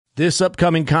This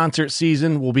upcoming concert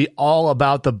season will be all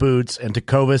about the boots, and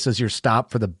Tecovas is your stop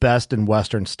for the best in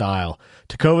Western style.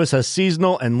 Tecovas has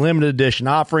seasonal and limited edition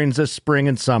offerings this spring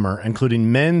and summer,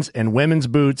 including men's and women's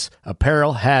boots,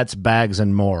 apparel, hats, bags,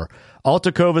 and more. All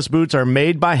Tecovas boots are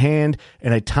made by hand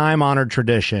in a time-honored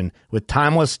tradition with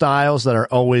timeless styles that are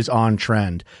always on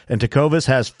trend. And Tecovas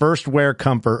has first wear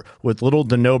comfort with little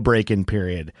to no break-in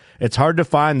period. It's hard to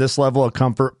find this level of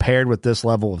comfort paired with this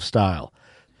level of style.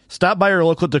 Stop by your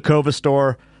local Tecovas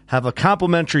store, have a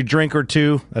complimentary drink or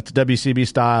two, that's WCB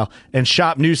style, and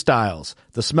shop new styles.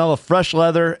 The smell of fresh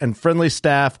leather and friendly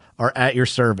staff are at your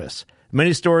service.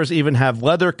 Many stores even have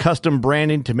leather custom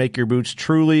branding to make your boots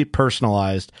truly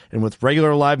personalized. And with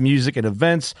regular live music and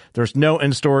events, there's no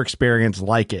in-store experience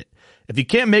like it. If you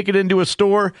can't make it into a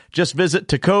store, just visit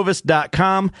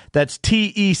Tecovas.com. That's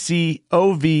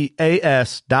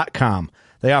TECOVAS.com.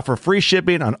 They offer free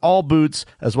shipping on all boots,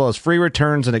 as well as free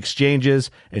returns and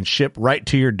exchanges, and ship right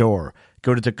to your door.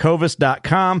 Go to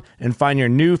Tecovas.com and find your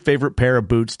new favorite pair of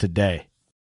boots today.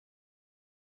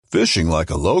 Fishing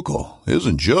like a local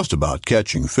isn't just about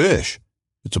catching fish.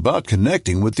 It's about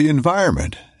connecting with the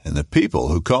environment and the people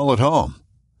who call it home.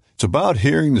 It's about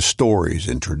hearing the stories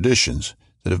and traditions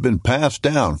that have been passed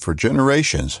down for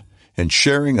generations and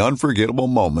sharing unforgettable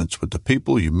moments with the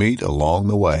people you meet along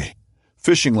the way.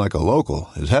 Fishing like a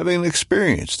local is having an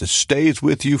experience that stays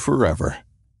with you forever.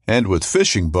 And with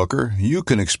Fishing Booker, you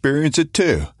can experience it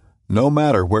too, no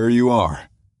matter where you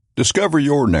are. Discover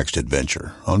your next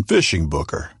adventure on Fishing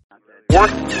Booker.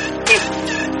 Class.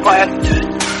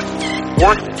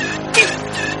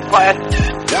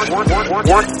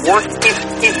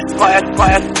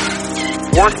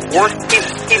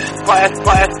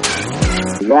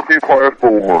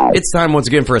 It's time once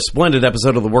again for a splendid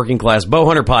episode of the Working Class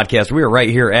Bowhunter Podcast. We are right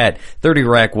here at 30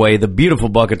 Rack Way, the beautiful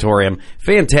Buckatorium,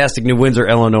 fantastic New Windsor,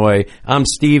 Illinois. I'm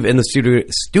Steve. In the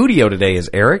studio today is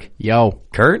Eric. Yo.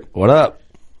 Kurt. What up?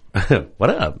 What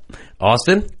up?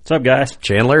 Austin. What's up, guys?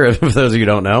 Chandler, for those of you who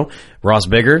don't know. Ross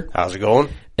Bigger. How's it going?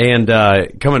 And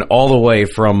coming all the way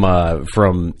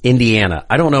from Indiana.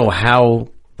 I don't know how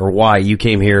or why you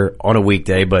came here on a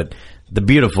weekday, but the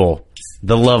beautiful,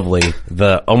 the lovely,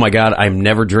 the, oh my God, I'm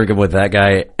never drinking with that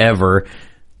guy ever,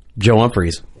 Joe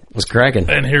Humphreys. What's cracking?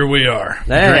 And here we are.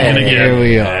 Hey, here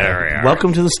we are.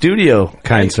 Welcome to the studio,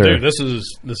 kind sir. Dude, this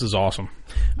is awesome.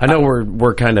 I know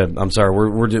we're kind of, I'm sorry,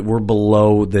 we're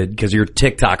below the, because you're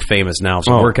TikTok famous now,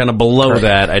 so we're kind of below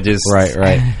that. I just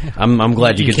Right. I'm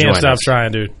glad you could join us. Can't stop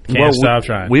trying, dude. Can't stop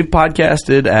trying. We've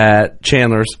podcasted at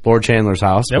Lord Chandler's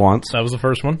house once. That was the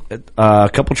first one. A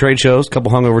couple trade shows, couple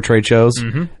hungover trade shows,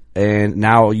 and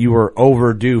now you were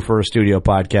overdue for a studio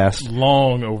podcast.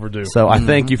 Long overdue. So I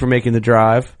thank you for making the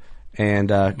drive and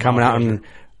coming out, and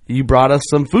you brought us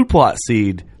some food plot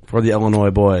seed for the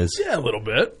Illinois boys. Yeah, a little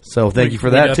bit. So thank you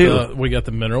for that, too. We got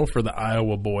the mineral for the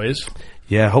Iowa boys.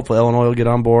 Yeah, hopefully Illinois will get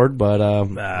on board, but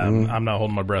I'm not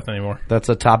holding my breath anymore. That's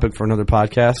a topic for another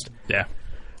podcast. Yeah.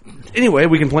 Anyway,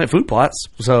 we can plant food plots.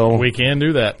 So we can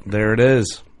do that. There it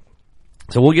is.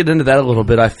 So we'll get into that a little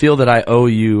bit. I feel that I owe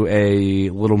you a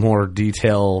little more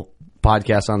detail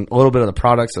podcast on a little bit of the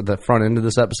products at the front end of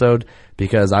this episode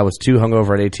because I was too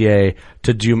hungover at ATA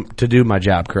to do my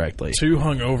job correctly. Too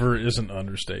hungover is an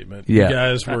understatement. Yeah. You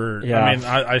guys were. Yeah. I mean,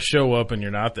 I show up and you're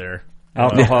not there.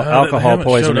 Alcohol they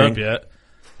poisoning. Showed up yet.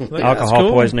 Like, Alcohol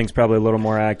cool. poisoning is probably a little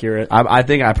more accurate. I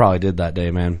think I probably did that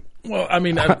day, man. Well, I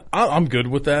mean, I'm good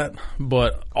with that,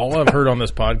 but all I've heard on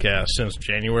this podcast since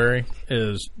January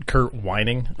is Kurt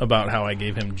whining about how I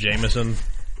gave him Jameson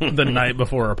the night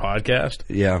before our podcast.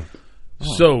 Yeah.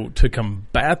 So to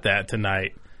combat that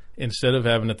tonight, instead of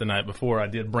having it the night before, I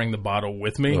did bring the bottle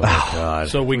with me. Oh, God.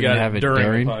 So we got have it it during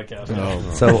during? the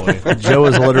podcast. So Joe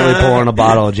is literally pulling a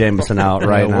bottle of Jameson out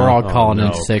right now. We're all calling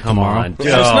in sick tomorrow. It's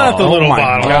not the little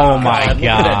bottle. Oh, my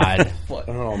God.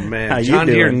 Oh, man. How you John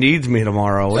Deere doing? needs me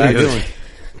tomorrow. What are you doing?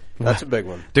 That's a big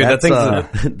one. Dude, That's,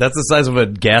 that's the size of a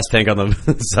gas tank on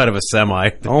the side of a semi.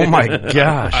 Oh, my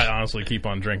gosh. I honestly keep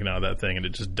on drinking out of that thing, and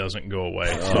it just doesn't go away.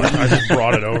 So I just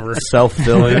brought it over.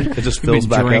 Self-filling. It just fills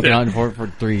back up. Drinking out for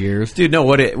 3 years. Dude,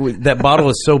 no, that bottle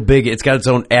is so big, it's got its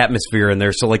own atmosphere in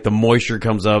there, so like the moisture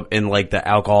comes up and like the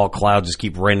alcohol clouds just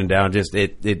keep raining down, just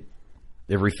it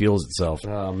refuels itself.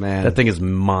 Oh, man. That thing is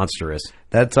monstrous.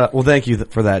 That's well, thank you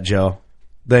for that, Joe.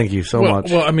 Thank you so much.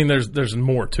 Well, I mean, there's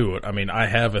more to it. I mean, I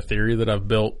have a theory that I've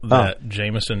built that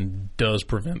Jameson does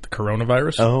prevent the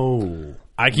coronavirus. Oh.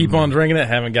 I keep on drinking it,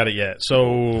 haven't got it yet. So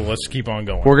let's keep on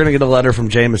going. We're going to get a letter from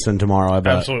Jameson tomorrow, I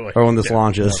bet. Absolutely. Or when this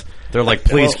launches. They're like,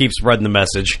 please keep spreading the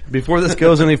message. Before this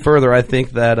goes any further, I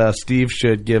think that Steve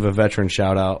should give a veteran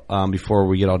shout-out before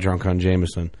we get all drunk on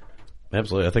Jameson.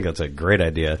 Absolutely. I think that's a great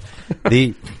idea.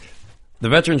 The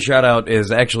veteran shout out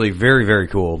is actually very, very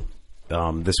cool.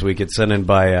 This week it's sent in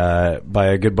by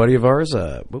a good buddy of ours,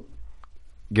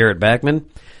 Garrett Backman.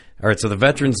 All right, so the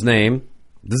veteran's name,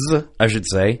 I should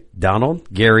say, Donald,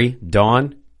 Gary,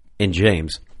 Don, and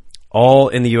James, all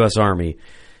in the U.S. Army.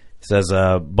 It says,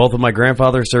 both of my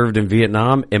grandfathers served in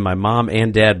Vietnam, and my mom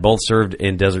and dad both served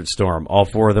in Desert Storm. All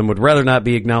four of them would rather not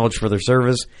be acknowledged for their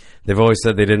service. They've always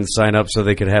said they didn't sign up so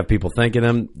they could have people thanking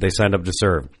them. They signed up to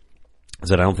serve. I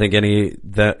said, I don't think any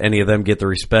of them get the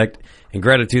respect and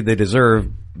gratitude they deserve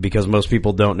because most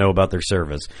people don't know about their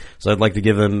service. So I'd like to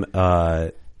give them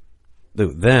and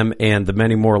the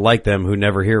many more like them who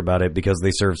never hear about it because they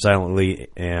serve silently,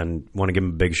 and want to give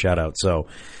them a big shout out. So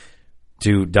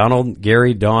to Donald,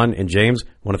 Gary, Don, and James, I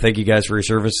want to thank you guys for your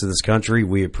service to this country.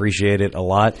 We appreciate it a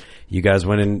lot. You guys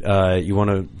went in, you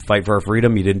want to fight for our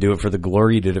freedom. You didn't do it for the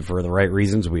glory. You did it for the right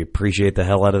reasons. We appreciate the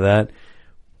hell out of that.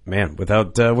 Man,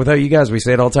 without you guys, we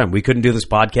say it all the time. We couldn't do this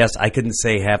podcast. I couldn't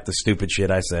say half the stupid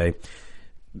shit I say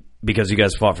because you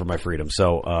guys fought for my freedom.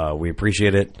 So we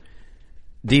appreciate it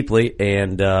deeply,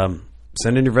 and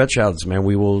send in your vet shout-outs, man.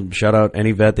 We will shout out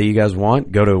any vet that you guys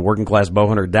want. Go to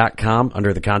workingclassbowhunter.com.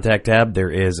 Under the contact tab, there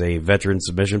is a veteran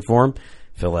submission form.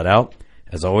 Fill that out.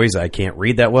 As always, I can't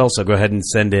read that well, so go ahead and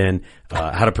send in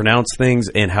how to pronounce things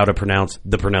and how to pronounce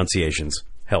the pronunciations.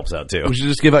 Helps out, too. We should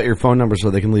just give out your phone number so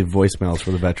they can leave voicemails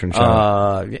for the veteran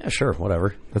shout-out. Yeah, sure,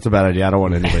 whatever. That's a bad idea. I don't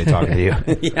want anybody talking to you.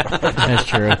 Yeah, That's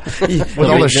true. With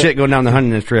all the shit going down the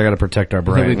hunting industry, I got to protect our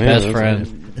We'll brand. be best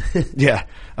friends. Yeah.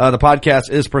 The podcast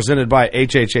is presented by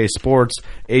HHA Sports,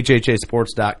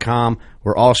 HHAsports.com.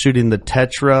 We're all shooting the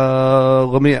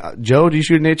Tetra. Joe, do you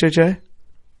shoot an HHA?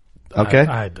 Okay.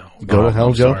 I don't. Go to hell,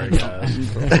 I'm Joe. sorry,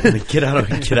 guys. get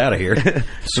out of here.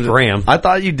 Scram. I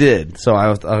thought you did, so I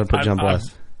would put John Bless.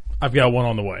 I've got one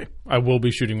on the way. I will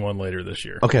be shooting one later this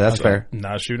year. Okay, that's fair.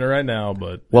 Not shooting it right now,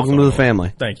 but Welcome to the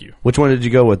family. Thank you. Which one did you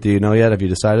go with? Do you know yet? Have you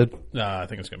decided? I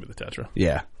think it's going to be the Tetra.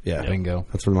 Yeah. Bingo.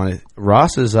 That's where the money.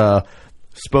 Ross is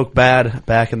spoke bad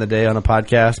back in the day on a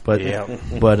podcast, but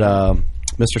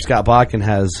Mr. Scott Botkin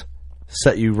has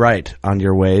set you right on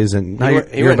your ways, and now He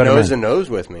you're a went better nose man. and nose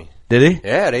with me. Did he?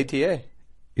 Yeah, at ATA.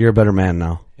 You're a better man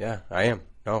now. Yeah, I am.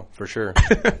 No, for sure.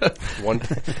 One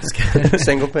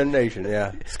single pin nation.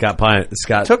 Yeah, Scott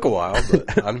took a while,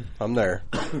 but I'm there.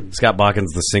 Scott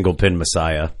Botkin's the single pin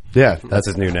messiah. Yeah, That's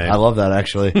his new name. I love that,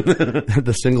 actually.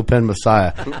 The single pin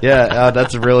messiah. Yeah,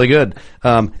 that's really good.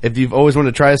 If you've always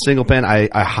wanted to try a single pin, I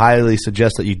highly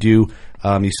suggest that you do.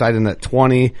 You sight in at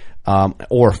 20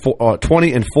 or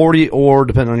 20 and 40, or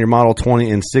depending on your model,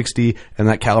 20 and 60, and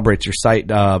that calibrates your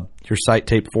sight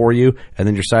tape for you, and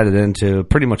then you're sighted into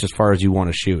pretty much as far as you want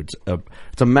to shoot.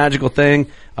 It's a magical thing.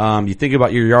 You think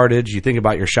about your yardage, you think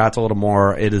about your shots a little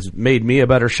more. It has made me a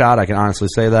better shot. I can honestly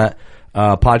say that.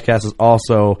 Podcast is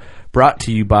also brought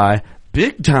to you by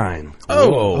Big Time.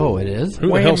 Oh, it is? Who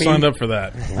the hell signed up for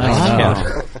that?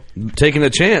 Taking a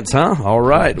chance, huh? All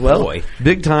right. Well,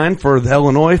 Big Time for the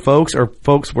Illinois folks, or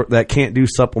folks that can't do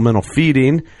supplemental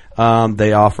feeding.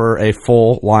 They offer a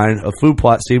full line of food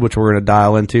plot seed, which we're going to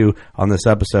dial into on this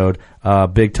episode.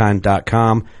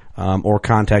 BigTime.com, or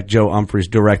contact Joe Humphreys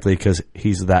directly, because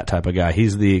he's that type of guy.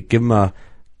 He's the give him a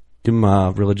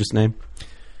religious name.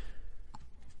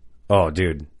 Oh,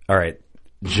 dude. All right.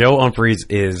 Joe Humphreys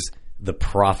is the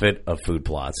prophet of food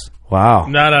plots. Wow.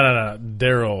 No.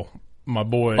 Daryl, my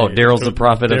boy. Oh, Daryl's the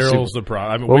prophet of Daryl's the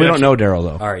prophet. I mean, Well, we don't know Daryl,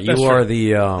 though. All right, That's you are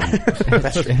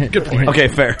the. Good point. Okay,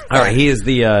 fair. All right, he is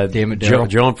the. Damn it, Joe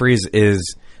Daryl. Humphreys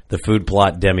is the food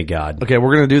plot demigod. Okay,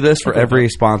 we're going to do this for every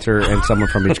sponsor and someone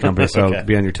from each company, so Okay.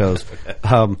 be on your toes.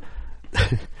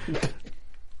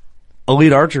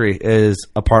 Elite Archery is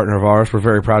a partner of ours. We're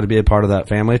very proud to be a part of that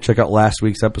family. Check out last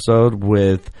week's episode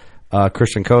with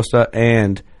Christian Costa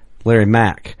and Larry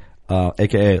Mack,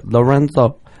 a.k.a.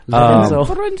 Lorenzo.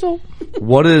 Lorenzo.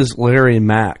 What is Larry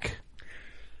Mack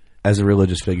as a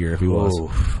religious figure, if he was?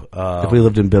 If we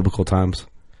lived in biblical times.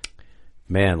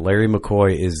 Man, Larry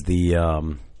McCoy is the.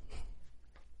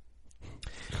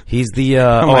 He's the.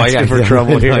 asking for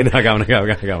trouble here. I got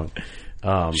one.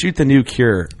 Shoot the New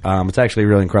Cure. It's actually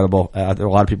really incredible. A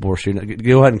lot of people were shooting it.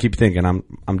 Go ahead and keep thinking.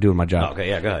 I'm doing my job. Okay,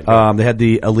 yeah, go ahead. They had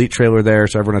the Elite trailer there,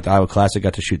 so everyone at the Iowa Classic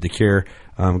got to shoot the Cure.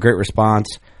 Great response.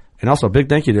 And also a big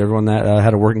thank you to everyone that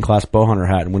had a Working Class Bow Hunter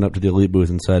hat and went up to the Elite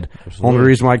booth and said, only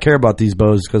reason why I care about these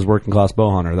bows is because Working Class Bow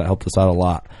Hunter. That helped us out a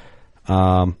lot.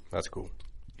 That's cool.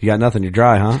 You got nothing. You're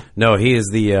dry, huh? No, he is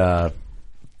the.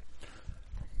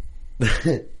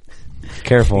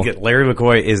 Careful. Larry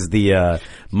McCoy is the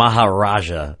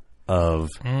Maharaja of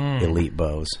elite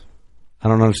bows. I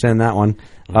don't understand that one.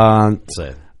 That's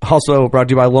it. Also brought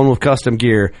to you by Lone Wolf Custom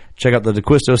Gear. Check out the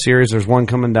DeQuisto series. There's one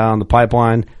coming down the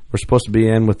pipeline. We're supposed to be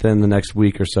in within the next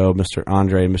week or so, Mr.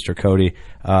 Andre and Mr. Cody.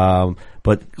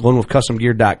 But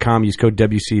LoneWolfCustomGear.com. Use code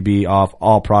WCB off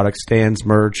all products, stands,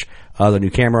 merch, the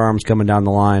new camera arms coming down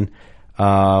the line.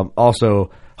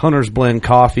 Also, Hunter's Blend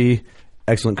Coffee.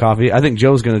 Excellent coffee. I think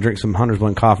Joe's going to drink some Hunter's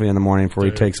Blend coffee in the morning before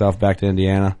he takes off back to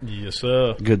Indiana. Yes,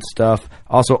 sir. Good stuff.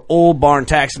 Also, Old Barn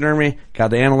Taxidermy. Got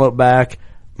the antelope back.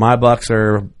 My bucks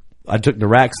are... I took the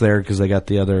racks there because they got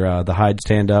the other the hide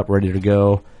stand up, ready to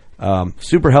go.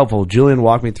 Super helpful. Julian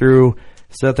walked me through,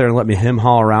 sat there and let me hem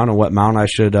haul around on what mount I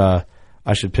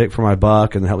should pick for my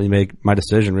buck and help me make my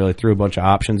decision. Really threw a bunch of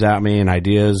options at me and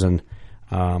ideas, and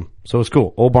so it's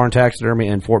cool. Old Barn Taxidermy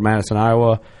in Fort Madison,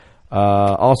 Iowa.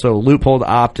 Also, Loophole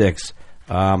Optics.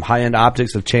 High-end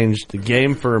optics have changed the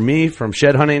game for me from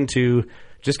shed hunting to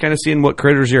just kind of seeing what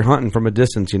critters you're hunting from a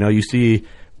distance. You know, you see,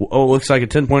 oh, it looks like a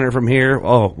 10-pointer from here.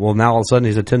 Oh, well, now all of a sudden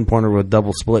he's a 10-pointer with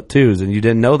double split twos, and you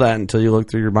didn't know that until you looked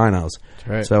through your binos. That's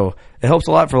right. So it helps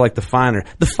a lot for like the finer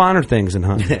things in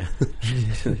hunting.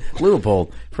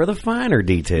 Loophole for the finer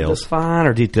The details.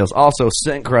 finer details. Also,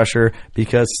 Scent Crusher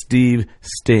because Steve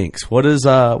stinks. What is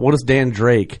Dan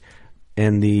Drake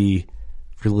in the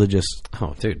religious?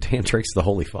 Oh, dude, Dan Drake's the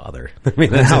Holy Father. I mean,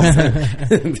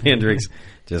 that's Dan Drake's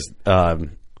just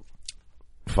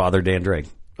Father Dan Drake.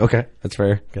 Okay, that's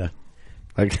fair. Okay.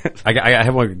 Like, I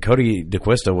have one. Cody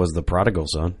DeQuisto was the prodigal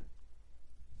son.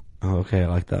 oh, okay, I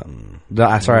like that.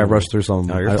 Sorry, I rushed through some.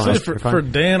 No, you're I- fine. See, for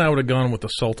Dan, I would have gone with the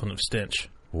Sultan of Stench.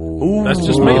 That's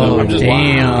just me, though. I'm just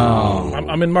Damn.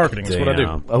 I'm in marketing. That's what I do.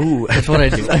 Damn. Oh, That's what I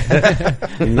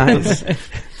do. nice.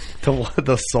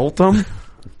 The Sultan?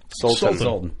 Sultan.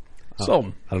 Sultan.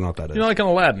 Sultan. I don't know what that is. You know, like an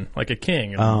Aladdin, like a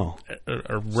king. Oh.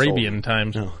 Arabian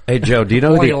times. Hey Joe, do you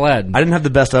know Like who Aladdin. I didn't have the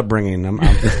best upbringing.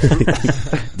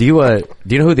 do you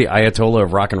know who the Ayatollah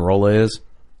of rock and roll is?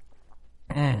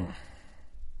 I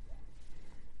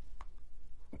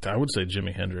would say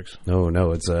Jimi Hendrix.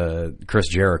 No, it's Chris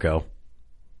Jericho.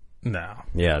 No.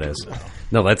 Yeah, it is.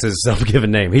 No, that's his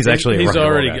self-given name. He's actually a He's rock and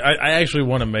roll already. guy. I actually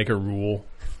want to make a rule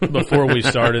before we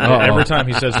started. Every time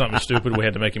he said something stupid, we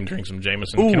had to make him drink some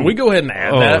Jameson. Can we go ahead and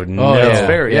add that? no. Oh, That's yeah.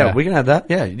 fair. Yeah, Yeah. we can have that.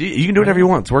 Yeah, you can do whatever you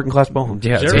want. It's working class bone.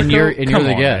 Yeah, Jericho? And you're Come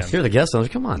the on, guest. man. you're the guest.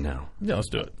 Come on now. Yeah, let's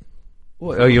do it.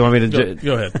 Oh, you want me to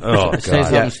Go ahead. Oh, Say God.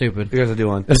 something stupid. You guys are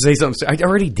doing. Say something. I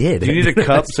already did. Do you need a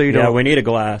cup so you Yeah, don't? we need a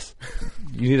glass.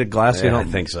 You need a glass. So you Yeah, I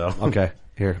don't think so. Okay,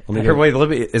 here. Let me. Here, wait,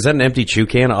 is that an empty chew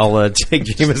can? I'll take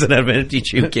Jameson out of an empty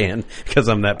chew can because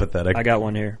I'm that pathetic. I got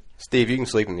one here. Steve, you can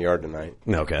sleep in the yard tonight.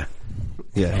 Okay.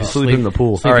 Yeah, you sleep in the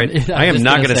pool. All right. I I am was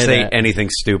not gonna going to say say that. anything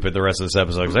stupid the rest of this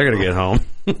episode because I got to get home.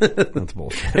 That's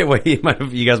bullshit. Hey, wait,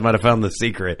 you guys might have found the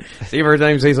secret. See, every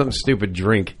time you say something stupid,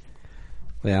 drink.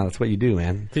 Yeah, that's what you do,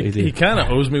 man. That's what you do. He kind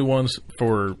of owes me once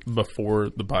for before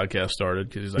the podcast started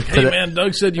because he's like, "Hey man,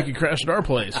 Doug said you could crash at our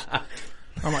place."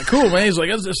 I'm like, "Cool, man." He's like,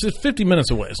 "It's just 50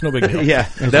 minutes away. It's no big deal." Yeah,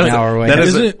 It's an hour away. that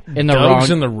is Isn't in the Doug's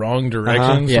wrong- in the wrong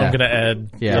direction? So Yeah. I'm going to add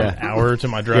Yeah. an hour to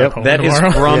my drive home That is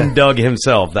tomorrow. from Doug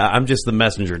himself. I'm just the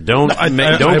messenger. Don't I don't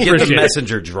get the appreciate it.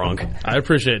 messenger drunk. I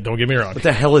appreciate it. Don't get me wrong. What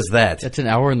the hell is that? That's an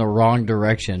hour in the wrong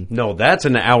direction. No, that's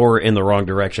an hour in the wrong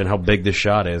direction. How big this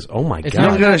shot is? Oh my It's You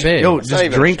don't god! not gotta, big. yo, not just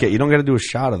even drink it. You don't got to do a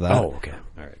shot of that. Oh, okay.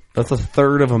 All right. That's a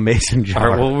third of a mason jar. All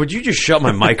right. Well, would you just shut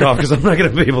my mic off because I'm not going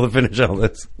to be able to finish all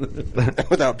this.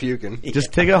 Without puking.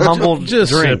 just take a humble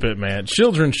Just drink. sip it, man.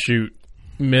 Children shoot,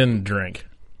 men drink.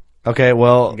 Okay,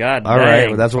 well, God all right, dang.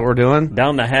 well, that's what we're doing.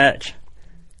 Down the hatch.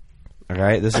 All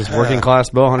right, this is working class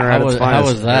bow hunter at How its was, finest.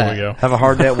 how was There that? we go. Have a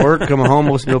hard day at work, come home,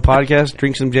 listen to a podcast,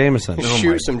 drink some Jameson.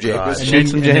 Shoot some Jameson. Shoot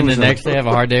some And then the Jameson. next day have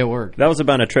a hard day at work. That was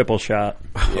about a triple shot.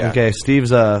 Yeah. Okay, Steve's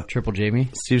Triple Jamie.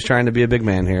 trying to be a big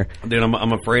man here. Dude,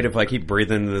 I'm afraid if I keep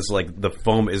breathing this, like the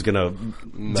foam is going to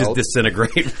just Melt.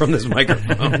 disintegrate from this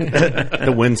microphone.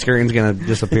 The windscreen's gonna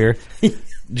disappear.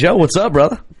 Joe, what's up,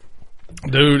 brother?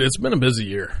 Dude, it's been a busy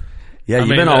year. Yeah, I you've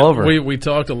mean, been all over. We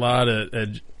talked a lot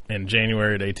in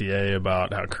January at ATA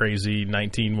about how crazy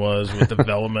 19 was with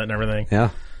development and everything. Yeah,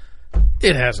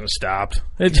 It hasn't stopped.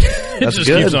 It That's just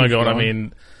good. keeps on going. I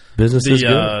mean, business is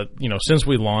good. since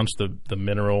we launched the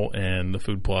mineral and the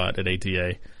food plot at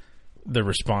ATA, the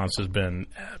response has been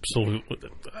absolutely.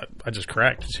 I just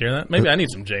cracked. Did you hear that? Maybe I need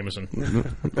some Jameson.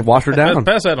 Wash her down,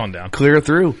 Pass that on down. clear her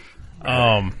through.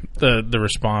 The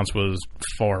response was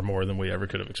far more than we ever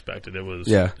could have expected. It was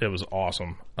Yeah. it was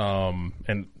awesome,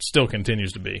 and still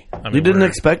continues to be. I mean, You didn't we're-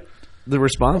 expect the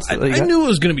response. I, that you I got? knew it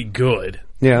was going to be good.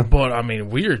 Yeah. but I mean,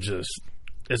 we are just.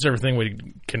 it's everything we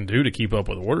can do to keep up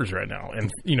with orders right now.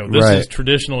 And, this Right. is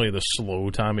traditionally the slow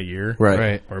time of year.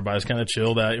 Right. Everybody's kind of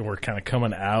chilled out. We're kind of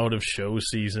coming out of show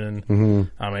season.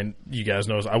 Mm-hmm. I mean, you guys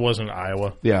know I wasn't in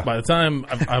Iowa. Yeah. By the time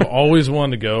I've always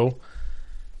wanted to go,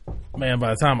 man, by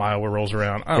the time Iowa rolls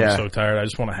around, I'm Yeah. so tired. I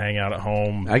just want to hang out at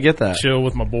home. I get that. Chill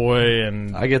with my boy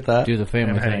and I get that. Do the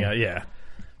family and hang thing. out. Yeah.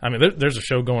 I mean, there's a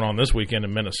show going on this weekend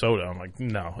in Minnesota. I'm like,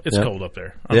 no, it's Yeah. cold up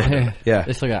there. Yeah. Yeah.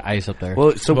 They still got ice up there.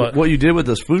 Well, so But- what you did with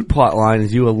this food plot line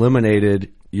is you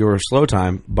eliminated your slow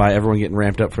time by everyone getting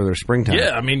ramped up for their springtime.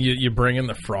 Yeah, I mean, you bring in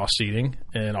the frost seeding,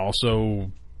 and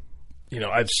also,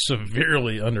 I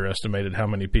severely underestimated how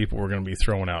many people were going to be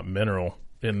throwing out mineral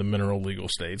in the mineral legal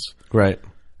states. Right.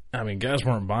 I mean, guys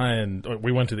weren't buying.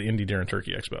 We went to the Indy Deer and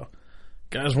Turkey Expo.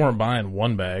 Guys weren't buying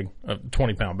one bag, a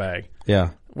 20-pound bag.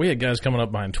 Yeah. We had guys coming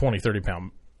up buying 20,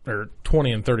 30-pound, or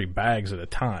 20 and 30 bags at a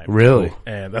time. Really?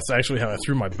 And that's actually how I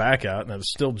threw my back out, and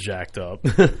it's still jacked up.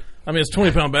 I mean, it's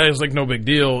 20-pound bags, like no big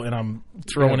deal, and I'm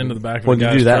throwing into the back of When the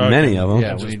you guy's do that truck many and- of them.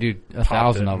 yeah, when you do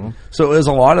 1,000 of them. So is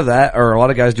a lot of that, or a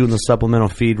lot of guys doing the supplemental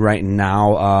feed right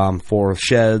now for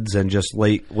sheds and just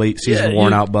late season Yeah,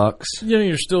 worn out bucks?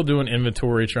 You're still doing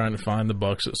inventory, trying to find the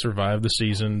bucks that survive the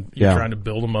season. You're Yeah. trying to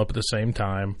build them up at the same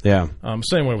time. Yeah.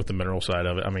 Same way with the mineral side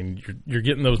of it. I mean, you're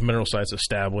getting those mineral sites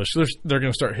established. They're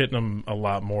going to start hitting them a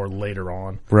lot more later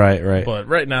on. Right. Right. But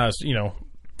right now, it's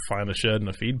find a shed and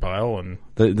a feed pile, and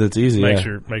That's easy. makes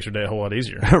Yeah. your day a whole lot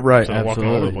easier. Right. So walking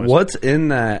all over the place. What's in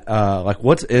that?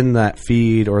 What's in that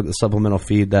feed or the supplemental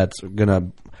feed that's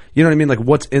gonna, you know what I mean? Like,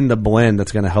 what's in the blend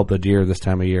that's gonna help the deer this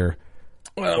time of year?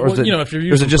 Well, Or is it, if you're or is it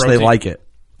using just protein, they like it?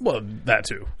 Well, that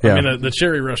too. Yeah. I mean, the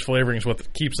cherry rush flavoring is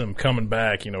what keeps them coming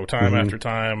back. Time Mm-hmm. after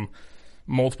time,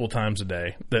 multiple times a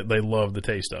day. That they love the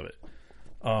taste of it.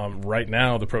 Right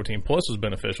now, the Protein Plus is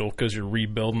beneficial because you're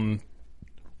rebuilding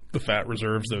the fat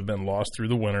reserves that have been lost through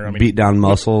the winter. I mean, Beat down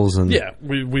muscles and yeah,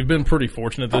 we've been pretty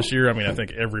fortunate this year. I mean, I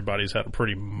think everybody's had a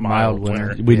pretty mild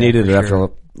winter. we needed it for after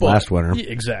sure. last winter. Yeah,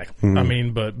 exactly. I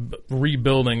mean, but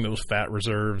rebuilding those fat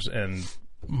reserves and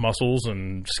muscles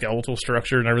and skeletal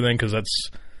structure and everything, because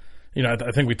that's,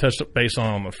 I think we touched base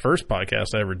on the first podcast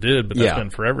I ever did, but that's Yeah.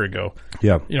 been forever ago.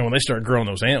 Yeah. When they start growing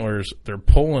those antlers, they're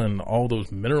pulling all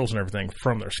those minerals and everything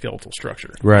from their skeletal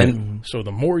structure. Right. So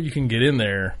the more you can get in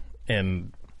there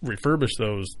and refurbish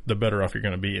those, the better off you're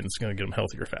going to be, and it's going to get them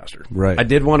healthier faster. Right. I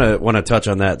did want to touch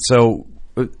on that. So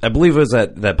I believe it was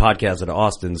that podcast at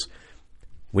Austin's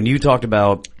when you talked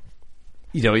about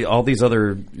all these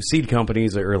other seed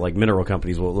companies or like mineral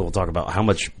companies will talk about how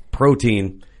much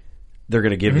protein they're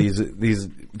going to give these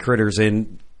critters.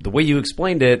 And the way you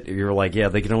explained it, you're like, yeah,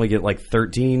 they can only get like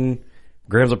 13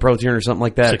 grams of protein or something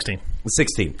like that.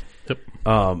 16. Yep.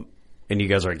 And you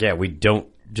guys are like, yeah, we don't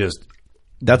just.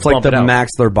 That's like bump it the out.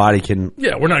 max their body can.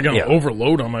 Yeah, we're not going to Yeah.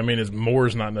 overload them. I mean, more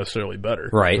is not necessarily better.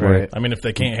 Right. I mean, if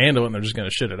they can't handle it and they're just going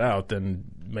to shit it out, then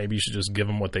maybe you should just give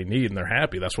them what they need and they're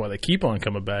happy. That's why they keep on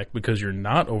coming back, because you're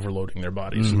not overloading their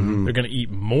bodies. They're going to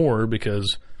eat more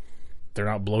because they're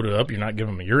not bloated up. You're not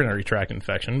giving them a urinary tract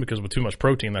infection, because with too much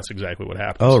protein, that's exactly what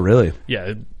happens. Oh, really?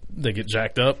 Yeah, they get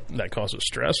jacked up. That causes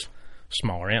stress.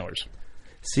 Smaller antlers.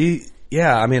 See,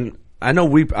 yeah, I mean, I know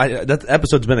that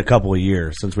episode's been a couple of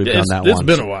years since we've Yeah, done it's- that it's one.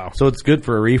 been a while. So it's good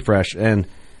for a refresh. And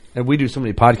we do so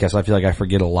many podcasts, I feel like I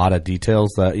forget a lot of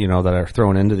details that, that are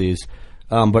thrown into these.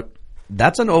 But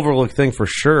that's an overlooked thing for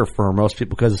sure for most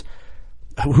people, because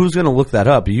who's going to look that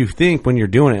up? You think when you're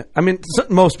doing it. I mean,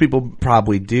 most people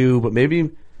probably do, but maybe,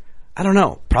 I don't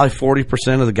know, probably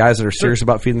 40% of the guys that are serious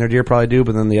about feeding their deer probably do,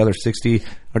 but then the other 60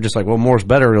 are just like, well, more's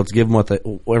better. Let's give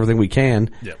them everything we can.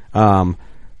 Yep.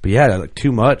 But yeah, like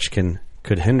too much could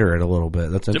hinder it a little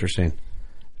bit. That's interesting.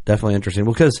 Definitely interesting.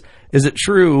 Because is it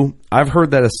true? I've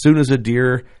heard that as soon as a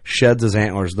deer sheds his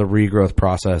antlers, the regrowth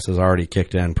process has already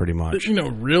kicked in pretty much.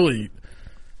 Really,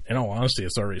 in all honesty,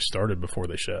 it's already started before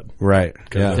they shed. Right.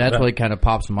 Yeah. That's what kind of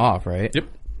pops them off, right? Yep,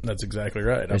 that's exactly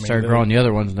right. They start growing the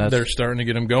other ones, and They're that's starting to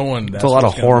get them going. It's a lot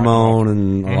of hormone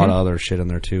and a lot of other shit in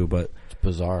there too, but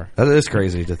bizarre. that is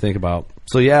crazy to think about.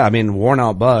 So yeah, I mean, worn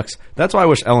out bucks. That's why I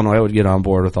wish Illinois would get on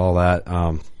board with all that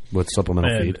with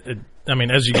supplemental feed.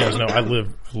 As you guys know, I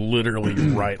live literally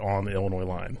right on the Illinois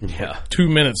line. Yeah. 2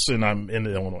 minutes and I'm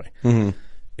into Illinois. Mm-hmm.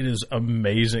 It is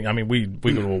amazing. I mean, we go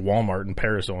to a Walmart in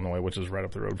Paris, Illinois, which is right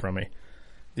up the road from me.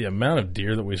 The amount of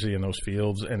deer that we see in those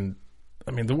fields, and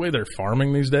I mean, the way they're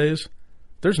farming these days,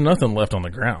 there's nothing left on the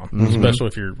ground, especially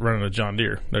if you're running a John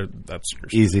Deere. That's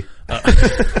yours. Easy.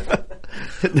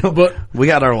 No, but We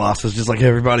got our losses just like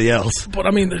everybody else.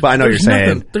 I mean, But I know there's you're saying.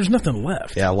 nothing, there's nothing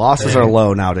left. Yeah, losses are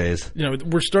low nowadays.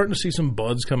 We're starting to see some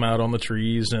buds come out on the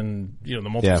trees and the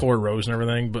multiflora rows and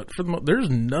everything, but there's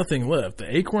nothing left.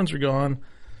 The acorns are gone.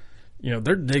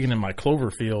 they're digging in my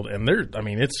clover field, and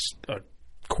it's a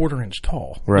quarter-inch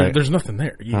tall. Right. There's nothing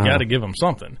there. You got to give them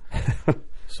something.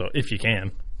 So if you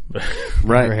can.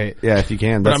 Right. Yeah, if you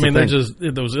can. But That's they're the thing.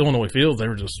 just, those Illinois fields, they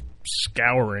were just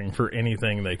scouring for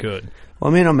anything they could.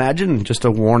 Well, imagine just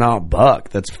a worn-out buck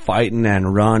that's fighting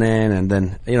and running, and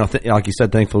then, like you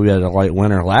said, thankfully we had a light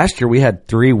winter. Last year we had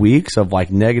 3 weeks of like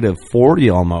negative 40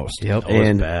 almost. Yep. That was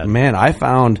And bad. man, I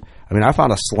found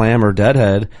a slammer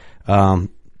deadhead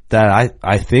that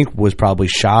I think was probably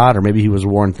shot, or maybe he was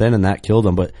worn thin and that killed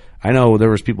him. But I know there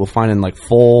was people finding like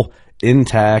full,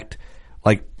 intact,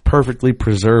 like perfectly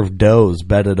preserved does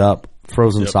bedded up,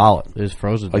 frozen solid. It was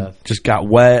frozen to Like death. just got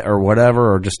wet or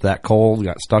whatever, or just that cold,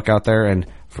 got stuck out there and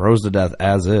froze to death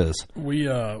as is. We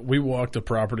walked the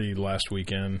property last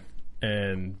weekend,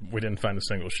 and we didn't find a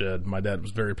single shed. My dad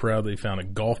was very proud that he found a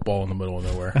golf ball in the middle of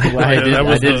nowhere. That was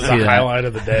I did the see that. highlight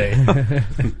of the day.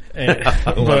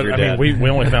 But your I dad. mean, we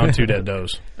only found 2 dead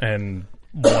does, and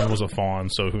one was a fawn,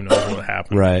 so who knows what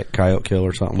happened. Right, coyote kill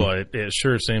or something. But it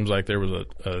sure seems like there was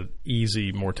a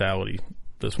easy mortality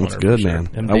this winter. That's good, for sure.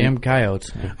 man. Them damn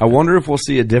coyotes. I wonder if we'll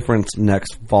see a difference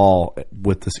next fall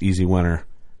with this easy winter.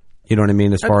 You know what I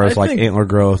mean? As far I as like think- antler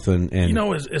growth and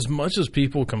As much as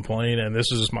people complain, and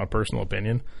this is just my personal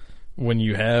opinion, when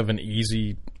you have an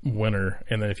easy winter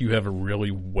and then if you have a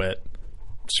really wet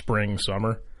spring,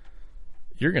 summer,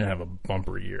 you're going to have a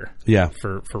bumper year. Yeah.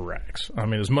 For racks. I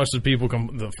mean, as much as people,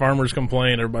 the farmers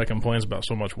complain, everybody complains about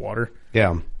so much water.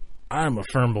 yeah, I'm a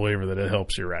firm believer that it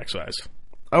helps your rack size.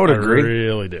 I would agree. I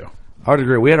really do. I would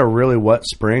agree. We had a really wet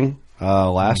spring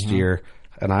last year,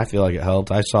 and I feel like it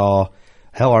helped. I saw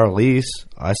our lease.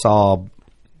 I saw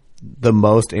the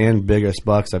most and biggest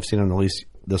bucks I've seen on the lease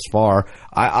this far.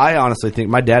 I honestly think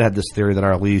my dad had this theory that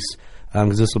our lease,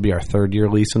 because this will be our 3rd year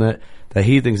leasing it, that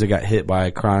he thinks it got hit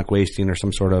by chronic wasting or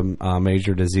some sort of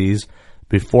major disease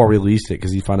before we leased it,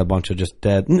 because he found a bunch of just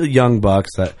dead young bucks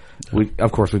that we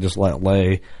just let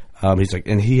lay. He's like,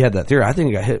 and he had that theory. I think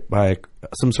it got hit by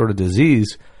some sort of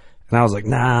disease, and I was like,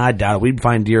 nah, I doubt it. We'd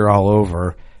find deer all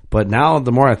over. But now,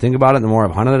 the more I think about it, the more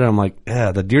I've hunted it, I'm like,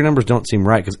 yeah, the deer numbers don't seem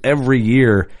right, because every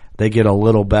year they get a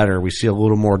little better. We see a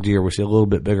little more deer. We see a little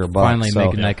bit bigger bucks. Finally So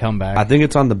making that comeback. I think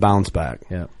it's on the bounce back.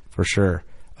 Yeah. For sure.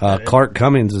 Clark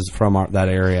Cummings is from that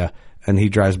area, and he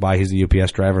drives by. He's a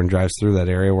UPS driver and drives through that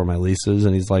area where my lease is,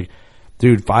 and he's like,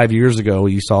 dude, 5 years ago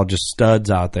you saw just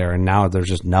studs out there, and now there's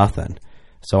just nothing.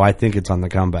 So I think it's on the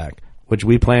comeback, which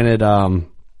we planted. I'm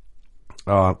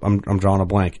drawing a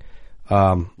blank.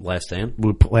 Last stand.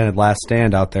 We planted Last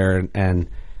Stand out there, and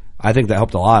I think that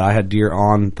helped a lot. I had deer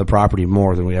on the property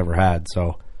more than we ever had,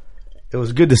 so it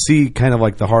was good to see kind of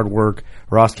like the hard work.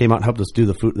 Ross came out and helped us do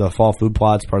the fall food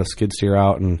plots, part of skid steer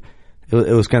out, and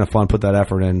it was kind of fun. Put that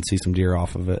effort in and see some deer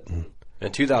off of it.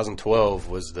 And 2012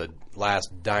 was the last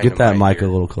dynamite Get that mic year.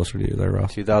 a little closer to you there,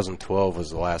 Ross. 2012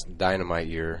 was the last dynamite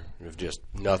year of just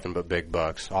nothing but big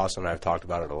bucks. Austin and I have talked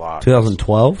about it a lot.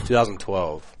 2012?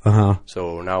 2012. Uh-huh.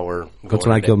 So now we're going That's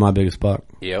when I into- killed my biggest buck.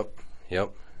 Yep.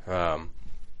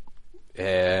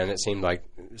 And it seemed like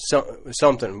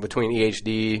something between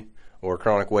EHD or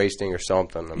chronic wasting or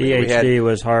something. I mean, we had, EHD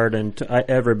was hard, and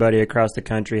everybody across the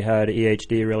country had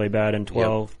EHD really bad in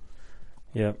 12.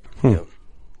 Yep. yep.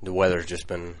 The weather's just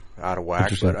been out of whack,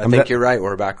 Interesting. but I I mean, think that- you're right.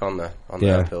 We're back on the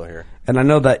Yeah. uphill here. And I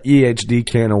know that EHD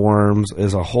can of worms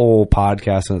is a whole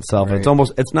podcast in itself. Right. It's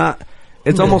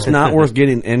almost not worth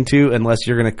getting into unless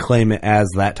you're going to claim it as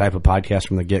that type of podcast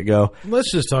from the get-go.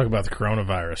 Let's just talk about the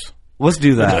coronavirus. Let's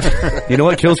do that. You know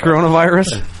what kills coronavirus?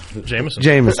 Jameson.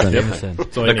 Jameson. Jameson.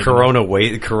 That's all you The need to know.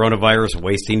 coronavirus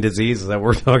wasting disease. Is that what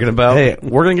we're talking about? Hey,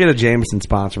 we're going to get a Jameson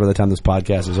sponsor by the time this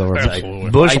podcast is over. Absolutely.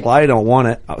 Bush Light don't want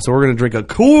it, so we're going to drink a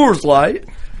Coors Light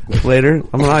later.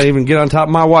 I'm not even get on top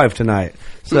of my wife tonight.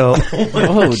 So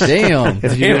Oh, damn.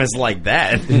 if you, Damn, it's like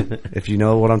that. if you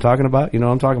know what I'm talking about, you know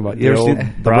what I'm talking about. You The ever old seen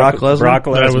the Brock Lesnar? Brock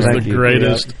That was Lesnar. the Thank you.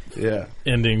 greatest Yeah.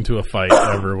 ending to a fight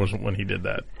ever was when he did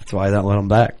that. That's why I don't let him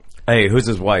back. Hey, who's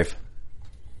his wife?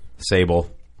 Sable.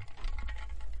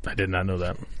 I did not know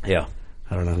that. Yeah.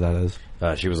 I don't know who that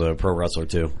is. She was a pro wrestler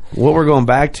too. What we're going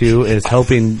back to is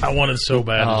helping. I wanted so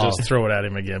bad to just throw it at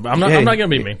him again, but I'm not. Hey, I'm not going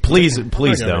to be mean. Please gonna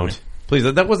don't. be- Please,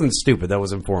 that wasn't stupid. That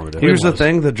was informative. Here's It the was.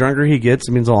 thing: the drunker he gets,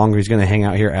 it means the longer he's going to hang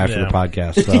out here after Yeah. the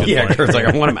podcast. So. Yeah, Kurt's like,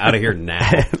 I want him out of here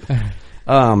now.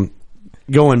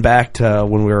 Going back to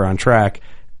when we were on track,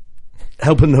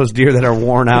 helping those deer that are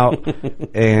worn out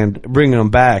and bringing them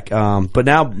back. But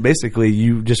now, basically,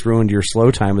 you just ruined your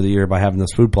slow time of the year by having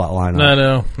this food plot line on. I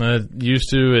know. I used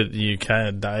to it. You kind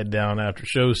of died down after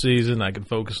show season. I could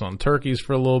focus on turkeys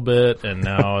for a little bit, and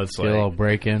now it's Get a little like,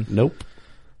 break in. Nope.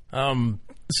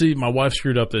 see, my wife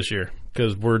screwed up this year.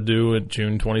 because we're due at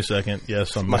June 22nd.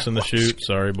 Yes, I'm missing the shoot.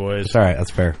 Sorry, boys. It's all right.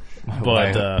 That's fair.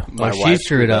 But she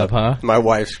screwed up, huh? My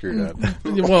wife screwed up.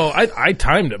 well, I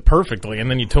timed it perfectly, and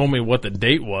then you told me what the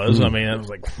date was. I mean, I was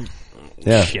like,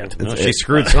 Yeah. shit. No, she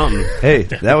screwed something. Hey,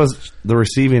 that was the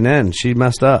receiving end. She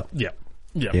messed up. Yeah.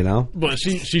 You know? But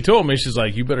she told me, she's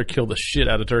like, you better kill the shit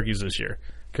out of turkeys this year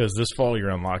because this fall you're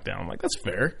on lockdown. I'm like, that's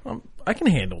fair. I can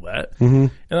handle that. Mm-hmm.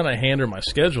 And then I hand her my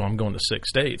schedule. I'm going to 6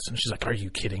 states. And she's like, are you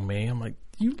kidding me? I'm like,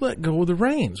 you let go of the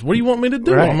reins. What do you want me to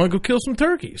do? Right. I'm going to go kill some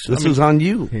turkeys. This was on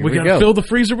you. We got to fill the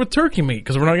freezer with turkey meat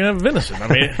because we're not going to have venison. I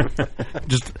mean,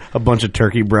 Just a bunch of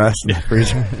turkey breasts in the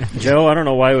freezer. Joe, I don't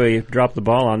know why we dropped the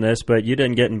ball on this, but you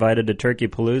didn't get invited to Turkey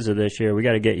Palooza this year. We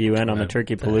got to get you in on the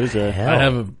Turkey Palooza. I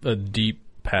have a deep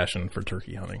passion for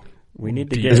turkey hunting. We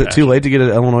need to Deep get Is it too late to get an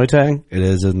Illinois tag? It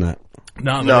is, isn't it?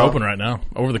 No, they're open right now.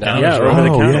 Over the counter. Yeah, over the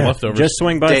counter. yeah. Leftovers. Just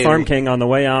swing by Daily. Farm King on the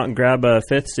way out and grab a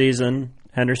 5th season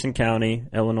Henderson County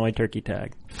Illinois turkey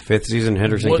tag. 5th season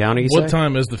Henderson County, you What say?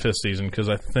 time is the 5th season? Because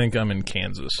I think I'm in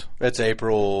Kansas. It's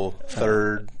April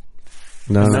 3rd.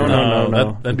 No.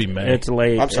 That'd be May. It's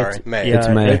late. I'm sorry, It's, May. Yeah, It's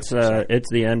May. It's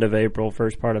the end of April,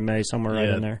 first part of May, somewhere right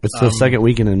Yeah. in there. It's the second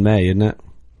weekend in May, isn't it?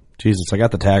 Jesus, I got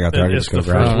the tag out there. I can It's just go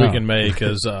the grab first it. week in May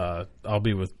because I'll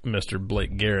be with Mr.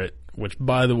 Blake Garrett, which,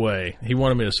 by the way, he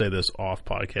wanted me to say this off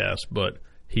podcast, but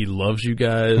he loves you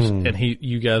guys, and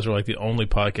you guys are like the only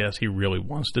podcast he really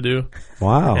wants to do,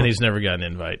 Wow. and he's never got an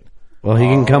invite. Well, he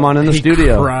can come on in the He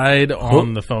studio. cried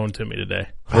on the phone to me today.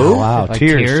 Oh, wow. Like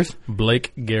tears.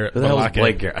 Blake Garrett. Who the hell is Balake.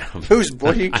 Blake Garrett? Who's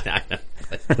Blake?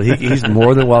 But he's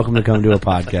more than welcome to come do a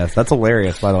podcast. That's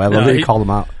hilarious, by the way. I love No, that you he- called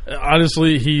him out.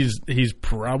 Honestly, he's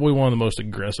probably one of the most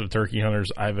aggressive turkey hunters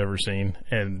I've ever seen.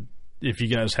 And if you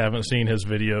guys haven't seen his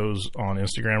videos on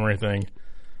Instagram or anything,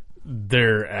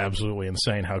 they're absolutely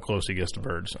insane how close he gets to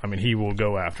birds. I mean, he will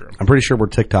go after them. I'm pretty sure we're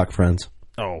TikTok friends.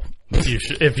 Oh,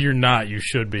 if you're not, you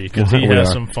should be because he We has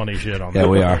are. some funny shit on Yeah, there.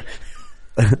 we are.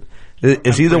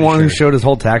 Is he the one who showed his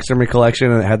whole taxidermy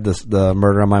collection and it had the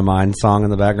 "Murder on My Mind" song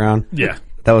in the background? Yeah.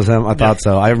 That was him. I thought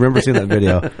so. I remember seeing that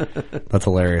video. That's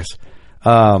hilarious.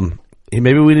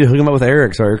 Maybe we need to hook him up with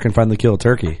Eric so Eric can finally kill a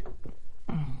turkey.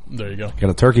 There you go. Got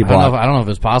a turkey I don't block. know if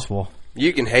it's possible.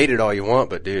 You can hate it all you want,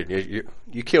 but dude,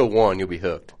 you kill one, you'll be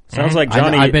hooked. Sounds like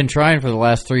Johnny. I've been trying for the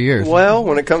last 3 years. Well,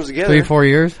 when it comes together, 3-4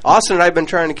 years? Austin and I have been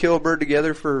trying to kill a bird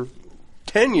together for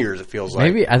 10 years. It feels like.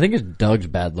 Maybe. I think it's Doug's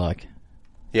bad luck.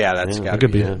 Yeah, that's got It to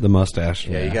could be be it. the mustache.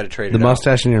 Yeah, you got to trade The it out.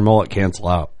 mustache and your mullet cancel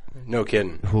out. No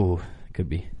kidding. Ooh, could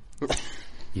be.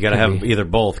 You got to have either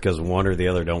both because one or the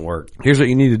other don't work. Here's what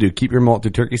you need to do: keep your mullet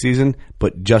through turkey season,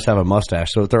 but just have a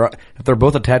mustache. So if they're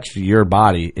both attached to your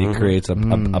body, it creates a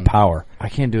power. I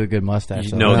can't do a good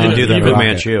mustache. though. No, No, they do the you Fu rock it.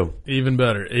 Manchu. Even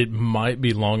better, it might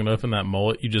be long enough in that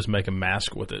mullet. You just make a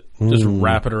mask with it. Just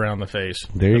wrap it around the face.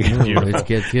 There you go. Beautiful.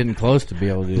 It's getting close to be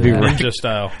able to do that. Ninja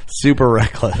style. Super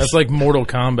reckless. That's like Mortal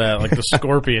Kombat, like the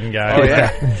Scorpion guy. Oh,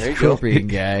 yeah. There you go. Scorpion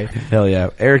guy. Hell yeah,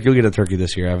 Eric, you'll get a turkey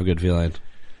this year. I have a good feeling.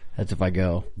 That's if I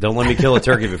go. Don't let me kill a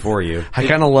turkey before you. I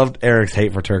kind of loved Eric's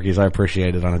hate for turkeys. I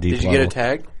appreciate it on a deep Did you level. get a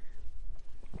tag?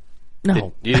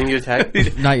 No, You didn't get a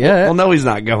tag? not yet. Well, no, he's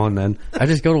not going then. I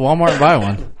just go to Walmart and buy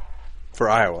one. For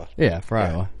Iowa. Yeah, for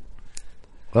Iowa.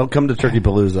 Well, come to Turkey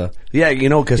Palooza. Yeah,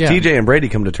 because Yeah. TJ and Brady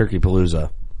come to Turkey Palooza.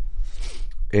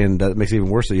 And that makes it even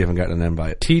worse that you haven't gotten an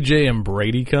invite. TJ and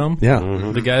Brady come. Yeah.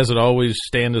 The guys that always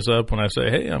stand us up when I say,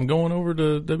 hey, I'm going over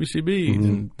to WCB,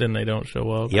 and then they don't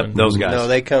show up. Yep, And those guys. No,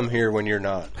 they come here when you're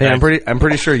not. Hey, I'm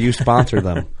pretty sure you sponsor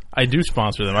them. I do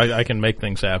sponsor them. I can make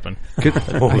things happen. I can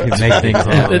make things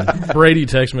happen. Brady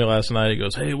texted me last night. He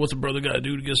goes, hey, what's a brother got to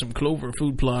do to get some Clover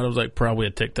food plot? I was like, probably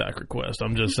a TikTok request.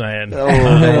 I'm just saying.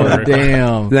 Oh,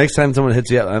 damn. The next time someone hits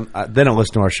you up, they don't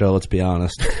listen to our show, let's be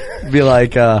honest. Be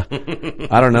like, I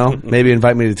don't know, maybe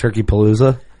invite me to Turkey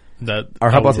Palooza. That, Or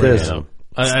how I will about bring this? it up.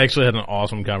 I actually had an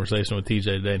awesome conversation with TJ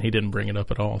today, and he didn't bring it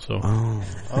up at all. So,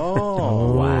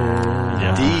 Oh, Wow.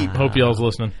 yeah. deep. Hope y'all's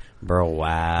listening. Bro,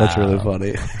 wow. That's really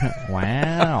funny.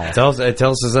 Wow. Tell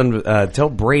his son, tell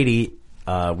Brady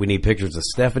we need pictures of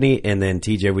Stephanie, and then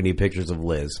TJ we need pictures of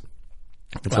Liz.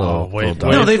 It's a little wait,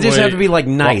 dark. No, they just wait. have to be like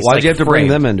nice. Why'd like you have to bring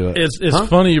framed. them into it? It's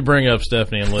funny you bring up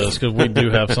Stephanie and Liz because we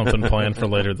do have something planned for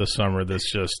later this summer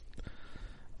that's just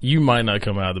you might not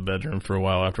come out of the bedroom for a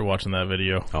while after watching that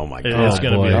video. Oh, my It's God.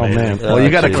 going to boy. be Oh, amazing. man. Well,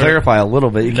 you got to clarify a little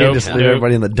bit. You can't just leave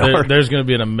everybody in the dark. There's going to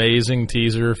be an amazing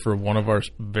teaser for one of our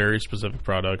very specific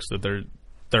products that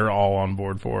they're all on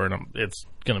board for, and it's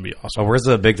going to be Oh, awesome. where's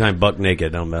the big time buck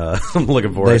naked? I'm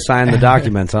looking for They it. signed the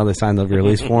documents, huh? They signed the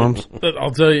release forms. But I'll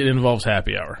tell you, it involves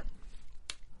happy hour.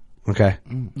 Okay.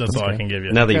 That's all I can give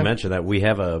you. Now that you mention that, we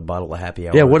have a bottle of Happy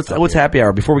Hour. Yeah, what's up here. happy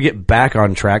hour? Before we get back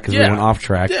on track, because we went off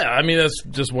track. Yeah, I mean, that's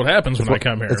just what happens when I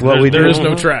come here. It's what we do. There is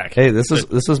no track. Hey, this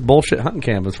is bullshit hunting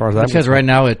camp as far as I'm Because right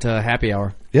now at happy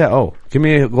hour. Yeah, give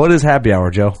me what is happy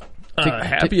hour, Joe?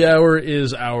 Happy Hour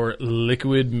is our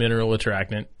liquid mineral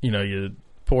attractant. You know, you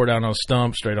pour it out on a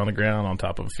stump, straight on the ground, on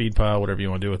top of a feed pile, whatever you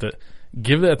want to do with it.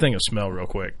 Give that thing a smell real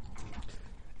quick.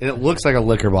 And it looks like a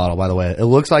liquor bottle, by the way. It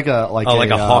looks like a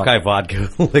Hawkeye vodka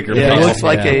liquor. Yeah, bottle. it looks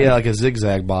like a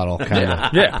zigzag bottle, kind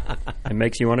of. Yeah. It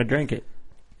makes you want to drink it.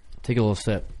 Take a little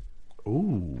sip.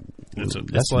 Ooh, It's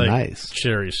that's like nice.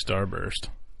 cherry Starburst.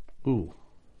 Ooh,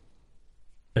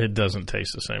 It doesn't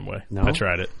taste the same way. No? I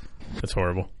tried it. It's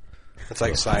horrible. It's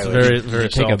like It's silage. very, very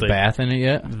Take salty. a bath in it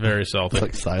yet? Very salty.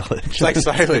 it's like silage. It's like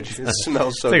silage. It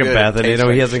smells so Take good. a bath in it. You tastes know,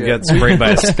 he like hasn't shit. got sprayed by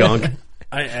a skunk.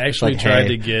 I actually like tried hay.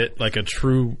 to get like a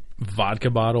true vodka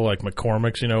bottle, like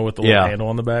McCormick's, you know, with the little Yeah. handle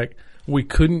on the back. We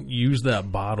couldn't use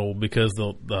that bottle because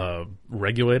the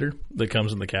regulator that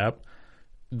comes in the cap,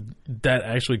 that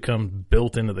actually comes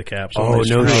built into the cap. So Oh, when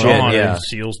they no screw it shit, on, yeah. it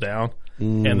seals down.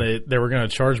 And they were going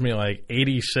to charge me like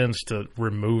 80 cents to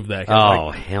remove that cap. Oh,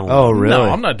 Like, hell no. Oh, really? no,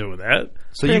 I'm not doing that.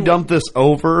 So you dump this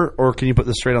over, or can you put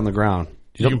this straight on the ground?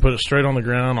 You can put it straight on the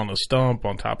ground, on the stump,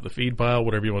 on top of the feed pile,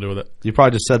 whatever you want to do with it. You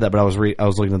probably just said that, but I was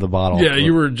looking at the bottle. Yeah,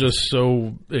 you were just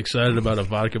so excited about a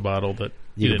vodka bottle that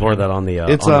You can didn't pour even- that on the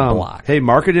It's on the block. hey,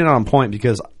 marketing on point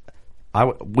because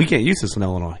we can't use this in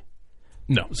Illinois.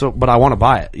 No. So, but I want to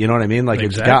buy it. You know what I mean? Like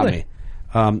Exactly. it's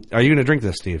got me. Are you going to drink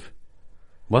this, Steve?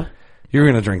 What? You're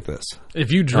going to drink this.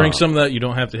 If you drink some of that, you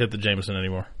don't have to hit the Jameson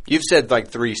anymore. You've said like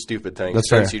 3 stupid things That's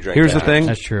since fair. you drank Here's that. the thing.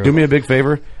 That's true. Do me a big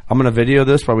favor. I'm going to video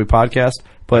this while we podcast,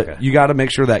 but you got to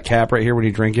make sure that cap right here when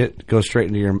you drink it goes straight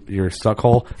into your suck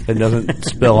hole and doesn't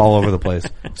spill all over the place.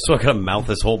 So I gotta mouth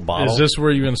this whole bottle. Is this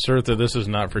where you insert that this is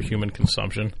not for human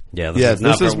consumption? Yeah, Yes,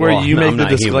 not this is for- where well, you I'm make the not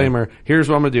human. disclaimer. Here's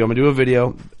what I'm going to do. I'm going to do a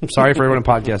video. Sorry for everyone in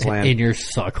podcast land. In your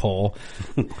suck hole.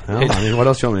 Well, I mean, what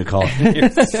else do you want me to call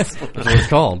it? That's what it's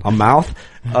called. A mouth?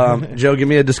 Joe, give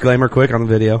me a disclaimer quick on the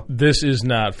video. This is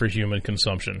not for human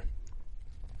consumption.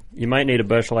 You might need a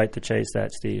Busch Light to chase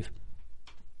that, Steve.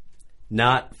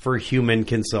 Not for human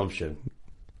consumption.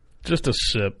 Just a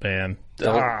sip, man.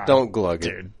 Don't glug it.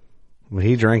 Dude. Well,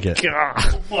 he drank it.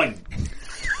 God.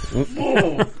 Is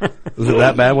it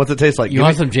that bad? What's it taste like? You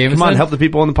want some Jameson? Come on, help the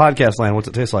people in the podcast land. What's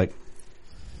it taste like?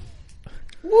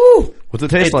 Woo! What's it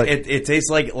taste like? It tastes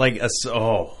like a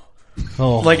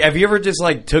Oh. like. Have you ever just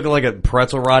like took like a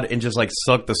pretzel rod and just like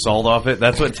sucked the salt off it?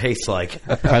 That's what it tastes like.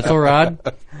 Pretzel rod?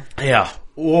 Yeah.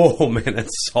 Oh man,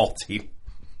 that's salty.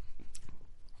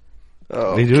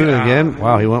 Oh, He doing it again?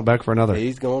 Wow, he went back for another.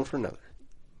 he's going for another.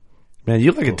 Man,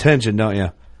 you like attention, don't you?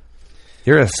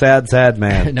 You're a sad, sad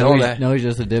man. No, he's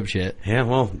just a dipshit. Yeah.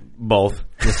 Well, both.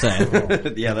 Just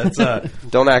saying. Yeah. That's.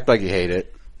 Don't act like you hate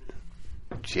it.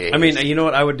 Jeez. I mean, you know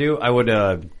what I would do? I would.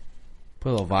 Put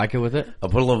a little vodka with it. I'll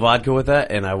put a little vodka with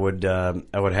that, and I would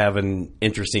have an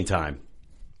interesting time.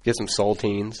 get some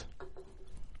saltines.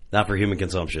 Not for human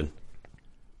consumption.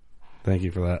 Thank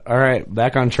you for that. All right,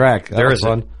 back on track. That There was is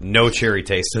fun. no cherry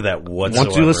taste to that whatsoever.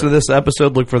 Once you listen to this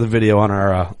episode, look for the video on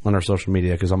our social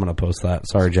media because I'm going to post that.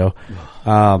 Sorry, Joe.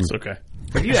 It's okay.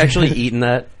 Have you actually eaten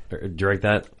that or drank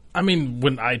that? I mean,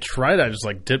 when I tried, I just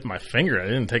like dipped my finger. I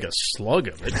didn't take a slug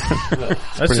of it.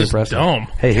 That's pretty just impressive. dumb.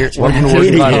 Hey, here, welcome to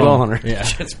Working Class Well Hunter. Yeah.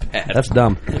 It's bad. That's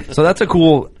dumb. So that's a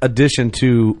cool addition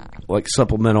to like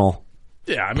supplemental.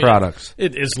 Yeah, I mean, Products.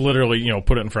 It's literally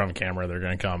put it in front of a camera. They're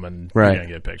going to come and Right. you're going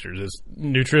to get pictures. Its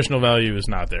nutritional value is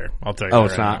not there. I'll tell you. Oh, that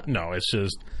it's right not? now. No, it's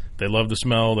just they love the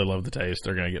smell. They love the taste.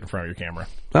 They're going to get in front of your camera.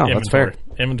 Oh, that's fair.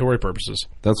 Inventory purposes.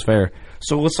 That's fair.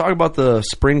 So let's talk about the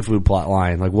spring food plot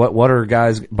line. Like what are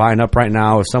guys buying up right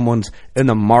now? If someone's in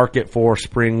the market for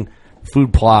spring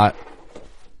food plot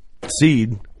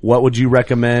seed, what would you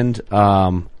recommend?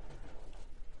 And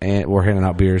we're handing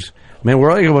out beers. Man,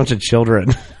 we're like a bunch of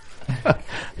children.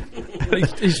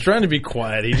 He's trying to be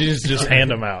quiet. He just hand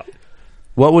them out.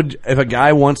 What would if a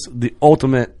guy wants the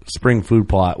ultimate spring food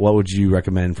plot? What would you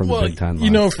recommend from the Well, Big Time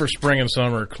line? for spring and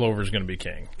summer, clover's going to be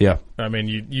king. Yeah, I mean,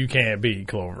 you can't beat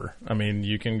clover. I mean,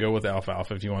 you can go with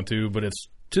alfalfa if you want to, but it's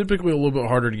typically a little bit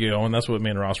harder to get going. That's what me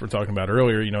and Ross were talking about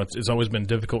earlier. It's always been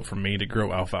difficult for me to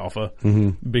grow alfalfa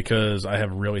because I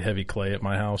have really heavy clay at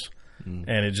my house, and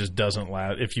it just doesn't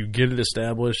last. If you get it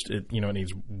established, it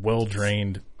needs well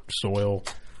drained soil,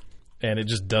 and it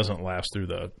just doesn't last through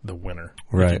the winter.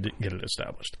 Right. If you get it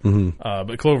established.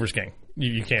 But clover's king.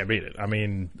 You can't beat it. I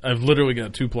mean, I've literally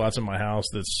got 2 plots in my house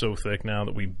that's so thick now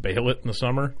that we bale it in the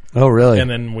summer. Oh, really? And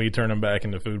then we turn them back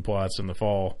into food plots in the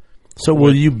fall. So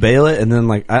will you bale it and then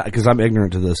because I'm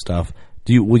ignorant to this stuff,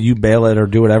 Will you bale it or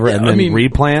do whatever and then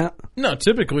replant? No,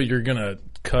 typically you're going to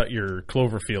cut your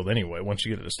clover field anyway once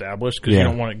you get it established because you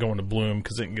don't want it going to bloom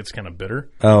because it gets kind of bitter.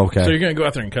 Oh, okay. So you're going to go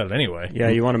out there and cut it anyway. Yeah,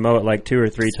 you want to mow it like 2 or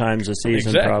 3 times a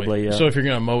season, probably. Yeah. So if you're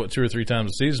going to mow it 2 or 3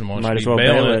 times a season, why don't might you as well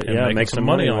bale it and yeah, make some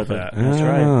money off with that? That's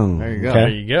right. There you go. Okay. There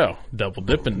you go. Double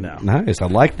dipping now. Nice. I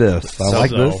like this. I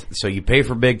like this. So you pay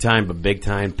for big time, but big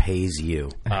time pays you.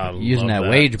 Using that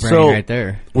wage brain So- right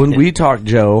there. When we talked,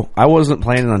 Joe, I wasn't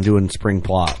planning on doing spring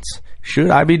plots.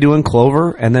 Should I be doing clover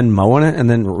and then mowing it and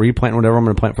then replanting whatever I'm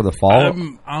going to plant for the fall?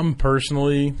 I'm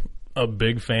personally a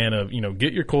big fan of,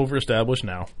 get your clover established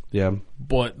now, Yeah.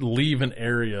 but leave an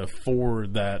area for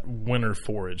that winter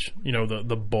forage,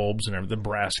 the bulbs and everything, the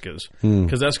brassicas,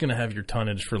 because that's going to have your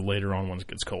tonnage for later on once it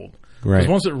gets cold. Right.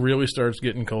 Because once it really starts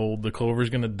getting cold, the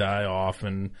clover's going to die off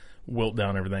and wilt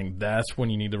down everything. That's when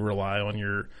you need to rely on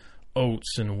your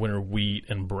oats and winter wheat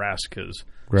and brassicas,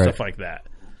 Right. stuff like that.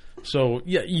 So,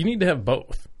 yeah, you need to have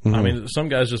both. I mean, some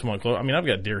guys just want clover. I mean, I've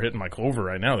got deer hitting my clover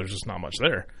right now. There's just not much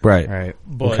there. Right. Right.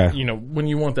 But, Okay. when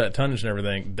you want that tonnage and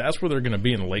everything, that's where they're going to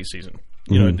be in the late season.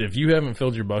 If you haven't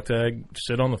filled your buck tag,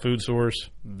 sit on the food source.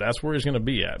 That's where he's going to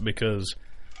be at because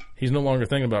he's no longer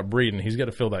thinking about breeding. He's got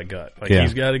to fill that gut.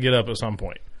 He's got to get up at some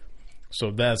point.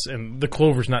 So and the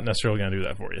clover's not necessarily going to do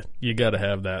that for you. You got to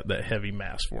have that heavy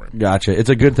mass for him. Gotcha. It's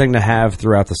a good thing to have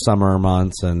throughout the summer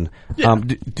months. And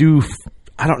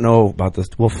I don't know about this.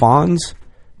 Will fawns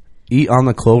eat on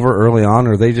the clover early on,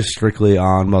 or are they just strictly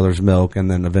on mother's milk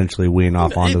and then eventually wean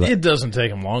off onto that? It doesn't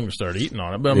take them long to start eating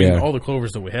on it. But, I mean, all the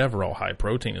clovers that we have are all high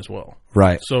protein as well.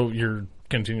 Right. So you're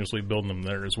continuously building them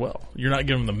there as well. You're not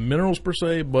giving them the minerals per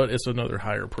se, but it's another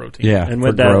higher protein. Yeah. And for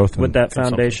with growth that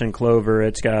foundation clover,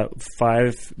 it's got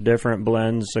 5 different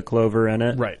blends of clover in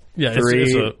it. Right. Yeah.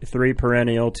 3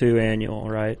 perennial, 2 annual.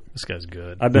 Right. This guy's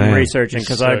good. I've been Man. researching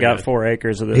because He's so I've got good. 4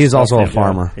 acres of this. He's stuff also a to do.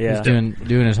 farmer. Yeah. He's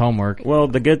doing his homework. Well,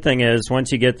 the good thing is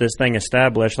once you get this thing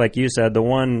established, like you said, the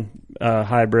one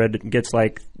hybrid gets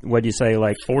like, what'd you say,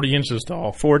 like 40 inches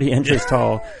tall. 40 inches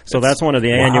tall. So that's one of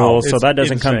the annuals. So It's that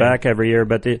doesn't come insane. back every year.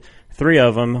 But the 3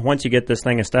 of them, once you get this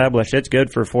thing established, it's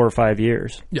good for 4 or 5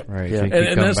 years. Yep. Right. Yeah. So you And, keep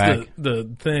and coming that's back.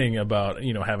 the thing about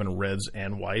having reds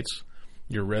and whites.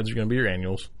 Your reds are going to be your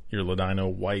annuals. Your Ladino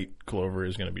white clover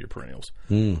is going to be your perennials.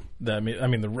 That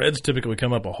the reds typically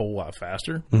come up a whole lot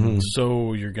faster,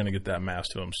 so you're going to get that mass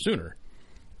to them sooner.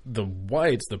 The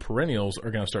whites, the perennials,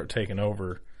 are going to start taking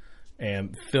over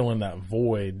and filling that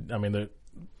void. I mean,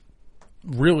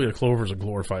 really a clover is a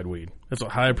glorified weed. It's a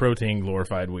high protein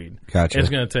glorified weed. Gotcha. It's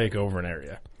going to take over an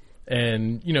area,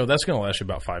 and that's going to last you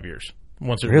about 5 years.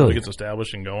 Once it really gets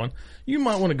established and going, you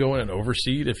might want to go in and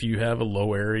overseed if you have a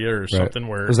low area or something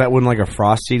where. Is that when like a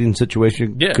frost seeding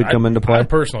situation could come into play? I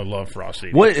personally love frost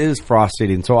seeding. What is frost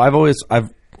seeding? So I've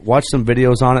watched some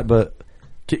videos on it, but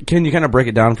can you kind of break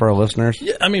it down for our listeners?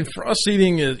 Yeah, I mean, frost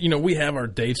seeding is, we have our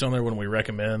dates on there when we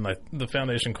recommend. Like the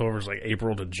foundation clover is like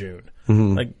April to June.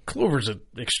 Like clover's an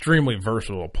extremely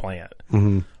versatile plant.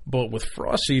 But with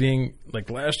frost seeding, like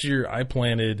last year I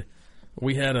planted,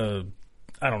 we had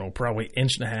probably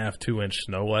 1.5 to 2 inch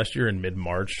snow last year in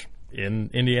mid-March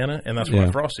in Indiana, and that's when I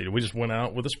frost seeded. We just went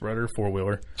out with a spreader,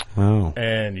 4-wheeler,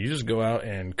 and you just go out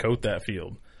and coat that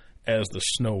field. As the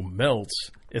snow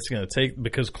melts, it's going to take,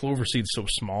 because clover seed's so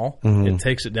small, it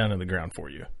takes it down in the ground for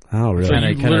you. Oh, really? So And you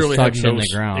it kinda literally sucks have in the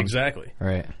ground. Exactly.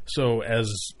 Right. So as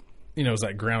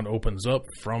that ground opens up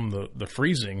from the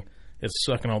freezing, it's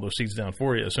sucking all those seeds down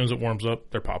for you. As soon as it warms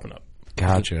up, they're popping up.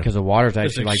 Gotcha. Because the water's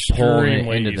It's actually like pulling it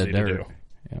extremely into the easy to dirt. do.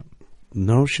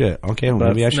 No shit. Okay, well,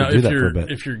 maybe I should Now, do that for a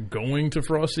bit. if you're going to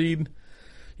frost seed,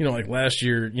 like last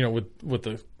year, with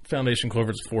the foundation clover,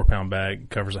 it's a 4-pound bag,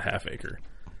 covers a half acre.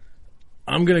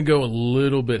 I'm going to go a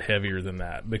little bit heavier than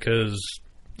that because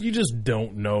you just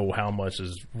don't know how much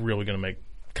is really going to make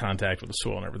contact with the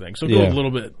soil and everything. So go a little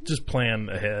bit, just plan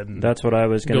ahead. And That's what I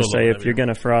was going to say. If you're going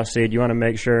to frost seed, you want to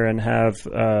make sure and have,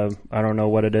 I don't know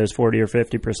what it is, 40 or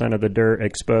 50% of the dirt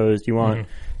exposed. You want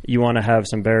to have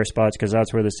some bare spots because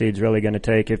that's where the seed's really going to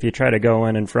take. If you try to go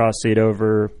in and frost seed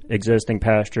over existing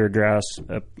pasture, grass,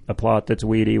 a plot that's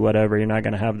weedy, whatever, you're not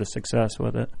going to have the success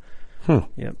with it.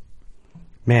 Yep.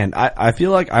 Man, I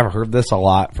feel like I've heard this a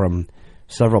lot from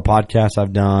several podcasts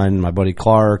I've done, my buddy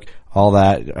Clark, all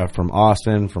that, from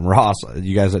Austin, from Ross,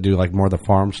 you guys that do like more of the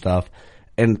farm stuff,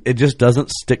 and it just doesn't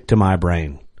stick to my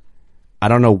brain. I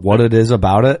don't know what it is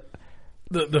about it,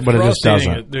 but it just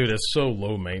doesn't. Dude, it's so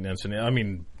low maintenance. And I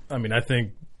mean, I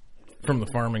think from the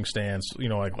farming stance,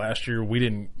 like last year we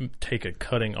didn't take a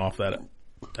cutting off that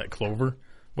clover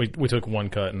We took one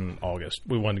cut in August.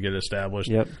 We wanted to get it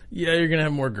established. Yep. Yeah, you're going to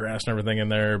have more grass and everything in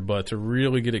there, but to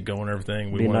really get it going and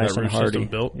everything, we Be wanted nice that and root hardy. system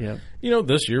built. Yep.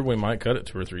 This year we might cut it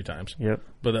 2 or 3 times. Yep.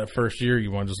 But that first year,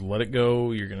 you want to just let it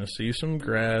go. You're going to see some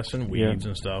grass and weeds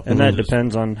and stuff. And that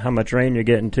depends on how much rain you're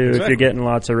getting, too. Exactly. If you're getting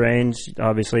lots of rains,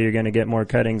 obviously you're going to get more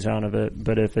cuttings out of it.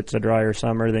 But if it's a drier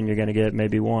summer, then you're going to get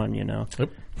maybe one,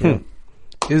 Yep.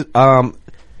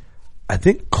 I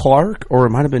think Clark, or it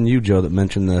might have been you, Joe, that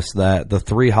mentioned this, that the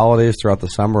 3 holidays throughout the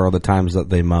summer are the times that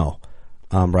they mow,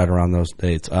 right around those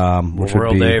dates, which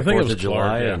Memorial would be Day, I think it 4th was of July,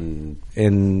 Clark, yeah. and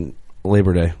in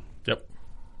Labor Day. Yep.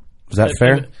 Is that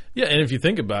fair? And if you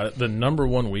think about it, the number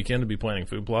one weekend to be planting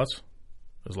food plots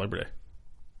is Labor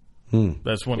Day.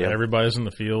 That's when everybody's in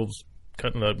the fields,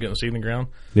 cutting up, getting seed in the ground.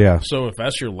 Yeah. So if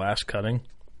that's your last cutting,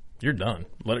 you're done.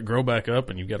 Let it grow back up,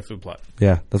 and you've got a food plot.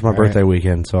 Yeah, that's my birthday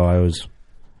weekend, so I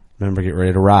remember get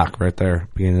ready to rock right there,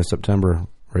 beginning of September,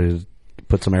 ready to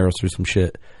put some arrows through some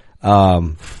shit.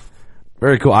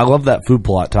 Very cool. I love that food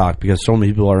plot talk because so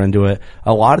many people are into it.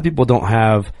 A lot of people don't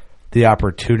have the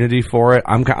opportunity for it.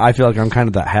 I feel like I'm kind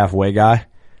of that halfway guy.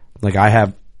 Like I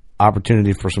have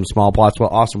opportunity for some small plots. Well,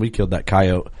 Austin, we killed that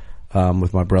coyote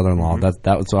with my brother-in-law.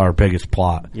 That was our biggest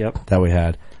plot that we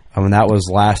had. I mean, that was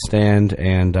Last Stand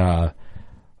and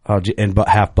but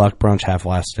half buck brunch, half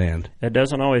Last Stand. It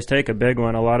doesn't always take a big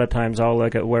one. A lot of times I'll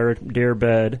look at where deer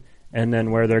bed and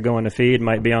then where they're going to feed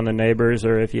might be on the neighbors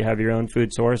or if you have your own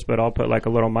food source, but I'll put like a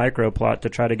little micro plot to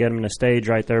try to get them to stage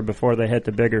right there before they hit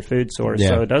the bigger food source. Yeah.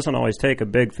 So it doesn't always take a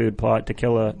big food plot to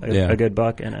kill a good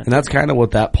buck in it. And that's kind of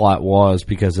what that plot was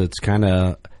because it's kind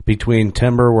of between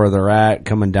timber where they're at,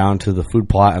 coming down to the food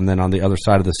plot, and then on the other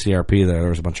side of the CRP there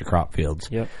was a bunch of crop fields.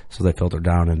 Yep. So they filtered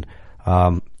down, and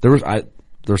there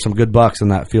was some good bucks in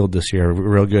that field this year.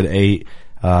 Real good 8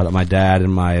 that my dad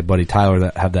and my buddy Tyler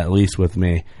that have that lease with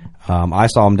me. I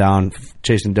saw them down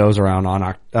chasing does around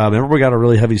on. Remember we got a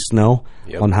really heavy snow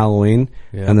on Halloween,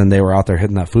 and then they were out there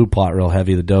hitting that food plot real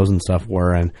heavy. The does and stuff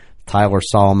were, and Tyler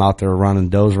saw them out there running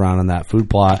does around in that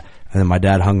food plot. And then my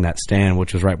dad hung that stand,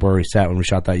 which was right where we sat when we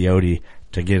shot that Yodi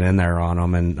to get in there on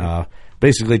them. And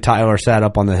basically, Tyler sat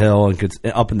up on the hill and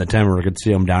up in the timber, could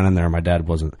see him down in there. My dad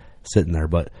wasn't sitting there,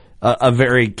 but a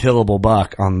very killable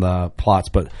buck on the plots.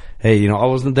 But hey, I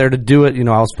wasn't there to do it.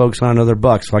 I was focusing on other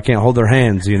bucks, so I can't hold their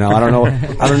hands. I don't know.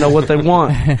 I don't know what they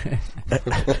want.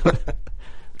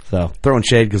 So throwing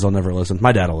shade because they'll never listen.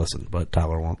 My dad will listen, but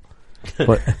Tyler won't.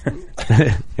 But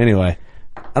anyway.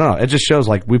 I don't know. It just shows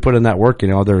like we put in that work,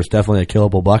 there's definitely a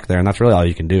killable buck there, and that's really all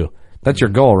you can do. That's your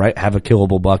goal, right? Have a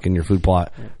killable buck in your food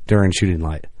plot during shooting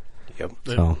light. Yep.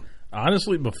 So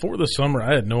honestly, before the summer,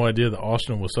 I had no idea that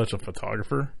Austin was such a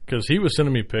photographer because he was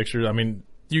sending me pictures. I mean,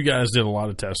 you guys did a lot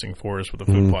of testing for us with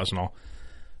the food plots and all.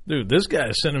 Dude, this guy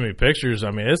is sending me pictures.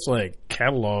 I mean, it's like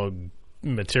catalog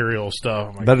material stuff.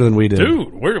 I'm like, better than we did.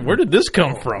 Dude, where did this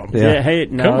come from? Yeah, hey,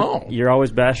 no, Come on. You're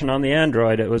always bashing on the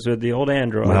Android. It was with the old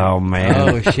Android. Oh man.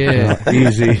 Oh shit!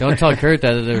 Easy. Don't tell Kurt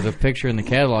that there's a picture in the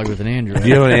catalog with an Android. Do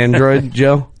you have an Android,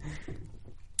 Joe?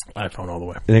 iPhone all the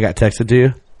way. And it got texted to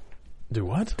you? Do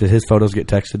what? Did his photos get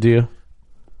texted to you?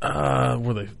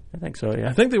 Were they? I think so, yeah.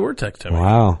 I think they were texted me.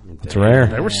 Wow, that's rare.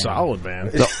 They were solid, man.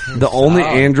 The only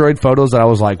Android photos that I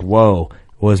was like, whoa,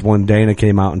 was when Dana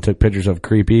came out and took pictures of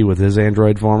Creepy with his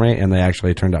Android for me, and they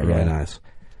actually turned out really nice.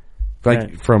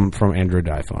 Like from Android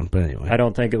to iPhone, but anyway. I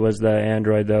don't think it was the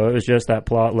Android though. It was just that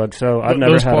plot looked so. I've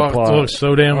never Those had a plot. look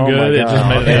so damn Oh, good. my It just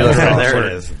God. made it. there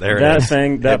it is. There it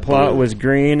is. That plot was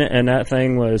green, and that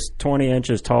thing was 20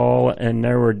 inches tall, and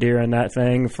there were deer in that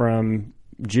thing from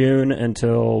June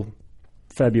until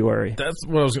February. That's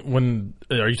what I was. When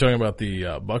are you talking about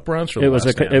the buck brunch? Or It the was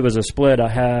last stand? it was a split. I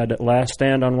had Last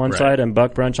Stand on one Right. side and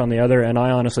Buck Brunch on the other, and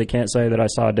I honestly can't say that I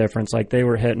saw a difference. Like they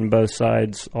were hitting both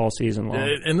sides all season long.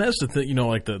 And that's the thing,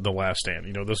 like the last stand.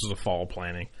 This is a fall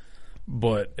planting,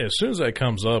 but as soon as that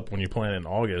comes up, when you plant in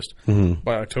August,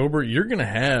 by October, you're going to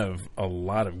have a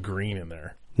lot of green in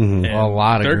there. And A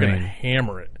lot of they're going green. to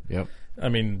hammer it. Yep. I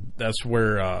mean, that's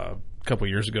where a couple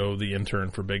years ago, the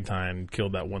intern for Big Time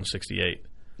killed that 168.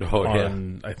 Oh, yeah.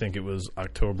 On, I think it was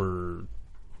October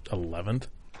 11th.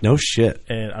 No shit.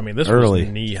 And, I mean, this Early. was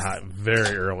knee-high,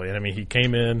 very early. And, I mean, he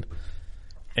came in,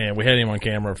 and we had him on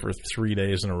camera for 3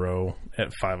 days in a row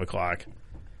at 5 o'clock.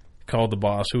 Called the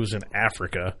boss, who was in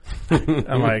Africa.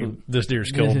 I'm like, this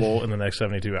deer's killable in the next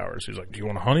 72 hours. He's like, do you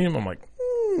want to hunt him? I'm like,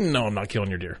 no, I'm not killing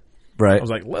your deer. Right. I was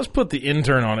like, let's put the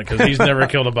intern on it because he's never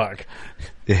killed a buck.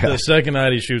 Yeah. The second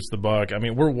night he shoots the buck, I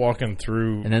mean, we're walking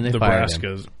through And then they fired him.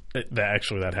 Nebraska's.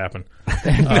 That happened.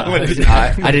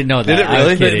 I didn't know that. Did it I was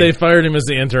really? kidding. They fired him as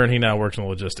the intern. He now works in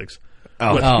logistics.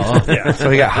 Oh, So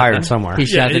he got hired somewhere. he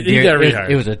shot the he deer. got It, rehired.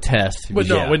 it was a test. But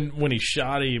no, Yeah. when he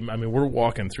shot him, I mean, we're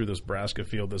walking through this Brassica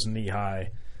field that's knee high.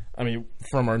 I mean,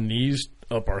 from our knees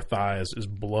up our thighs is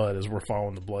blood as we're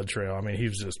following the blood trail. I mean, he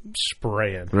was just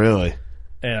spraying. Really?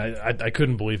 And I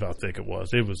couldn't believe how thick it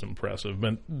was. It was impressive.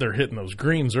 But they're hitting those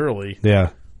greens early. Yeah.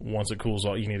 Once it cools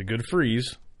off, you need a good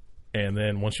freeze. And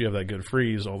then once you have that good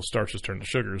freeze, all the starches turn to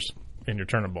sugars in your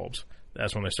turnip bulbs.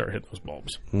 That's when they start hitting those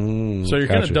bulbs. So you're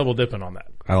kind gotcha. of double dipping on that.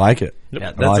 I like it.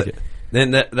 Yeah, I like it.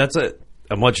 Then that's a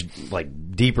much like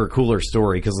deeper, cooler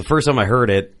story because the first time I heard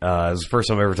it, it was the first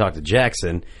time I ever talked to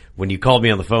Jackson when you called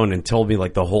me on the phone and told me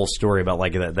like the whole story about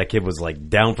like that kid was like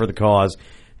down for the cause,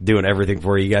 doing everything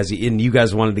for you guys, and you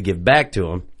guys wanted to give back to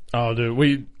him. Oh,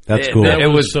 dude, That's cool. It It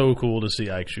was was- so cool to see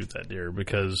Ike shoot that deer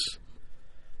because,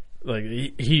 like,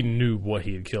 he knew what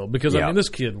he had killed. Because I Yeah. mean, this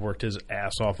kid worked his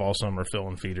ass off all summer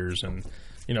filling feeders, and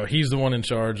he's the one in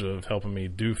charge of helping me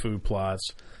do food plots,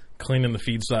 cleaning the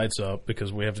feed sites up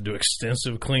because we have to do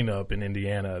extensive cleanup in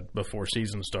Indiana before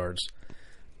season starts.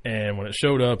 And when it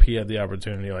showed up, he had the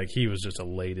opportunity. Like, he was just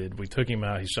elated. We took him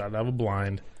out. He shot it out of a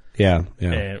blind. Yeah.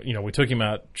 And we took him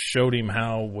out, showed him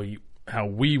how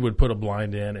we would put a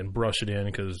blind in and brush it in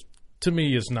because to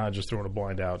me it's not just throwing a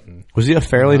blind out. And Was he a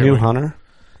fairly new hunter?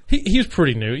 he's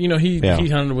pretty new. He Yeah.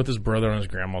 hunted with his brother on his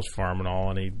grandma's farm and all,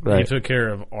 and he Right. took care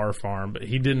of our farm, but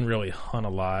he didn't really hunt a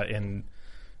lot and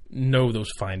know those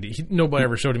nobody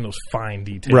ever showed him those fine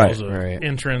details Right. of Right.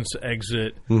 entrance,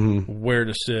 exit, where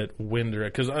to sit, wind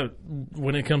direct. Because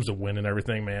when it comes to wind and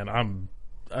everything, man,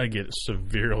 I get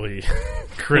severely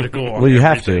critical. On Well, you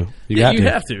have everything. to. You Yeah, got you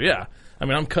to. have to. Yeah. I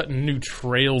mean, I'm cutting new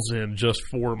trails in just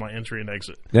for my entry and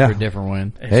exit. Yeah. For a different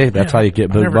win. And Hey, it's that's how you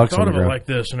get I big never bucks thought on of the it ground. like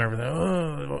this and everything.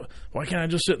 Oh, why can't I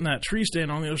just sit in that tree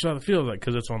stand on the other side of the field? Like,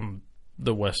 because it's on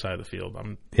the west side of the field.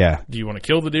 Yeah. Do you want to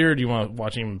kill the deer? Or do you want to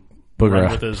watch him Booger run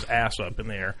out. with his ass up in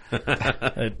the air?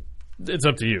 It's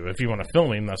up to you. If you want to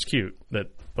film him, that's cute. But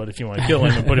if you want to kill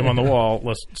him and put him on the wall,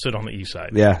 let's sit on the east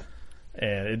side. Yeah.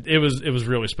 And it was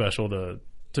really special to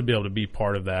be able to be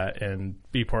part of that and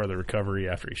be part of the recovery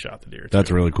after he shot the deer. That's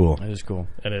really cool. That is cool.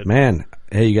 And Man,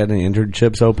 hey, you got any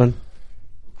internships open?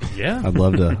 yeah. I'd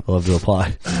love to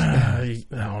apply. I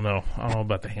don't know. I don't know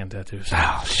about the hand tattoos.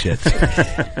 Oh shit.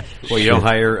 Well, you don't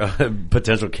hire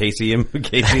potential Casey's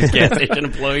gas station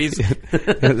employees.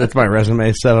 That's my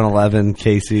resume. 7-Eleven,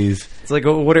 Casey's. It's like,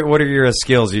 what are your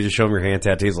skills? You just show them your hand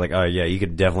tattoos. Like, oh yeah, you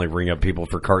could definitely ring up people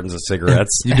for cartons of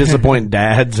cigarettes. You disappoint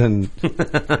dads and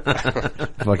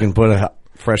fucking put a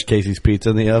fresh Casey's pizza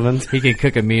in the oven. He can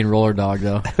cook a mean roller dog,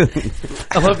 though.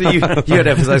 I love that you had to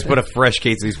emphasize put a fresh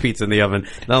Casey's pizza in the oven.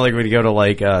 Not like when you go to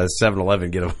like 7-Eleven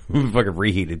get a fucking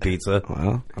reheated pizza.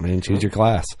 Well, I mean, choose your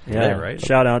class. Yeah, right.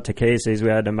 Shout out to Casey's. We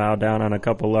had to mow down on a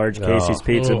couple large Casey's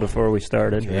pizza before we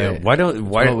started. Yeah. Why That's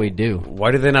what we do. Why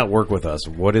do they not work with us?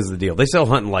 What is the deal? They sell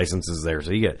hunting licenses there,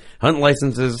 so you get hunting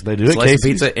licenses. They do at slice of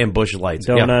Casey's? pizza and Bush Lights.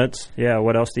 Yeah. Donuts. Yeah.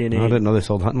 What else do you I need? didn't know they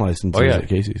sold hunting licenses Oh, yeah. at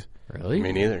Casey's. Really?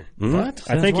 Me neither. What?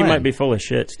 I think you Since might when? be full of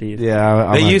shit, Steve.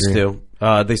 Yeah, They used to.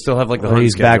 They still have like the Oh, hunting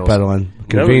he's schedules. backpedaling. That'd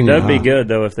Convenient. be huh? good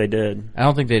though if they did. I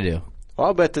don't think they do. Well,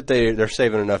 I'll bet that they're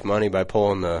saving enough money by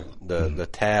pulling the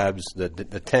tabs, the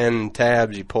 10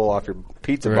 tabs you pull off your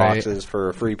pizza Right. boxes for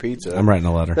a free pizza. I'm writing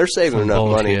a letter. They're saving Some enough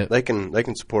money. bullshit. They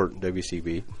can support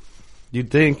WCB. You'd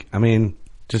think. I mean,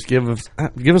 just give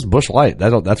us Bush Light.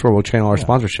 That's where we'll channel our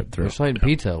sponsorship through. Bush Light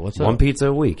pizza. What's up? One pizza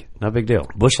a week, not a big deal.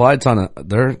 Bush Light's on it.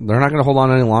 They're not going to hold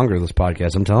on any longer. This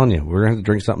podcast. I'm telling you, we're going to have to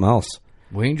drink something else.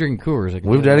 We ain't drinking Coors. I can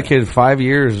We've tell you that. dedicated 5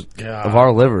 years Yeah. of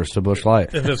our livers to Bush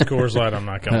Light. If it's Coors Light, I'm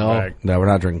not coming No. back. No, we're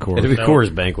not drinking It'll Coors. be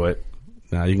Coors Banquet.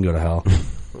 No, you can go to hell.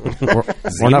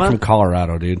 we're not from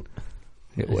Colorado, dude.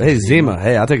 Hey, Zima.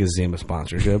 Hey, I'll take a Zima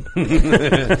sponsorship. We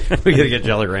gotta get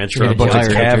Jolly Rancher. Yeah, A bunch of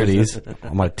Jolly cavities.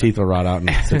 All my teeth will rot out in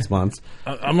 6 months.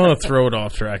 I'm going to throw it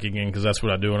off track again because that's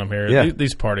what I do when I'm here. Yeah.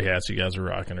 These party hats you guys are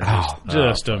rocking are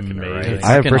just amazing.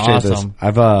 I Fucking appreciate this.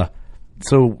 awesome.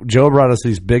 So Joe brought us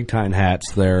these Big Time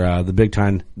hats. They're the Big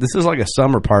Time. This is like a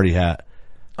summer party hat.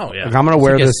 Oh, yeah. Like, I'm gonna It's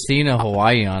wear like this. a Cena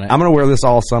Hawaii on it. I'm gonna wear this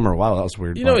all summer. Wow, that was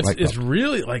weird. You know, Like it's that.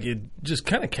 really like it just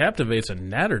kind of captivates a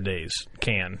Natter Days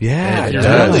can. Yeah, If it you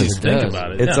does. really It think does.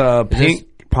 about it. It's yeah.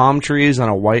 pink palm trees on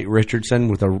a white Richardson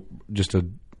with just a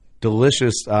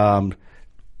delicious.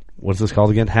 What's this called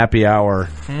again? Happy Hour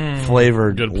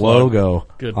flavored Good plug. logo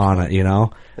Good on it. You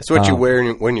know, That's what you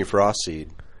wear when you frost seed.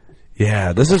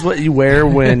 yeah. This is what you wear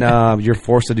when you're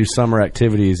forced to do summer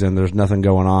activities and there's nothing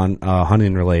going on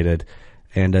hunting related,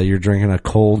 and you're drinking a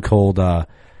cold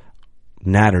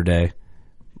Natter Day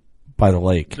by the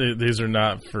lake. These are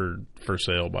not for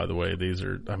sale, by the way. These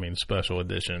are, special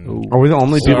edition. Are we the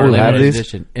only people who have Limited these?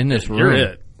 edition in this room. You're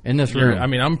it. In this room. I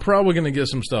mean, I'm probably going to get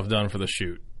some stuff done for the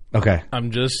shoot. Okay.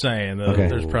 I'm just saying that Okay.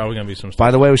 there's probably going to be some stuff.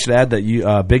 By the way, we should add that you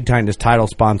Big Time is title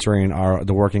sponsoring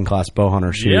the Working Class Bow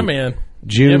Hunter shoot. Yeah, man.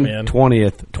 June Yeah, man.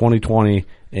 20th, 2020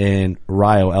 in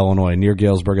Rio, Illinois, near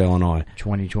Galesburg, Illinois.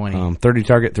 2020. 30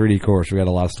 target, 3D course. We got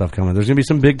a lot of stuff coming. There's going to be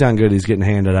some big time goodies getting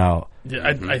handed out. Yeah,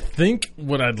 I think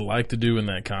what I'd like to do in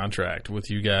that contract with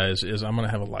you guys is I'm going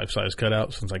to have a life-size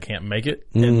cutout since I can't make it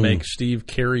and make Steve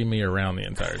carry me around the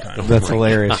entire time. That's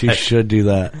hilarious. You should do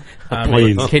that. I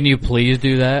mean, Please. Can you please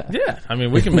do that? yeah, I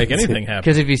mean, we can make anything happen.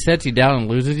 Because if he sets you down and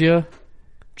loses you,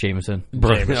 Jameson. No.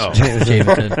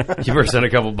 Jameson. You better send a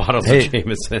couple bottles Hey. of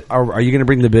Jameson. Are you going to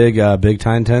bring the big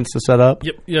time tents to set up?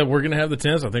 Yep, yeah, we're going to have the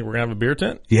tents. I think we're going to have a beer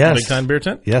tent. Yes. Big time beer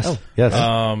tent. Yes. Yes.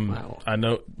 I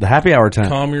know. The happy hour tent.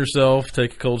 Calm yourself.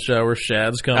 Take a cold shower.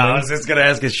 Shad's coming. I was just going to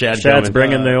ask if Shad's Chad's coming.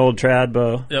 bringing the old trad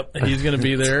bow. Yep, he's going to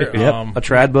be there. Yep. A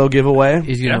trad bow giveaway.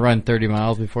 He's going to run 30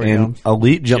 miles before he And comes.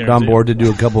 Elite jumped on Guaranteed. board to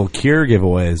do a couple of cure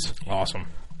giveaways. Awesome.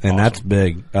 And that's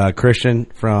big. Christian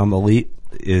from Elite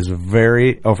is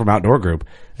from Outdoor Group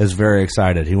is very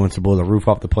excited. He wants to blow the roof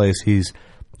off the place. He's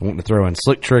wanting to throw in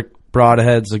Slick Trick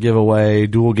broadheads to give away,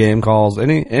 dual game calls,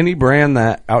 any brand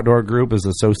that Outdoor Group is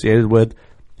associated with.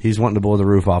 He's wanting to blow the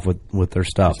roof off with their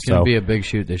stuff. It's going to be a big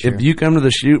shoot this year. if you come to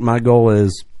the shoot, my goal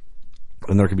is,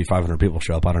 and there could be 500 people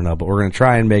show up, I don't know, but we're going to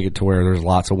try and make it to where there's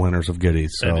lots of winners of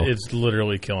goodies. So And it's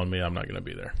literally killing me. I'm not going to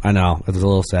be there. I know it's a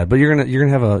little sad, but you're gonna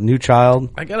have a new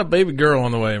child, I got a baby girl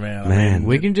on the way, man. man.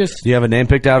 we can just... Do you have a name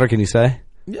picked out, or can you say?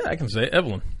 Yeah, I can say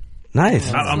Evelyn.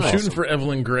 Nice, I'm shooting for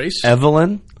Evelyn Grace.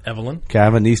 Evelyn. Evelyn. Okay, I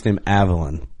have a niece named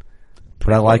Evelyn,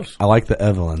 but I like the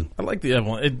Evelyn. I like the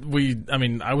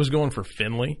Evelyn. I was going for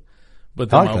Finley,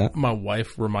 but I then like that. my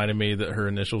wife reminded me that her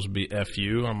initials would be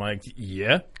FU. I'm like,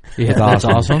 yeah, Yeah, that's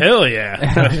awesome. hell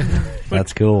yeah.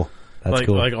 That's cool. That's like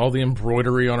cool. like all the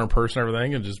embroidery on her purse and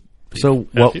everything, and just So,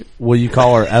 what FU. will you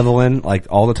call her, Evelyn, like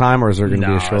all the time, or is there going to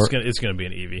be No, a short? it's gonna be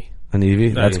an Evie. An Evie?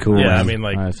 That's cool. Yeah, man. I mean,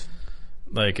 Nice.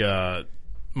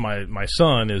 my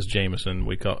son is Jameson.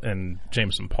 And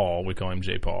Jameson Paul. We call him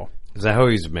J. Paul. Is that how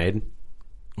he was made?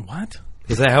 What?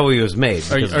 Is that how he was made?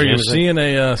 Are Because you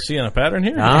Jameson- seeing a pattern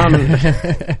here? I'm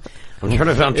trying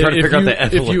to figure out the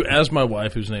If you Evelyn. ask my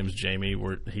wife, whose name's Jamie,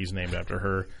 he's named after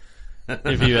her.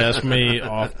 If you ask me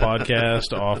off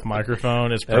podcast, off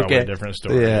microphone, it's probably Okay. a different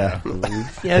story. Yeah.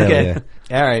 Yeah, okay.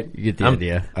 Yeah. All right. You get the I'm-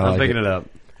 idea. I I'm like picking it. it up.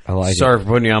 I like Sorry for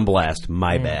putting you on blast.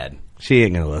 My bad. She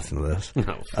ain't going to listen to this.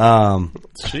 No.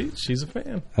 She's a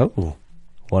fan. Oh,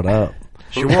 what up?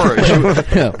 She wore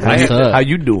What's up? How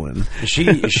you doing?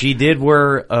 she did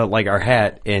wear like our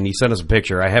hat, and you sent us a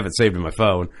picture. I have it saved in my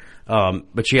phone,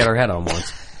 but she had her hat on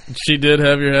once. She did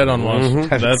have your head on once. Saved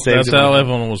That's it how on-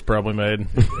 Evelyn was probably made.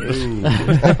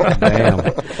 Damn.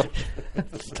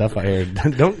 It's tough out here.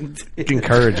 Don't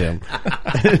encourage him.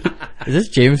 Is this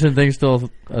Jameson thing still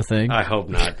a thing? I hope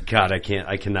not. God, I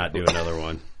cannot do another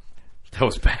one. That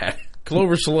was bad.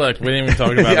 Clover Select. We didn't even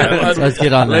talk about that. Let's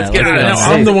get on that. get Let's on get that.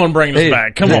 on I'm that. the one bringing this Hey,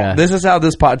 back. Come yeah. on. This is how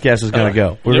this podcast is going to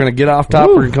go. We're Yep. going to get off top.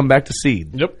 We're going to come back to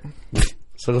seed. Yep.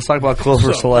 So let's talk about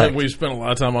Clover Select. We spent a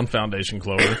lot of time on Foundation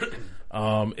Clover.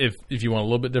 If you want a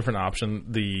little bit different option,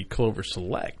 the Clover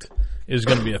Select is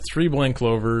going to be a 3-blend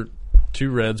clover, 2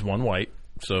 reds, 1 white.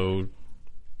 So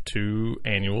 2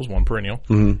 annuals, 1 perennial,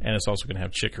 and it's also going to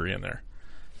have chicory in there.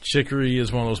 Chicory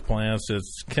is one of those plants.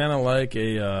 It's kind of like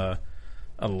a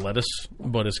lettuce,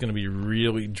 but it's going to be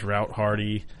really drought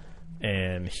hardy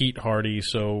and heat hardy.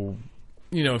 So,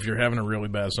 if you're having a really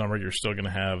bad summer, you're still going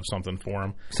to have something for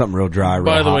them. Something real dry. Real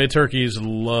By the hot. way, turkeys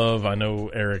love. I know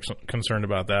Eric's concerned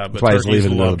about that, but That's why he's turkeys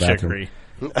leaving to go to love the bathroom.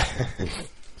 chicory.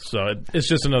 So it's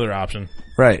just another option.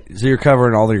 Right. So you're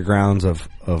covering all your grounds of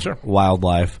Sure.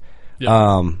 wildlife. Yep.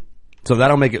 So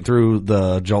that'll make it through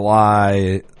the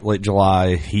late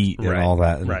July heat and all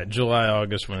that. Right, July,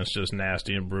 August, when it's just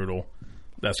nasty and brutal.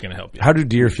 That's going to help you. How do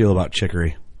deer feel about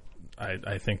chicory?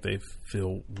 I think they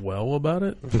feel well about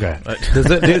it. Okay. Do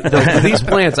these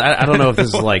plants, I don't know if this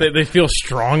is like... They feel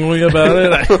strongly about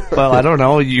it. Well, I don't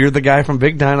know. You're the guy from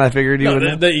Big Time. I figured you No,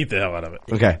 would. they eat the hell out of it.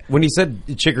 Okay. When you said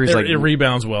chicory's like... It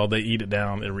rebounds well. They eat it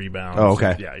down. It rebounds. Oh,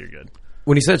 okay. Yeah, you're good.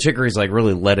 When you said chicory's like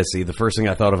really lettucey, the first thing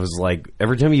I thought of was like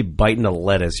every time you bite into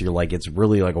lettuce, you're like, it's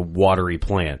really like a watery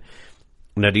plant.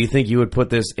 Now, do you think you would put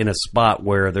this in a spot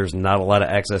where there's not a lot of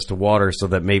access to water so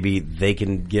that maybe the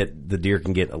deer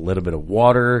can get a little bit of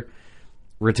water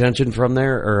retention from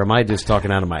there? Or am I just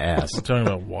talking out of my ass? Talking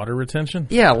about water retention?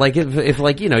 Yeah, like if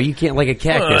like, you can't, like a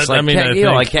cactus, Well, I mean, I think-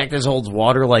 like cactus holds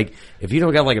water. Like if you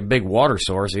don't got like a big water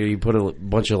source, you put a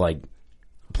bunch of like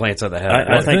plants of the head.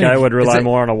 I think I would rely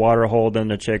more on a water hole than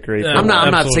the chicory. Yeah, I'm not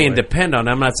Absolutely. saying depend on.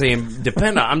 I'm not saying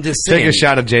depend on. I'm just saying. Take a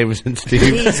shot of Jameson, Steve.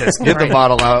 Jesus Get the Christ.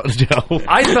 bottle out, Joe.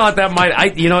 I thought that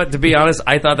might. You know what? To be honest,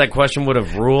 I thought that question would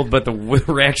have ruled, but the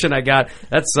reaction I got,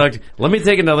 that sucked. Let me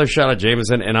take another shot of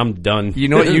Jameson, and I'm done. You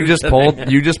know what you just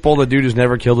pulled? You just pulled a dude who's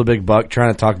never killed a big buck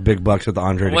trying to talk big bucks with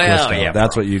Andre Well, DeClisto. yeah,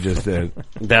 That's what you just did.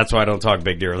 That's why I don't talk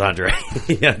big deer with Andre.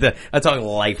 I talk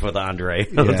life with Andre.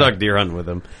 I don't Yeah. talk deer hunting with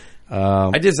him.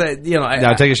 I just,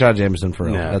 Now take a shot of Jameson for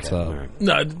real. Yeah, That's okay. All right.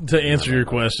 No, to answer your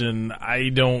question, I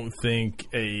don't think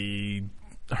a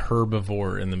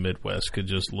herbivore in the Midwest could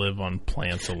just live on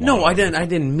plants alone. No, I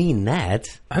didn't mean that.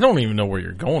 I don't even know where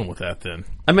you're going with that. Then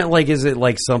I meant, like, is it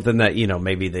like something that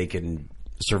maybe they can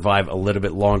survive a little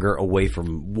bit longer away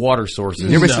from water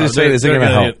sources? You're basically saying, is it going to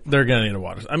help? They're going to need a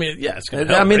water. I mean, yeah, it's going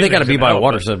to help. I mean, they got to be It's by gonna a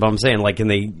water help, source. But I'm saying, like, can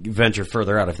they venture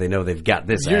further out if they know they've got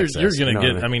this but access? You're going You to know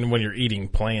get. what I mean, when you're eating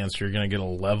plants, you're going to get a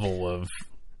level of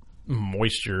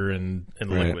moisture and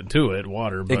liquid to it,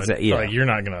 water. But yeah. like, you're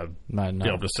not going to Not be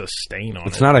able enough. to sustain on it.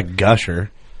 It's not a gusher.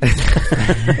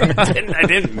 I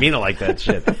didn't mean it like that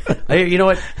shit. You know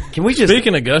what? Can we just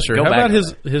Speaking of Gusher, go how back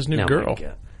about to his new No, girl? my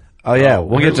God. Oh yeah,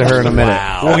 we'll get to her in a minute.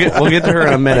 Wow. We'll get to her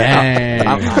in a minute. Dang.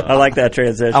 I like that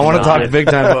transition. I want to talk big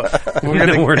time. But we're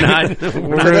gonna No, we're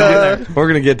not. we're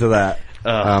gonna get to that.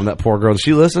 That poor girl. Does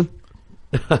she listen?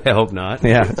 I hope not.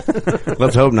 Yeah.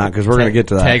 Let's hope not, because we're gonna get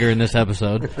to that. Tag her in this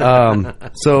episode.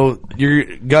 So your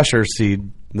gusher seed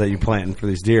that you're planting for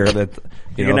these deer, that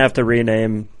You're going to have to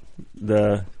rename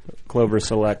the Clover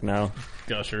Select now.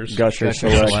 Gushers. Gusher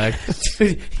Select.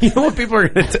 You know what people are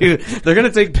going to do? They're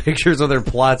going to take pictures of their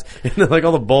plots, and then, like,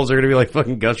 all the bulbs are going to be like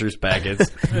fucking Gushers packets.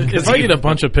 If I get a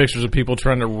bunch of pictures of people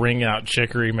trying to wring out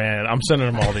chicory, man, I'm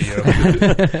sending them all to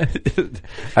you.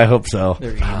 I hope so.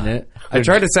 They're eating it. I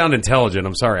tried to sound intelligent.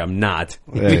 I'm sorry, I'm not.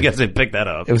 Hey. You guys didn't pick that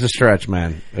up. It was a stretch,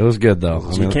 man. It was good though.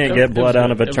 I You mean, can't get blood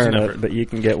out of a it was an turnip, effort. but you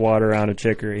can get water out of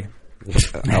chicory.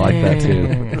 I like that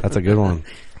too. That's a good one.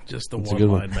 Just the a good one.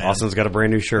 one-line man. Austin's got a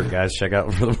brand new shirt, guys. Check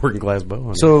out for the working class bow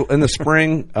hunter. So in the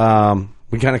spring,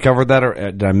 we kind of covered that, or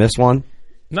did I miss one?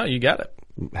 No, you got it.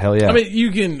 Hell yeah. I mean,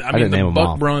 you can. I mean, didn't name the 'em buck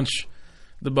all. brunch.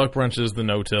 The buck brunch is the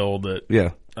no-till that yeah.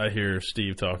 I hear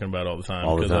Steve talking about all the time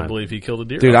All the because I time. believe he killed a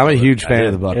deer. Dude, off I'm a of it. huge fan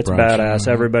of the buck It's brunch. badass.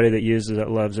 Everybody that uses it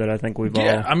loves it. I think we've all.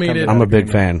 Yeah, I mean, come to it- that I'm a big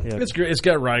agreement. fan. Yeah. It's great. It's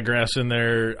got ryegrass in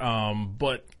there,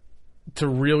 but to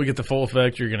really get the full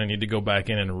effect, you're going to need to go back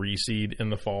in and reseed in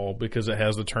the fall because it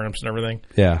has the turnips and everything.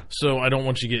 Yeah. So I don't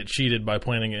want you to get cheated by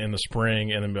planting it in the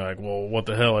spring and then be like, well, what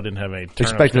the hell? I didn't have any turnips.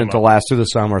 Expecting come it to up. last through the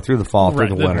summer, through the fall, Right.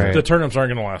 through the winter. The turnips aren't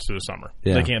going to last through the summer.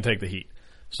 Yeah. They can't take the heat.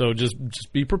 So just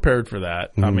be prepared for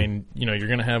that. Mm-hmm. I mean, you're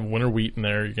going to have winter wheat in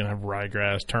there. You're going to have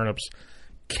ryegrass, turnips.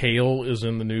 Kale is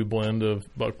in the new blend of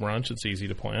buck brunch. It's easy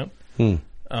to plant.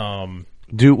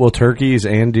 Will turkeys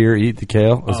and deer eat the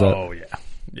kale? Is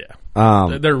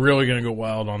Yeah. They're really going to go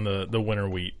wild on the winter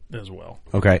wheat as well.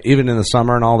 okay? Even in the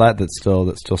summer and all that, that's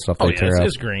still stuff they Oh, yeah, tear up.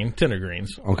 it's green, tender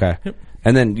greens. Okay.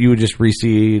 And then you would just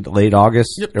reseed late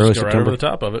August, Yep, early just go right over September. the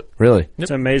top of it. Really? It's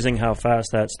amazing how fast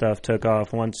that stuff took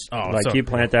off. Once, Oh, like so- you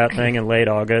plant that thing in late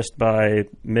August, by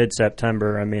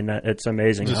mid-September, I mean, it's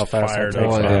amazing Just how fast that fired takes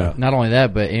up. off. Yeah. Not only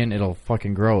that, but it'll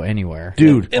fucking grow anywhere.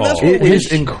 Dude, And that's it what we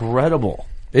is incredible.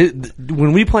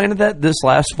 When we planted that this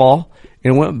last fall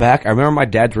and went back, I remember my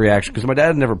dad's reaction because my dad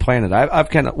had never planted. I've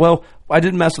kind of I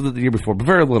did mess with it the year before, but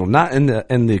very little, not in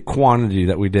the quantity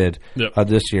that we did Yep.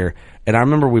 this year. And I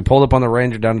remember we pulled up on the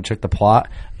Ranger down to check the plot.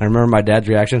 I remember my dad's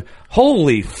reaction.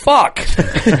 Holy fuck!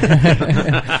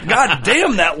 God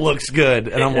damn, that looks good.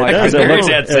 And I'm like, It does. I It remember looks,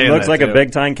 Dad it saying looks that, like too. a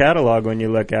big time catalog when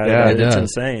you look at Yeah, it. it It's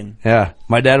does. insane. Yeah,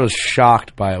 my dad was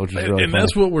shocked by it, which was really And funny.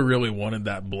 that's what we really wanted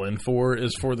that blend for,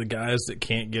 is for the guys that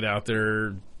can't get out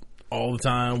there all the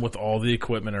time with all the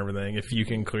equipment and everything. If you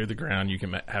can clear the ground, you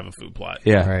can have a food plot.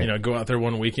 Yeah. Right. Go out there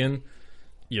one weekend,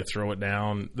 you throw it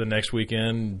down. The next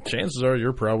weekend, chances are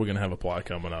you're probably going to have a plot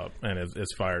coming up, and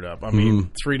it's fired up. I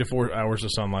mean, 3 to 4 hours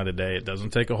of sunlight a day. It doesn't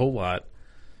take a whole lot.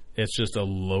 It's just a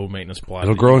low maintenance plot.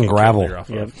 It'll that grow you in can gravel. clear off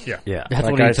of. Yeah. yeah. That's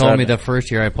Like what he I told said- me the first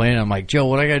year I planted. I'm like, Joe,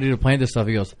 what I got to do to plant this stuff?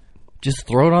 He goes, just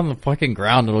throw it on the fucking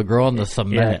ground. It'll grow on the Yeah,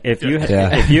 cement. if you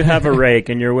Yeah. if you have a rake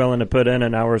and you're willing to put in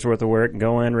an hour's worth of work,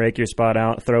 go in, rake your spot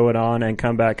out, throw it on, and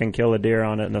come back and kill a deer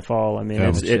on it in the fall. I mean, Yeah,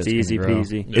 it's that shit's easy gonna grow.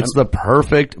 peasy. It's the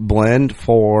perfect blend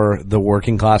for the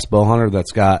working class bow hunter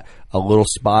that's got a little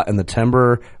spot in the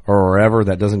timber or wherever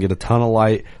that doesn't get a ton of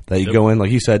light, that you go in,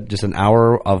 like you said, just an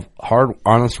hour of hard,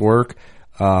 honest work.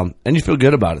 And you feel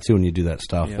good about it too when you do that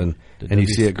stuff and you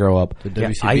see it grow up. The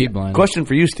WCB blend. Question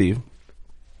for you, Steve.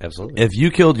 Absolutely. If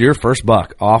you killed your first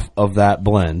buck off of that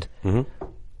blend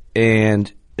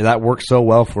and that worked so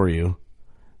well for you,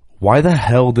 Why the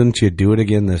hell didn't you do it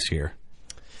again this year?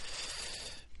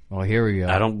 Well, here we go.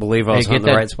 I don't believe I was Hey,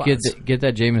 hunting the right spots. Get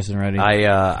that Jameson ready.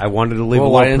 I wanted to leave Well,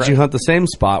 a why little didn't you hunt the same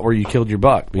spot where you killed your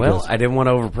buck? Well, I didn't want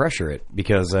to overpressure it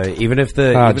because even if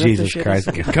the Oh, even if the Jesus shit Christ.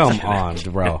 is- Come on,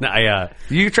 bro.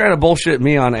 you You trying to bullshit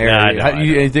me on air. Yeah, I know,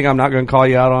 You think I'm not going to call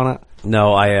you out on it?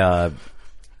 no, I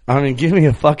mean, give me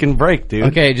a fucking break, dude.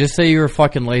 okay, just say you were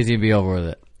fucking lazy and be over with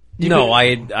it.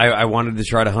 I wanted to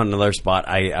try to hunt another spot.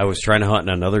 I was trying to hunt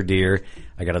another deer.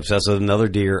 I got obsessed with another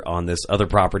deer on this other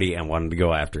property and wanted to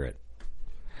go after it.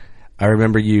 I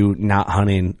remember you not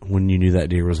hunting when you knew that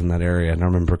deer was in that area, and I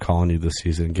remember calling you this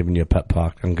season, giving you a pep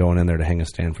talk, and going in there to hang a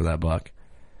stand for that buck.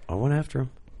 I went after him.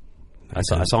 I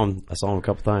saw him a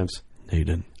couple times. No, you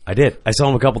didn't. I did. I saw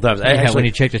him a couple times. When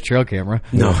he checked the trail camera.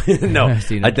 No, no. I've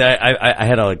seen it. I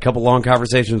had a couple long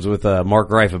conversations with Mark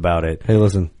Reif about it. Hey,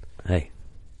 listen, Hey,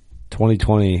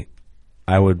 2020,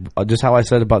 I would, just how I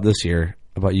said about this year,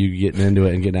 about you getting into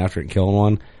it and getting after it and killing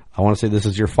one, I want to say this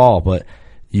is your fall, but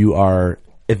you are,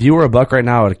 if you were a buck right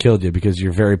now, I would have killed you because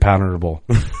you're very patternable.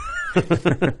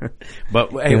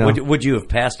 but hey, You know? would you have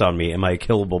passed on me? Am I a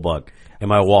killable buck?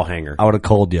 Am I a wall hanger? I would have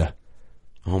culled you.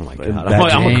 Oh my god! Bad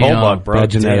I'm a coal Damn. buck, bro.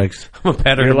 Bad genetics. I'm a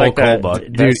patternable You're like coal that, buck.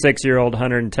 that 6-year-old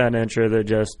 110-incher that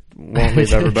just won't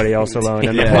leave everybody else alone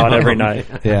in the plot every night.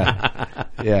 Yeah.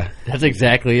 Yeah. That's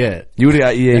exactly it. You would have got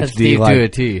That's EHD Steve to a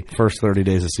like T. first 30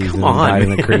 days of season and on, died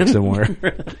in a man. creek somewhere.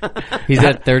 He's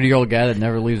that 30-year-old guy that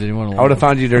never leaves anyone alone. I would have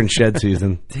found you during shed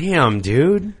season. Damn,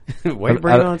 dude. Way to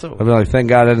bring it on. I'd be like, thank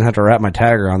God I didn't have to wrap my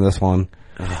tagger on this one.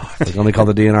 Like, let me call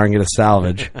the DNR and get a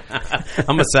salvage.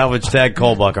 I'm a salvage tag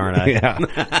coal buck, aren't I? Yeah.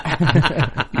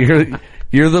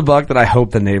 You're the buck that I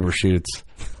hope the neighbor shoots.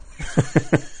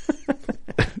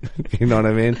 You know what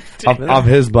I mean? Off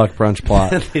his buck brunch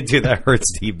plot. Dude, that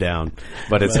hurts deep down,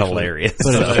 but it's hilarious.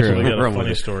 But it's I true. actually got a Run with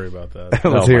funny it. story about that. Let's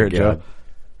Oh, hear my it, Joe.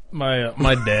 God.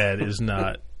 My dad is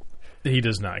not. He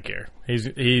does not care.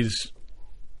 He's.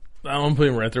 I'm gonna put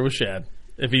him right there with Shad.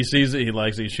 If he sees it, he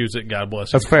likes it. He shoots it. God bless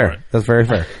him. That's fair. That's very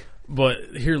fair. But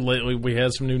here lately, we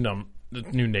had some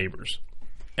new neighbors,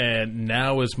 and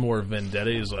now it's more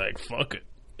vendetta. He's like, "Fuck it.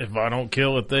 If I don't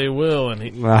kill it, they will." And he.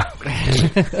 That's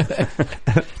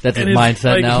his And it's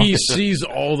mindset like now. he sees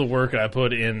all the work I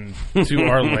put into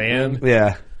our land,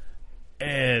 Yeah.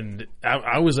 and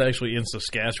I was actually in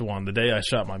Saskatchewan the day I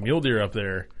shot my mule deer up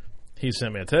there. He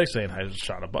sent me a text saying I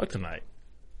shot a buck tonight,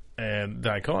 and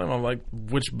then I called him. I'm like,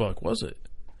 "Which buck was it?"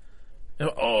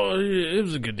 Oh, it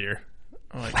was a good deer.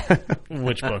 I'm like,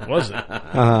 "Which buck was it?"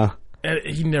 And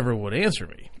he never would answer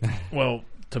me. Well,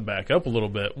 to back up a little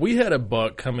bit, we had a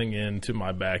buck coming into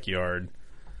my backyard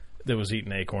that was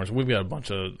eating acorns. We've got a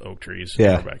bunch of oak trees in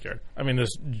Yeah. our backyard. I mean,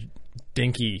 this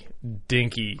dinky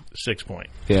 6-point.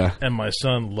 Yeah. And my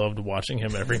son loved watching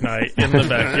him every night in the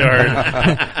backyard.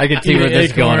 I can see where this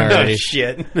is going Acorn. already.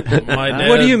 Shit. My dad,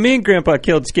 What do you mean Grandpa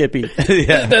killed Skippy?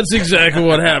 That's exactly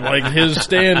what happened. Like, his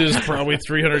stand is probably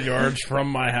 300 yards from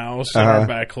my house in our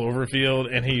back clover field,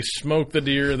 and he smoked the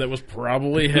deer that was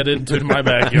probably headed to my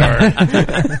backyard.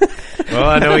 Well,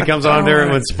 I know he comes on there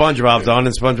when SpongeBob's on,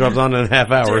 and SpongeBob's on in a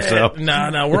half hour. So,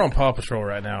 No, we're on Paw Patrol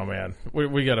right now, man.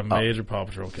 We got a major Paw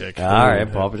Patrol kick. all right,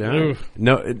 Paw Patrol. Oof.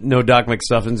 No Doc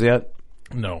McStuffins yet.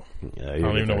 No, Yeah, I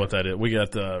don't even know what that is. We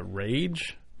got the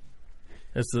Rage.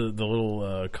 It's the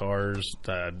little cars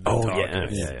that Oh, talk. yeah,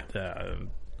 It's- yeah.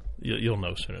 You'll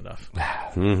know soon enough.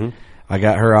 I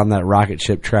got her on that rocket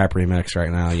ship trap remix right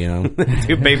now, you know?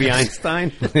 Dude, Baby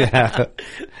Einstein. Yeah.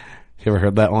 You ever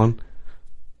heard that one?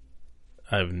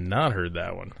 I've not heard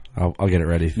that one. I'll get it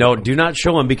ready. No, do not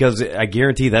show him because I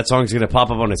guarantee that song's going to pop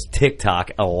up on his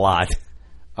TikTok a lot.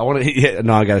 I want to. Yeah,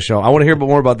 no, I got to show him. I want to hear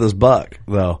more about this buck,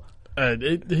 though.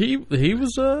 He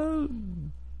was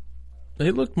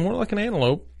he looked more like an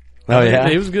antelope. Oh, yeah?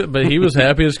 he was good, but he was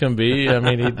happy as can be. I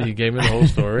mean, he gave me the whole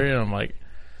story, and I'm like,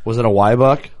 Was it a Y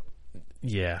buck?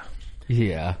 yeah.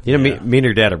 Yeah. You know, me and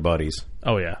your dad are buddies.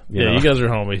 Oh yeah, You yeah. know. You guys are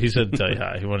homies. He said to tell you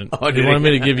hi. He wanted Oh, he did wanted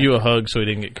he? me to give you a hug so he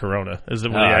didn't get corona. Is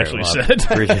what he All right, actually well, said.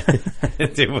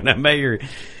 appreciate- Dude, when I met your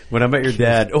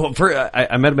dad,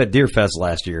 I met him at Deer Fest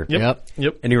last year. Yep.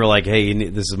 And you were like, "Hey,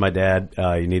 this is my dad.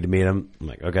 You need to meet him." I'm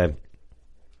like, "Okay,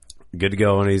 good to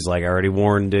go." And he's like, "I already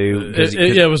warned you."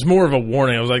 It was more of a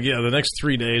warning. I was like, yeah, the next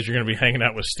 3 days you're going to be hanging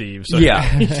out with Steve. So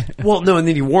Yeah. Well, no, and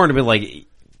then you warned him, like,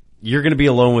 you're going to be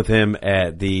alone with him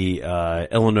at the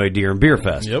Illinois Deer and Beer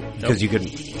Fest. Yep. Because you couldn't.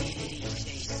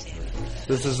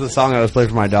 This is the song I was playing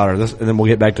for my daughter. This, and then we'll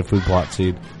get back to food plot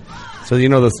seed. So you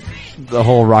know the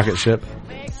whole rocket ship.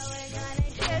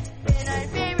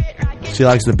 She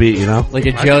likes the beat, you know. Like a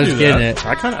I can Joe's do getting that.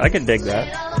 it. I could dig that.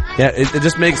 Yeah, it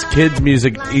just makes kids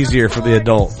music easier for the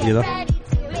adult, you know.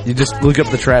 You just look up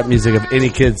the trap music of any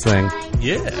kids thing.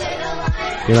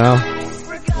 Yeah. You know?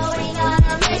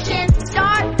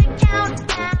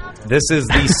 This is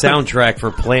the soundtrack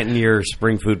for Planting Your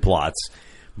Spring Food Plots.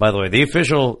 By the way, the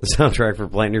official soundtrack for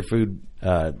Planting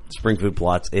Your Spring Food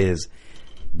Plots is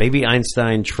Baby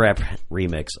Einstein Trap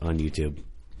Remix on YouTube.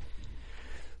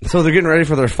 So they're getting ready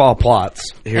for their fall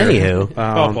plots here. Anywho.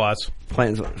 Fall plots.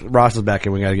 Ross is back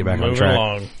and we got to get back on Moving track.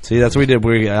 along. See, that's what we did.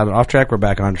 We got off track. We're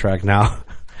back on track now.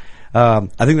 I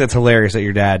think that's hilarious that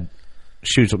your dad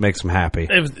shoots what makes him happy.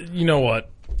 You know what?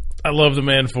 I love the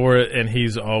man for it, and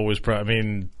he's always proud. I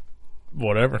mean,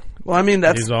 whatever. Well, I mean,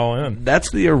 He's all in.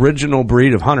 that's the original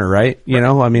breed of hunter, right? You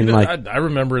know, I mean, like I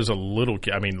remember as a little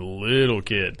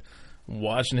kid,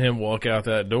 watching him walk out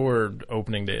that door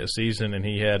opening day of season, and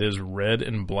he had his red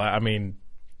and black. I mean,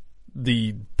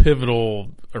 the pivotal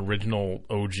original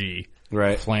OG,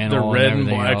 right? Flannel, the red and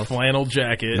everything black else. flannel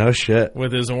jacket, No shit.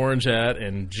 with his orange hat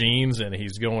and jeans, and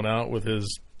he's going out with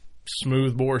his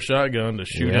smooth bore shotgun to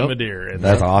shoot Yep. him a deer. And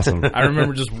That's awesome. I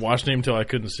remember just watching him till I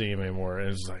couldn't see him anymore,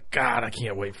 and it's like, God, I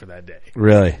can't wait for that day.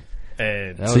 Really.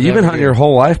 And That So was you've been every hunting year. your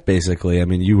whole life, basically. I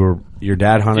mean, your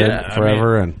dad hunted Yeah, I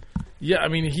forever, and yeah, I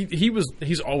mean,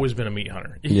 he's always been a meat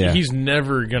hunter. Yeah. He's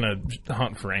never gonna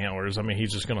hunt for antlers. I mean,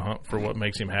 he's just gonna hunt for what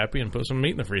makes him happy and put some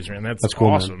meat in the freezer, and that's cool,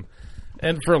 man. awesome.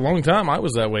 And for a long time, I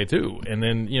was that way too. And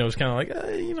then it's kind of like,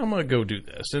 I'm gonna go do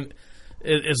this. And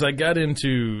as I got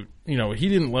into, he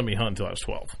didn't let me hunt until I was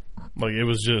 12. Like, it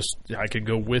was just I could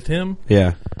go with him,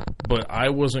 yeah, but I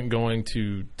wasn't going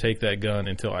to take that gun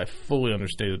until I fully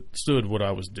understood what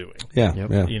I was doing. yeah,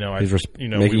 yeah. He's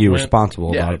making you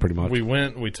responsible about it, pretty much.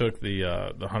 We took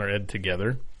the hunter ed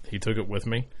together. He took it with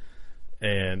me,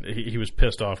 and he was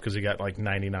pissed off because he got like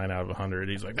 99 out of 100.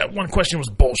 He's like, that one question was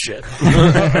bullshit.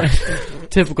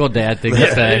 Typical dad thing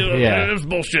to say. It Yeah. was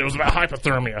bullshit. It was about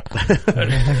hypothermia.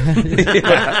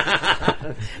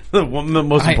 The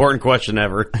most important question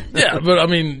ever. Yeah, but I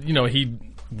mean, he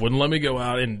wouldn't let me go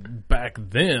out. And back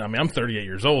then, I mean, I'm 38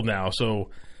 years old now, so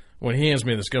when he hands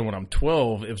me this gun when I'm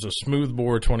 12, it was a smooth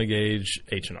bore 20 gauge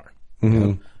H&R.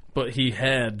 Mm-hmm. But he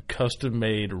had custom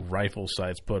made rifle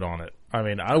sights put on it. I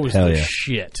mean, I was Hell the yeah.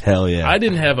 shit. Hell yeah. I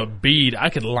didn't have a bead I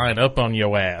could line up on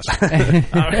your ass.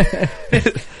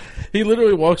 He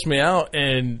literally walks me out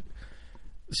and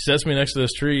sets me next to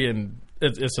this tree, and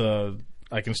it's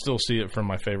I can still see it from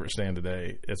my favorite stand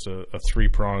today. It's a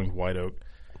 3-pronged white oak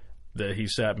that he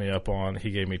sat me up on.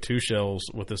 He gave me 2 shells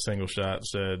with a single shot,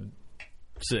 said,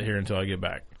 sit here until I get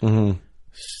back. Mm-hmm.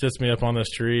 Sits me up on this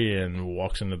tree and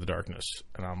walks into the darkness.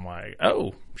 And I'm like,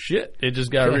 oh, shit, it just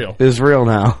got real. It's real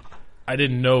now. I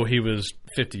didn't know he was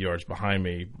 50 yards behind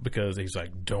me because he's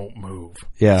like, don't move.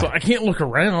 Yeah. So I can't look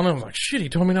around. I was like, shit, he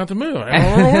told me not to move. I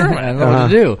don't know where I'm I at. don't know what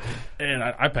to do. And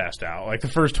I passed out. Like the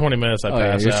first 20 minutes, I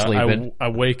passed you're out. sleeping. I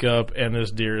wake up, and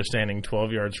this deer is standing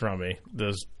 12 yards from me.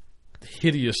 This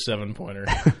hideous 7-pointer.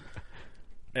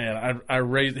 And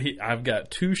I've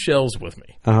got 2 shells with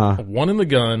me. Uh-huh. One in the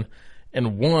gun,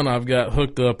 and one I've got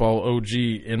hooked up all OG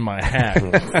in my hat,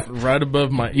 right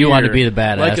above my ear. You want to be the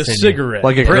badass, like a didn't you? cigarette,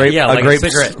 Like a like a grape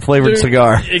cigarette. flavored Dude,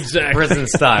 cigar. Exactly. Prison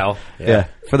style. Yeah.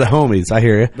 For the homies, I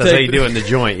hear you. That's how you do it in the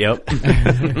joint, yep.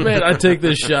 Man, I take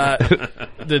this shot.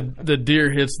 The deer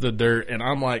hits the dirt, and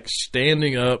I'm like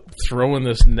standing up, throwing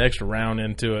this next round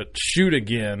into it. Shoot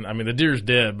again. I mean, the deer's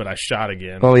dead, but I shot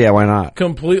again. Oh yeah, why not?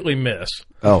 Completely miss.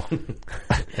 Oh,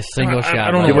 A single shot.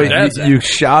 I don't know yeah, where wait, Dad's at. you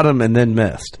shot him and then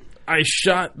missed. I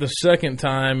shot the second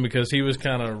time because he was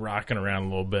kind of rocking around a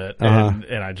little bit, Uh-huh.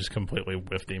 and I just completely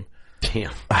whiffed him.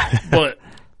 Damn. But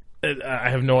I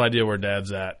have no idea where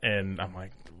Dad's at, and I'm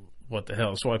like, what the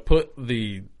hell? So I put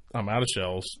I'm out of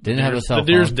shells. Didn't have a cell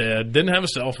The deer's phone. dead. Didn't have a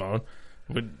cell phone.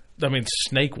 But, I mean,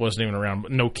 Snake wasn't even around.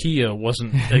 But Nokia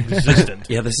wasn't existent.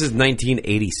 Yeah, this is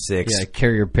 1986. Yeah,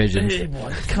 carrier pigeons. Hey,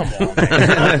 boy, come on,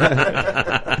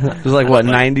 man. It was like what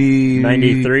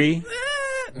 93?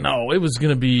 No, it was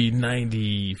going to be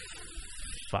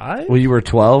 95? Well, you were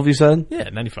 12, you said. Yeah,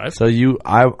 95. So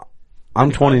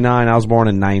I'm 29. I was born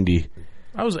in 90.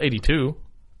 I was 82. All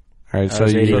right, so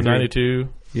was So 83. 92.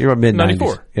 you're mid 90s.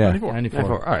 94. Yeah. 94.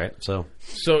 94. All right, so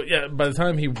So, yeah, by the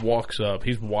time he walks up,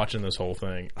 he's watching this whole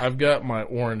thing. I've got my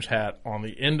orange hat on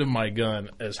the end of my gun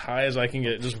as high as I can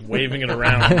get, just waving it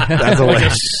around like a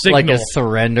signal. Like a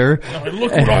surrender. I'm like,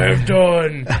 look what I have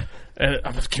done. And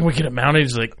I'm like, can we get it mounted?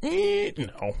 He's like,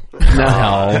 no.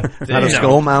 No. Not a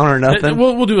skull mount or nothing.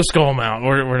 We'll do a skull mount.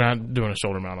 We're not doing a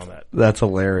shoulder mount on that. That's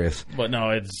hilarious. But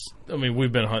no,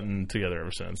 we've been hunting together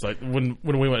ever since. Like when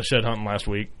we went shed hunting last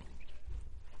week,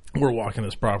 we're walking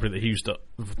this property that he used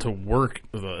to work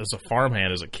as a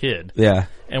farmhand as a kid. Yeah.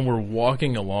 And we're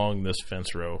walking along this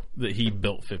fence row that he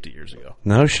built 50 years ago.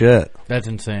 No shit. That's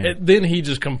insane. And then he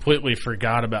just completely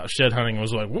forgot about shed hunting and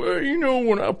was like, well, you know,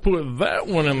 when I put that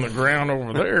one in the ground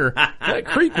over there, that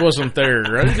creek wasn't there.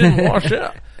 Right? It didn't wash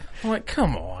out. I'm like,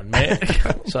 come on, man.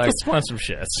 Let's find some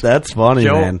sheds. That's funny,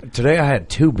 Joe, man. today I had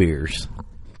 2 beers.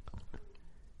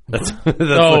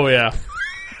 Oh, yeah.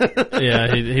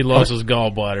 Yeah, he lost his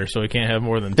gallbladder, so he can't have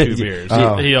more than 2 beers.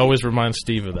 Oh. He always reminds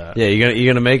Steve of that. Yeah, you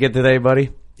gonna make it today,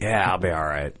 buddy? Yeah, I'll be all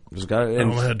right. Just got I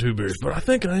only had 2 beers, but I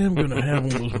think I am going to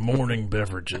have one of those morning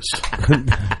beverages.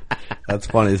 That's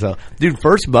funny. So, dude,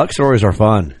 first buck stories are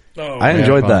fun. Oh, I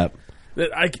enjoyed that.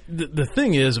 The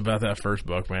thing is about that first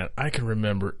buck, man, I can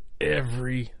remember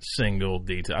every single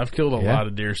detail. I've killed a lot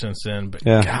of deer since then, but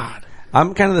Yeah. God.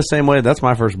 I'm kind of the same way. That's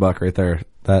my first buck right there.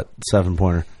 That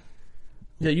 7-pointer.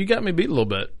 Yeah, you got me beat a little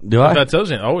bit. Do I? That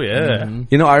tells you. Oh, yeah.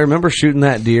 You know, I remember shooting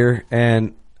that deer,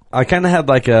 and I kind of had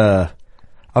like I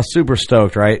was super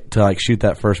stoked, right, to like shoot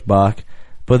that first buck.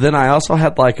 But then I also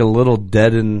had like a little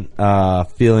deadened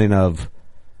feeling of,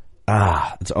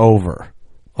 it's over.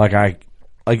 Like I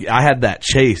had that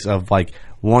chase of like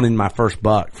wanting my first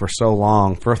buck for so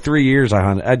long. For 3 years I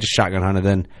hunted. I just shotgun hunted.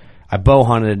 Then I bow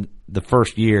hunted the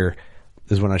first year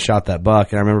is when I shot that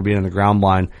buck. And I remember being in the ground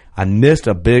blind. I missed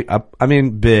a big. I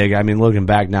mean, looking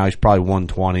back now, he's probably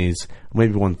 120s,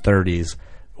 maybe 130s.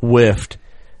 Whiffed.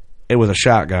 It was a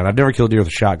shotgun. I've never killed deer with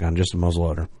a shotgun, just a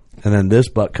muzzleloader. And then this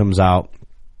buck comes out,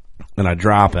 and I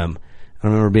drop him. And I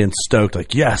remember being stoked,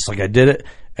 like, yes, like I did it.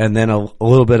 And then a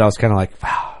little bit, I was kind of like,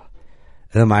 wow.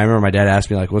 And then I remember my dad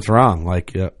asked me, like, what's wrong?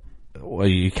 Like, well,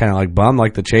 you kind of like bummed,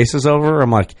 like the chase is over?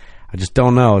 I'm like, I just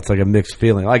don't know. It's like a mixed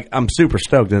feeling. Like, I'm super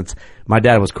stoked. And my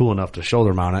dad was cool enough to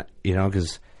shoulder mount it, you know,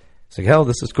 because it's like, hell,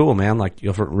 this is cool, man. Like,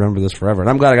 you'll remember this forever. And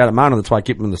I'm glad I got it mounted. That's why I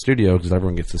keep them in the studio, because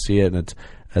everyone gets to see it, and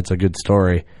it's a good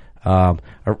story.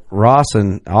 Ross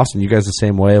and Austin, you guys the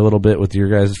same way a little bit with your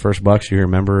guys' first bucks? You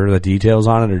remember the details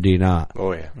on it, or do you not?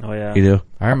 Oh, yeah. Oh, yeah. You do?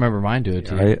 I remember mine do it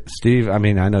too. Right? Steve, I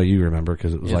mean, I know you remember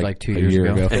because it was like 2 a years year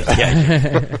ago.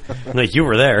 Yeah, like you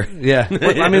were there. Yeah.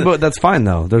 I mean, but that's fine,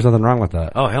 though. There's nothing wrong with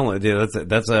that. Oh hell no,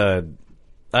 dude!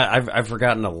 I've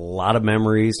forgotten a lot of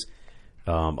memories,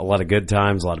 a lot of good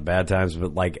times, a lot of bad times.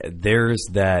 But like, there's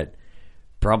that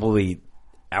probably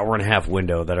hour and a half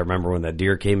window that I remember when that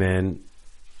deer came in,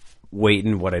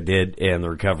 waiting, what I did, and the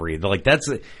recovery. Like, that's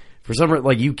for some reason,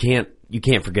 like you can't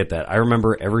forget that. I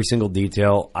remember every single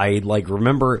detail. I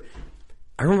remember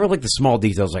like the small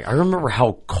details. Like, I remember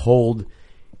how cold.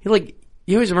 You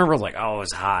always remember like, oh, it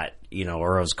was hot, you know,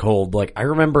 or it was cold. Like, I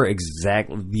remember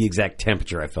the exact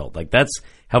temperature I felt. Like, that's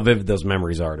how vivid those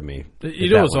memories are to me. You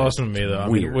know what's awesome to me, though? I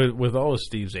Weird. mean, with all of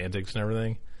Steve's antics and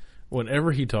everything,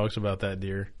 whenever he talks about that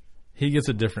deer, he gets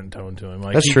a different tone to him.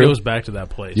 Like, That's he true. goes back to that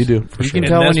place. You do, for You sure. can And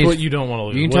tell when that's he's- what you don't want to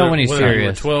lose. you can tell when he's whether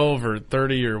serious. 12 or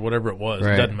 30 or whatever it was.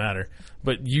 Right. It doesn't matter.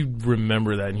 But you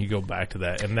remember that and you go back to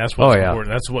that. And that's what's important.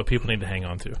 That's what people need to hang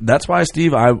on to. That's why,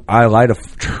 Steve, I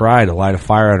try to light a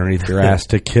fire underneath your ass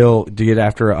to get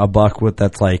after a buck with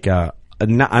that's like I'm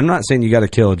not saying you got to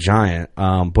kill a giant,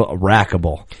 but a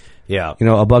rackable. Yeah. You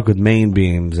know, a buck with main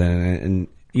beams and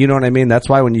you know what I mean? That's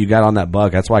why when you got on that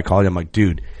buck, that's why I called you. I'm like,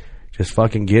 dude, just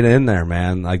fucking get in there,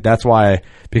 man. Like, that's why,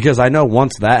 because I know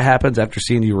once that happens, after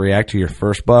seeing you react to your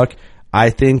first buck, I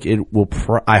think it will,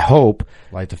 I hope,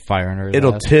 Light the fire under his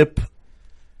it'll ass. tip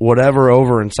whatever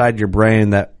over inside your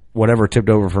brain that whatever tipped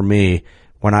over for me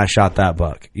when I shot that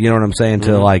buck. You know what I'm saying?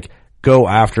 To like go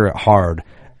after it hard.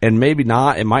 And maybe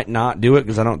not, it might not do it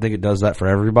because I don't think it does that for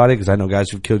everybody, because I know guys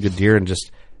who've killed good deer and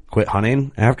just quit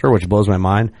hunting after, which blows my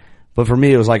mind. But for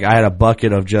me, it was like I had a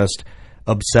bucket of just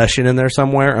obsession in there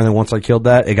somewhere, and then once I killed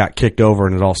that, it got kicked over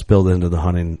and it all spilled into the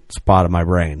hunting spot of my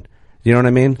brain. You know what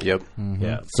I mean? Yep.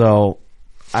 Yeah. So,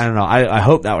 I don't know. I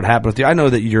hope that would happen with you. I know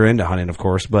that you're into hunting, of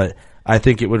course, but I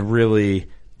think it would really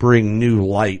bring new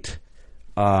light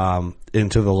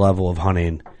into the level of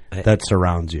hunting that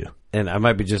surrounds you. And I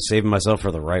might be just saving myself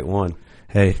for the right one.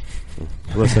 Hey,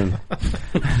 listen.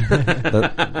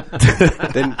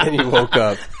 Then you woke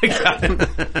up.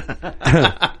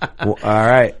 Well, all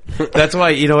right. That's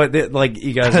why, you know what, like,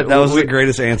 you guys... That was the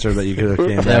greatest answer that you could have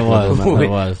came back That was. with. That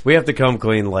was. We have to come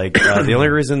clean. Like, the only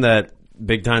reason that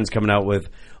Big Time's coming out with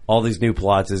all these new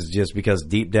plots is just because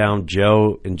deep down,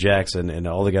 Joe and Jackson and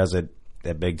all the guys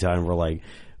at Big Time were like,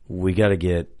 we got to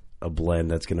get a blend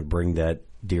that's going to bring that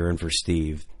deer in for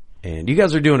Steve. And you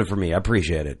guys are doing it for me. I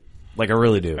appreciate it. Like, I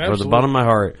really do. From the bottom of my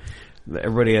heart,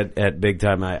 everybody at Big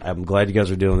Time, I'm glad you guys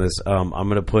are doing this. I'm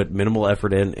going to put minimal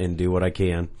effort in and do what I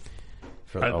can.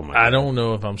 I don't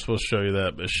know if I'm supposed to show you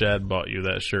that, but Shad bought you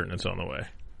that shirt and it's on the way.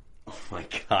 Oh my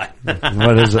God.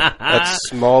 What is it? That's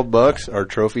small bucks are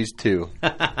trophies too.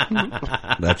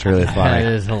 That's really That funny.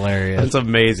 is hilarious. That's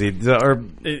amazing. Or,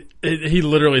 He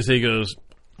literally said, he goes,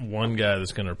 one guy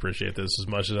that's going to appreciate this as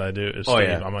much as I do is Steve.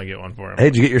 yeah. I'm going to get one for him. Hey,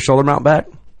 did you get your shoulder mount back?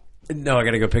 no, I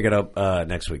got to go pick it up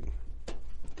next week.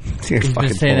 You're He's fucking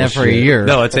been saying that for a bullshit. year.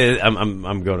 No,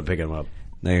 I'm going to pick him up.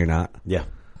 No, you're not. Yeah.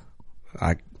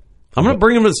 I I'm going to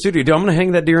bring him to the studio. Dude, I'm going to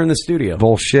hang that deer in the studio.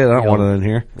 bullshit. I don't want it in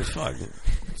here. Fuck.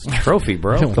 It's a trophy,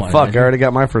 bro. Don't The want fuck! it. I already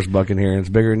got my first buck in here, and it's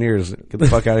bigger than yours. Get the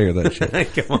fuck out of here with that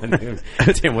shit. Come on, dude.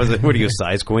 Tim, what are you, a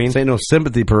size queen? This ain't no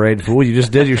sympathy parade, fool. You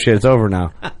just did your shit. It's over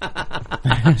now.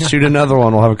 Shoot another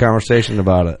one. We'll have a conversation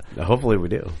about it. Hopefully we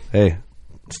do. Hey,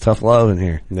 it's tough love in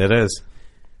here. It is.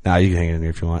 Nah, you can hang it in here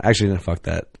if you want. Actually, no, fuck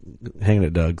that. Hang it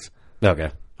at Doug's.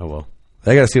 Okay. Oh, well.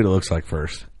 I gotta see what it looks like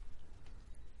first.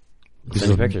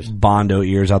 Send me pictures. Bondo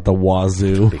ears out the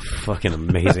wazoo. Be fucking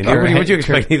amazing. Would you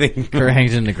expect anything? Kurt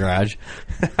hangs in the garage.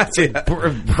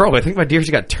 Bro, I think my deer's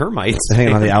got termites.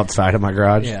 Hanging on the outside of my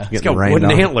garage. Yeah. It's Getting got rained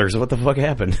wooden on. antlers. What the fuck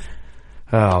happened?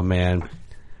 Oh man.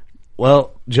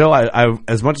 Well, Joe, I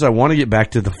as much as I want to get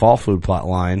back to the fall food plot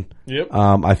line, Yep.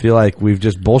 I feel like we've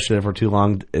just bullshitted for too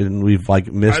long and we've like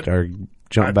missed our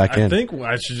jump back I in. think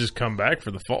I should just come back for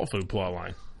the fall food plot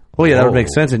line. Well, yeah, that would make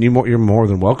Whoa. sense, and you're more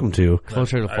than welcome to.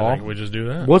 Closer to I fall. think we just do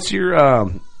that. What's your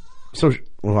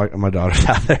my daughter's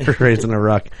out there raising a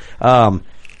ruck.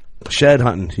 Shed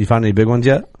hunting. You found any big ones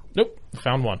yet? Nope.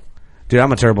 Found one. Dude,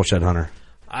 I'm a terrible shed hunter.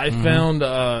 I found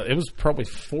it was probably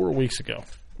 4 weeks ago.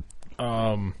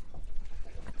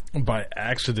 By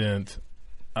accident,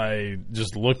 I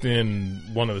just looked in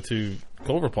one of the two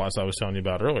clover plots I was telling you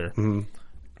about earlier,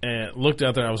 and looked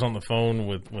out there. I was on the phone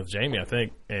with Jamie, I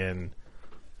think, and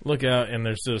look out, and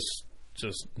there's this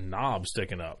just knob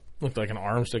sticking up. Looked like an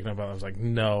arm sticking up. I was like,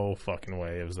 no fucking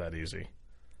way it was that easy.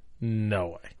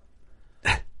 No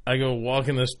way. I go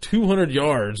walking this 200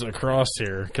 yards across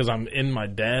here because I'm in my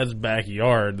dad's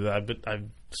backyard. I've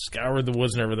scoured the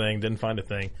woods and everything, didn't find a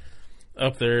thing.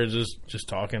 Up there, just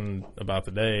talking about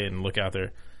the day, and look out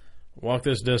there. Walk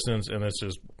this distance, and it's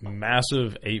this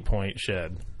massive 8-point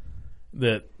shed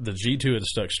that the G2 had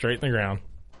stuck straight in the ground.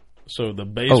 So the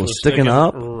base was sticking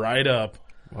up? right up.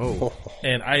 Oh.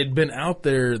 And I had been out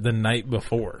there the night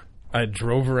before. I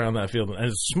drove around that field, and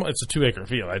it's a 2-acre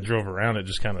field. I drove around it,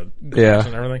 just kind of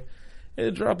and everything.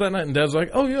 It dropped that night, and Dad's like,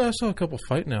 "Oh yeah, I saw a couple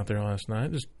fighting out there last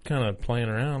night, just kind of playing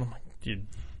around." I'm like, "Dude,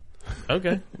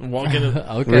 okay." Walk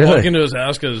into his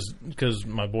house because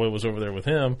my boy was over there with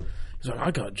him. He's like,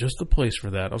 "I got just the place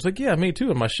for that." I was like, "Yeah, me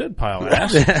too." In my shed pile,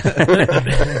 ass.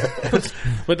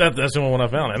 But that's the only one I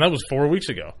found, and that was 4 weeks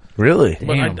ago. Really?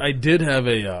 But Damn. I did have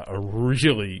a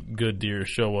really good deer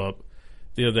show up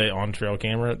the other day on trail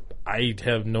camera. I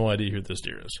have no idea who this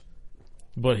deer is,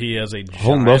 but he has a giant,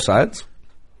 Holding both sides?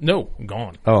 No,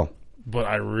 gone. Oh. But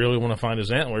I really want to find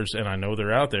his antlers, and I know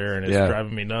they're out there, and it's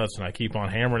driving me nuts, and I keep on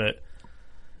hammering it.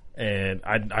 And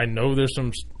I know there's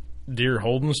some deer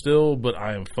holding still, but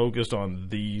I am focused on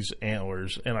these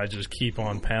antlers, and I just keep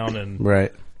on pounding,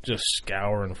 Right. just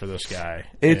scouring for this guy.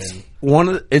 It's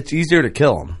And, it's easier to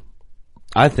kill them.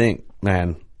 I think,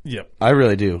 man. yep. I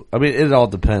really do. I mean, it all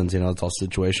depends, it's all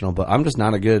situational, but I'm just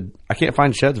not I can't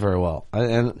find sheds very well. A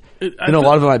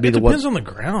lot of it might be it depends on the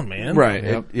ground, man. Right.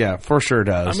 It, for sure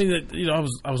does. I mean, I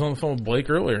was on the phone with Blake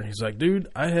earlier, and he's like, "Dude,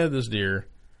 I had this deer.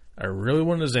 I really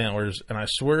wanted his antlers, and I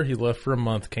swear he left for a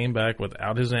month, came back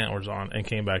without his antlers on, and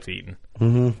came back to eating."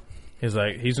 Mm-hmm. He's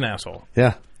like, "He's an asshole."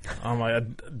 yeah. I'm like,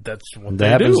 "That's what That they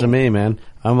happens do." to me, man.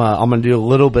 I'm going to do a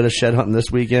little bit of shed hunting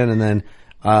this weekend, and then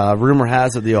rumor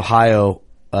has it the Ohio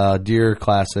Deer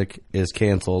Classic is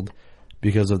canceled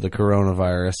because of the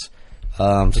coronavirus.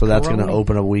 So that's going to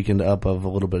open a weekend up of a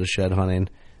little bit of shed hunting.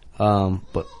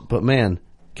 But man,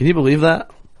 can you believe that?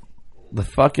 The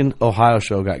fucking Ohio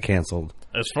show got canceled.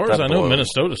 As far as I know,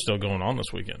 Minnesota's still going on this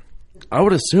weekend. I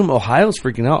would assume Ohio's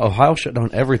freaking out. Ohio shut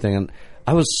down everything, and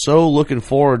I was so looking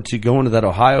forward to going to that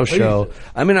Ohio show.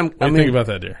 I mean, What do you think about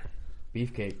that deer?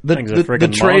 Beefcake. Thing's a the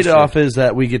friggin' trade-off is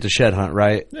that we get to shed hunt,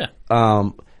 right? Yeah.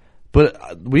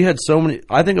 But we had so many.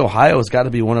 I think Ohio's got to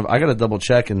be one of. I got to double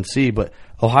check and see, but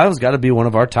Ohio's got to be one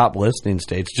of our top listening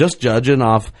states. Just judging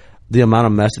off the amount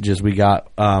of messages we got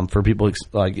for people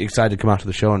excited to come out to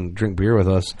the show and drink beer with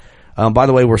us. By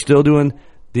the way, we're still doing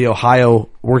the Ohio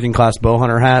working class bow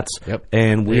hunter hats. Yep.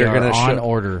 And we They are going to on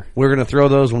order. We're going to throw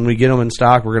those when we get them in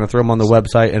stock. We're going to throw them on the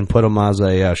website and put them as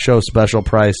a show special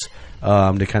price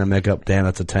to kind of make up. Dan,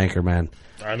 that's a tanker, man.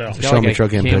 I know. Show like me a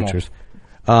truck in camel. pictures.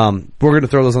 We're going to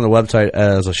throw those on the website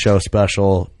as a show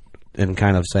special and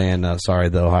kind of saying, sorry,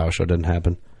 the Ohio show didn't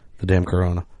happen. The damn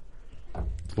corona.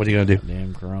 What are you going to do?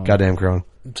 Damn corona. Goddamn corona.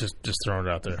 Just throwing it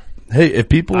out there. Hey, if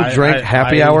people drank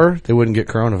happy hour, they wouldn't get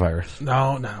coronavirus.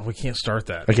 No, we can't start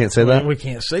that. I can't say that? We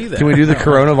can't say that. Can we do the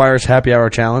coronavirus happy hour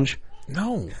challenge?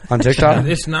 No. On TikTok?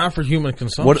 It's not for human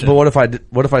consumption. What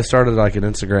if I started like an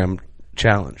Instagram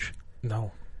challenge?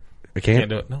 No. I can't? Can't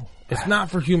do it. No. It's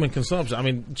not for human consumption. I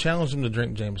mean, challenge them to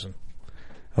drink Jameson.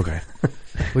 Okay.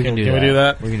 We Can we do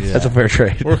that? We can do that. That's a fair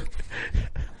trade.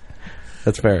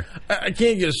 That's fair. I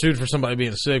can't get sued for somebody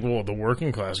being sick. Well, the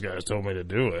working class guys told me to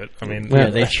do it. I mean, Yeah,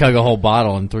 they chug a whole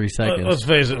bottle in 3 seconds. let's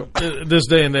face it. This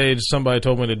day and age, somebody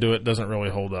told me to do it doesn't really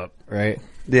hold up. Right?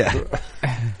 Yeah.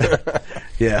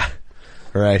 Yeah.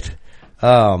 Right.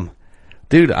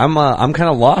 Dude, I'm kind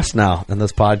of lost now in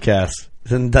this podcast.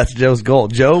 And that's Joe's goal.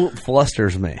 Joe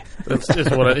flusters me.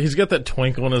 It's what he's got that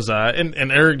twinkle in his eye, and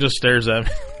Eric just stares at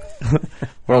me.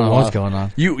 What's going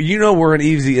on? You know we're an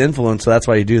easy influence, so that's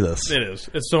why you do this. It is.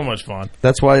 It's so much fun.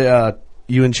 That's why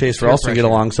you and Chase Ralston get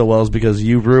along so well, is because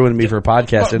you ruined me for a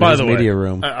podcast in By his the way, media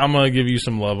room. I'm going to give you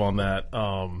some love on that.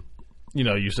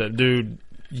 You said, dude,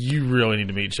 you really need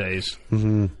to meet Chase.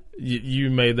 Mm-hmm. You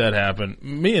made that happen.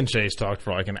 Me and Chase talked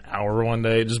for like an hour one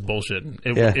day, just bullshitting.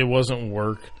 It wasn't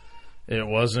work. It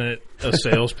wasn't a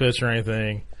sales pitch or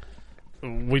anything.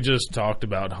 We just talked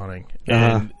about hunting.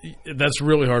 And that's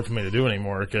really hard for me to do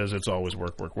anymore because it's always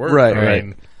work. Right, I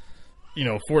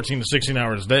mean, 14 to 16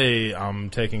 hours a day, I'm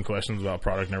taking questions about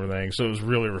product and everything. So it was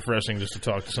really refreshing just to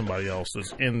talk to somebody else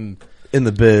that's in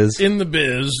the biz. In the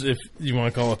biz, if you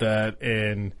want to call it that.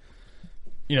 And,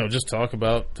 just talk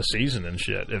about the season and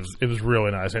shit. It was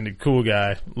really nice. And a cool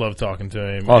guy. Love talking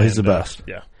to him. Oh, he's the best.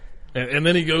 Yeah. And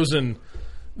then he goes and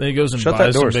Shut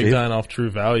buys that door, some Big Steve. Time off True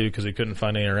Value because he couldn't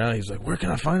find any around. He's like, where can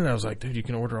I find it? I was like, dude, you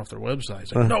can order off their website.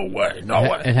 He's like, no way.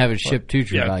 And have it shipped to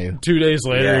True Yeah, Value. 2 days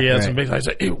later, he had right. some Big Time. He's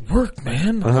like, it worked,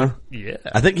 man. I was like, yeah.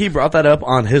 I think he brought that up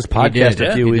on his podcast did.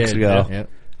 a few He weeks did. ago, Yep.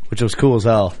 which was cool as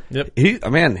hell. Yep.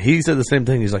 He said the same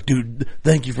thing. He's like, dude,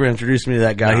 thank you for introducing me to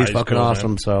that guy. Nah, he's he's fucking cool,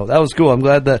 awesome. man. So that was cool. I'm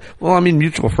glad that,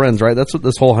 mutual friends, right? That's what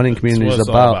this whole hunting community That's is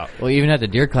what it's all about. Well, even at the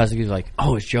Deer Classic, he was like,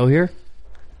 "Oh, is Joe here?"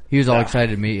 He was all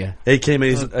excited to meet you. He came in,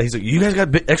 he's like, you guys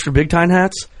got extra Big Time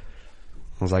hats?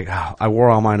 I was like, I wore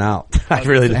all mine out. I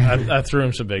really did. I threw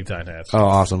him some Big Time hats. Oh,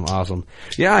 awesome.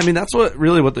 Yeah, I mean, that's what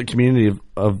the community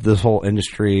of this whole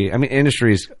industry, I mean,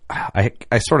 industries, I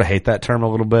sort of hate that term a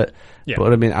little bit. Yeah.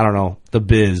 But I mean, I don't know, the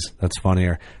biz, that's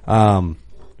funnier. But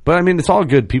I mean, it's all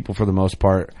good people for the most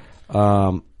part.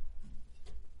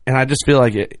 And I just feel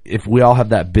like if we all have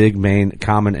that big main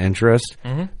common interest,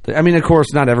 I mean, of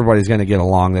course, not everybody's going to get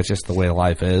along. That's just the way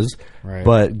life is. Right.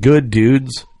 But good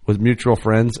dudes with mutual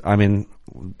friends, I mean,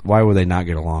 why would they not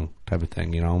get along type of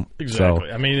thing, Exactly.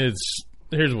 So, I mean,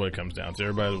 here's what it comes down to.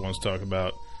 Everybody wants to talk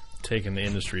about taking the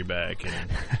industry back.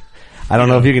 And I don't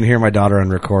know if you can hear my daughter on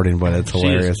recording, but it's she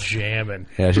hilarious. is jamming.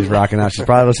 Yeah, she's rocking out. She's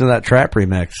probably listening to that trap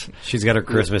remix. She's got her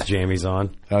Christmas jammies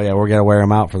on. Oh yeah, we're gonna wear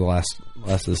them out for the last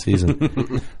of the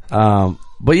season.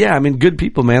 But yeah, I mean, good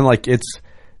people, man. Like it's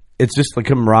just the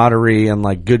camaraderie and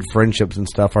like good friendships and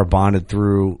stuff are bonded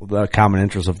through the common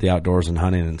interest of the outdoors and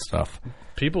hunting and stuff.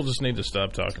 People just need to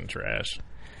stop talking trash.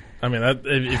 I mean,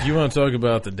 if you want to talk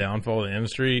about the downfall of the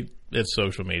industry, it's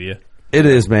social media. It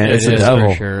is, man. It's It the is, devil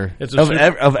for sure. It's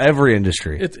of every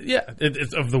industry. It's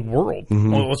of the world.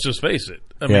 Mm-hmm. Well, let's just face it.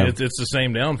 I mean, it's the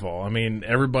same downfall. I mean,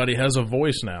 everybody has a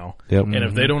voice now. Yep. And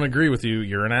if they don't agree with you,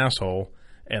 you're an asshole,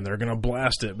 and they're going to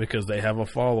blast it because they have a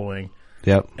following.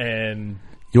 Yep. And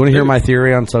You want to hear my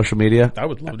theory on social media? I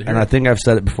would love to hear And it. I think I've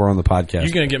said it before on the podcast.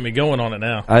 You're going to get me going on it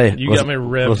now. Hey, you got me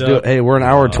revved let's do up. it. Hey, we're an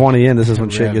hour 20 in. This is when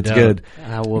shit Revved gets up. good.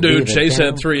 Dude, Chase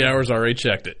had 3 hours. I already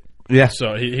checked it. Yeah.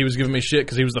 So he was giving me shit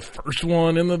because he was the first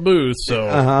one in the booth. So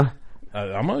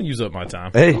I'm going to use up my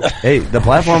time. Hey, the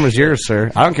platform is yours,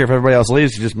 sir. I don't care if everybody else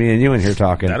leaves. It's just me and you in here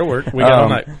talking. That'll work. We got all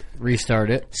night. Restart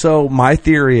it. So my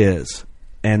theory is,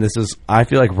 and this is, I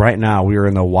feel like right now we are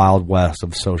in the wild west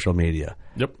of social media.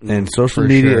 Yep. And social For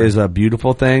media sure. is a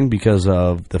beautiful thing because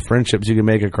of the friendships you can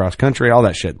make across country, all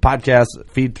that shit. Podcasts,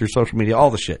 feed through social media,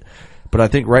 all the shit. But I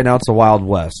think right now it's the wild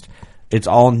west. It's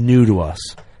all new to us.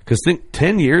 Because think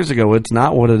 10 years ago, it's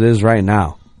not what it is right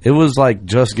now. It was like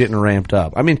just getting ramped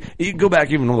up. I mean, you can go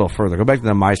back even a little further. Go back to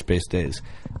the MySpace days.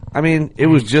 I mean, it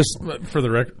was just... But for the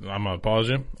record, I'm going to pause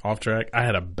you. Off track. I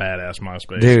had a badass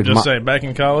MySpace. Dude, Just saying, back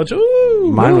in college,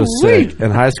 ooh, Mine was sick.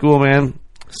 In high school, man,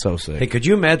 so sick. Hey, could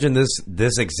you imagine this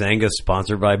Xanga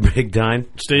sponsored by Big Time?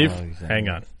 Steve, hang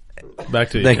on. Back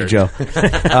to you. Thank you, Joe.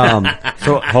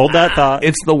 So hold that thought.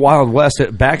 It's the Wild West.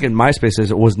 Back in MySpace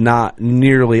days, it was not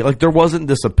nearly like there wasn't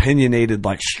this opinionated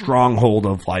like stronghold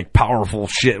of like powerful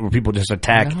shit where people just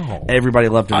attack everybody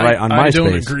left and right on MySpace. I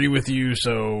don't agree with you,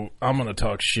 so I'm going to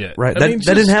talk shit. Right, I mean,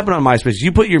 that didn't happen on MySpace.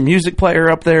 You put your music player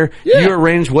up there. Yeah. You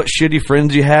arranged what shitty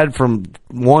friends you had from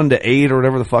 1 to 8 or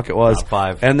whatever the fuck it was.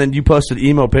 About 5. And then you posted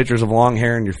emo pictures of long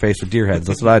hair in your face with deer heads.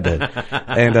 That's what I did.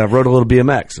 And wrote a little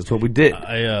BMX. That's what we did.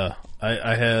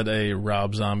 I had a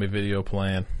Rob Zombie video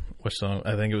playing. Which song?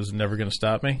 I think it was "Never Gonna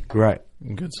Stop Me." Right.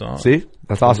 Good song. See,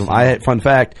 that's awesome. Fun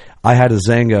fact: I had a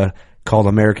Zanga called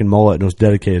American Mullet, and it was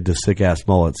dedicated to sick ass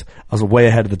mullets. I was way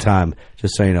ahead of the time.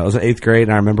 Just so you know, I was in 8th grade,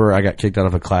 and I remember I got kicked out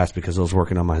of a class because I was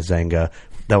working on my Zanga.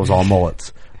 That was all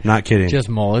mullets. I'm not kidding. Just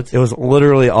mullets. It was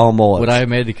literally all mullets. Would I have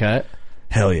made the cut?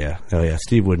 Hell yeah.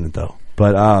 Steve wouldn't though.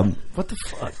 But What the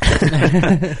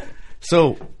fuck?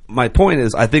 so my point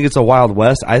is, I think it's a Wild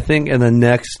West. I think in the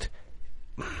next,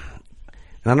 and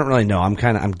I don't really know. I'm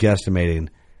guesstimating.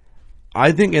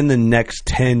 I think in the next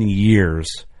 10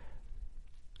 years,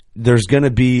 there's going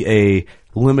to be a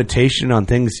limitation on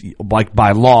things, like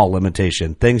by law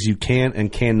limitation, things you can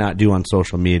and cannot do on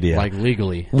social media. Like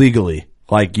legally.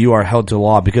 Like you are held to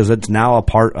law because it's now a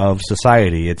part of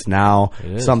society. It's now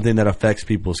something that affects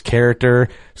people's character,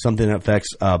 something that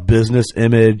affects business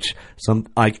image,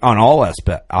 like on all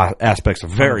aspects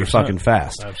very 100%. Fucking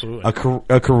fast. Absolutely.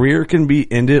 A career can be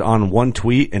ended on one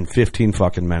tweet in 15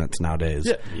 fucking minutes nowadays.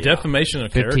 Yeah. Defamation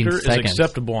of character is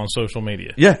acceptable on social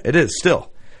media. Yeah, it is still.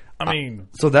 I mean,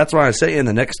 so that's why I say in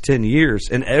the next 10 years,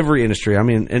 in every industry, I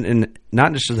mean, in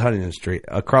not just the hunting industry,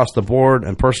 across the board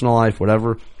and personal life,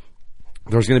 whatever,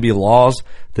 there's going to be laws,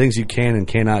 things you can and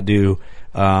cannot do.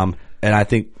 And I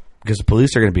think because the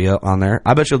police are going to be on there,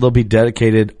 I bet you they'll be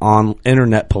dedicated on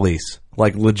internet police,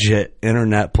 like legit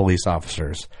internet police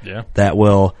officers that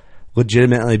will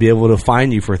legitimately be able to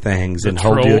fine you for things and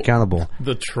hold you accountable.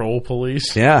 The troll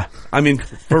police. Yeah. I mean,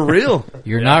 for real.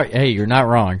 You're not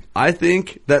wrong. I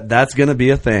think that's going to be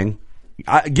a thing.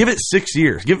 Give it 6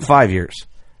 years. Give it 5 years.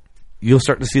 You'll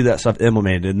start to see that stuff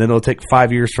implemented. And then it'll take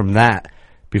 5 years from that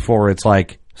before it's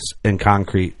like in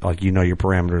concrete, like you know your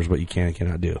parameters, what you can and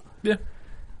cannot do. Yeah.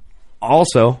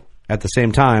 Also, at the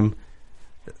same time,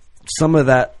 some of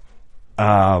that,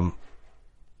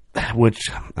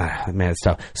 it's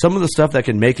tough. Some of the stuff that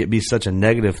can make it be such a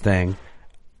negative thing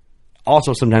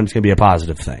also sometimes can be a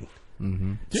positive thing.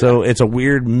 Mm-hmm. So it's a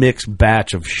weird mixed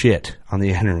batch of shit on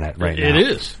the internet right now. It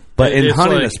is. But in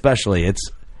hunting especially,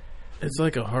 it's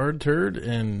like a hard turd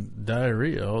and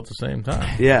diarrhea all at the same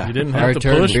time. Yeah. You didn't have to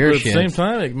push, but at the same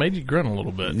time, it made you grunt a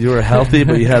little bit. You were healthy,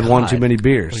 but you had one too many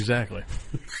beers. Exactly.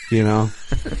 You know?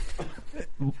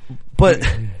 But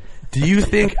do you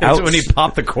think... That's when you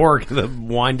pop the cork, the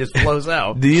wine just flows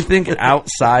out. Do you think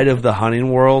outside of the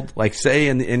hunting world, like say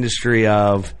in the industry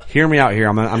of... Hear me out here,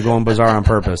 I'm going bizarre on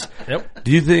purpose. Yep.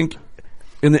 Do you think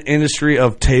in the industry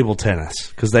of table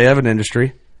tennis, because they have an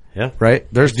industry... Yeah. Right?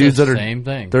 There's dudes that are same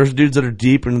thing. There's dudes that are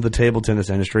deep into the table tennis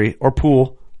industry or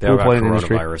pool playing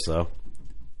industry. Though.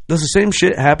 Does the same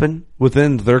shit happen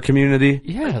within their community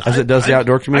as it does the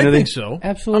outdoor community? I think so.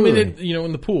 Absolutely. I mean,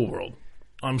 in the pool world,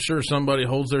 I'm sure somebody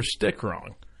holds their stick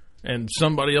wrong. And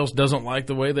somebody else doesn't like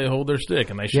the way they hold their stick,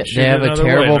 and they should shoot they have it another a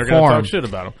terrible way. They're going to form. talk shit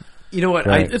about them. You know what?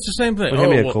 Right. It's the same thing. Give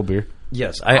me a cold beer.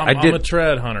 Yes, I'm I did. a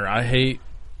trad hunter. I hate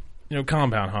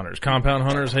compound hunters. Compound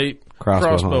hunters hate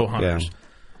Crossbow hunters. Yeah.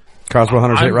 Crossbow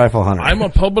hunters hate rifle hunters. I'm a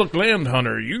public land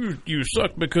hunter. You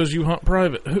suck because you hunt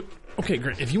private. Okay,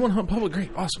 great. If you want to hunt public, great,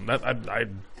 awesome. I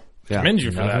commend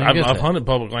you for that. I've hunted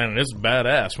public land, and it's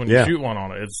badass when you shoot one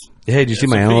on it. Hey, did you see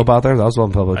my antelope out there? That was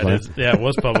on public land. Yeah, it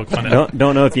was public land.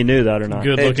 Don't know if you knew that or not.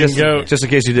 Good looking goat. Just in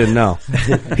case you didn't know.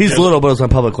 He's little, but it's on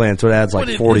public land, so it adds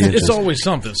like 40 inches. It's always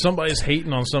something. Somebody's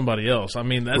hating on somebody else. I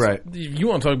mean, that's right. You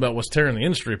want to talk about what's tearing the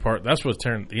industry apart, that's what's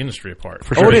tearing the industry apart.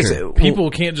 For sure. It is. People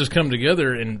can't just come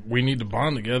together, and we need to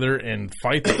bond together and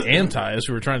fight the antis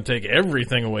who are trying to take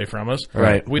everything away from us.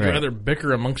 Right. We'd rather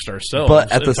bicker amongst ourselves.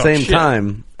 But at the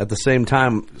same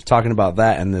time, talking about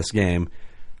that in this game,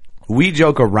 we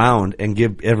joke around and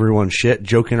give everyone shit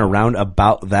joking around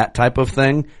about that type of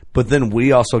thing, but then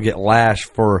we also get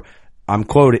lashed for, I'm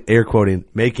air quoting,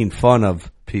 making fun of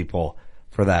people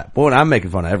for that. Boy, I'm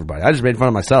making fun of everybody. I just made fun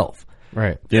of myself.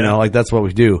 Right. You know, like that's what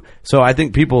we do. So I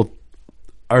think people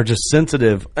are just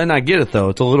sensitive, and I get it though.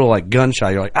 It's a little like gun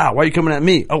shy. You're like, why are you coming at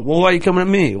me? Oh, well, why are you coming at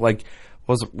me? Like,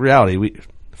 what's the reality? We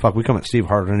come at Steve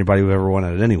harder than anybody who ever went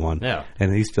at anyone. Yeah.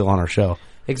 And he's still on our show.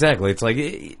 Exactly. It's like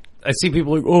I see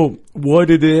people like, oh, why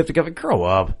did they have to come? Grow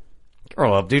up.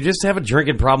 Grow up, dude. Just have a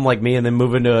drinking problem like me and then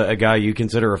move into a guy you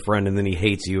consider a friend and then he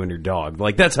hates you and your dog.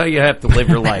 Like, that's how you have to live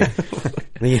your life.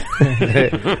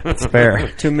 It's fair.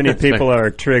 Too many people are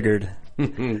triggered.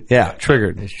 Yeah,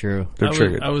 triggered. It's true. They're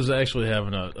triggered. I was actually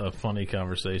having a funny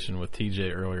conversation with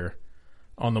TJ earlier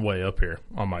on the way up here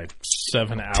on my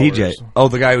 7 hours. TJ. Oh,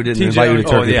 the guy who didn't invite you to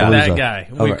Turkey Palooza. That guy.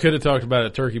 We could have talked about it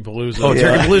at Turkey Palooza. Oh,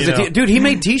 Turkey Palooza. You know. Dude, he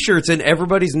made T-shirts and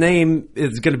everybody's name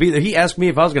is going to be there. He asked me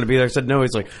if I was going to be there. I said no.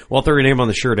 He's like, well, I'll throw your name on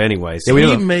the shirt anyway. So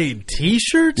He made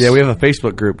T-shirts? Yeah, we have a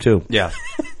Facebook group, too. Yeah.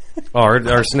 Our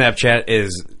Snapchat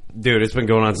is, dude, it's been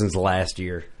going on since last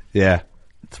year. Yeah.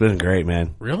 It's been great,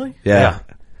 man. Really? Yeah.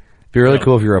 It'd be really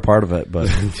cool if you were a part of it, but...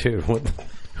 Dude,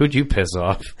 who'd you piss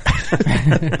off?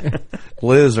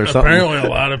 Liz or something. Apparently a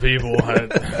lot of people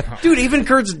had... Dude, even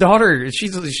Kurt's daughter, she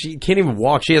can't even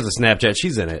walk. She has a Snapchat.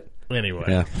 She's in it. Anyway.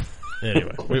 Yeah.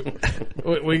 Anyway,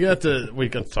 we got to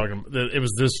talking. It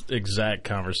was this exact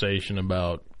conversation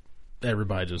about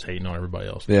everybody just hating on everybody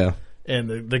else. Yeah.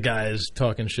 And the guys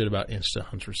talking shit about Insta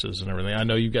huntresses and everything. I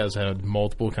know you guys had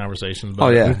multiple conversations about Oh,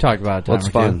 yeah. We've talked about it. Well, it's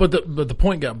fun. But the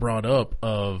point got brought up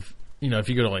of, if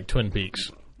you go to like Twin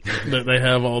Peaks, they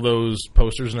have all those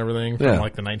posters and everything from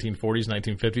like the 1940s,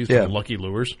 1950s from Lucky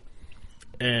Lures.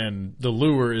 And the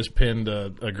lure is pinned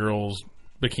to a girl's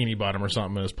bikini bottom or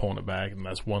something and is pulling it back, and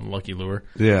that's one Lucky Lure.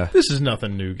 Yeah. This is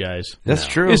nothing new, guys. That's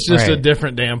true. It's just a Right.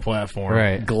 different damn platform.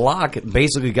 Right. Glock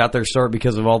basically got their start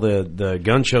because of all the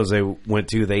gun shows they went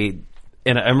to.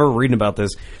 And I remember reading about this.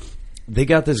 They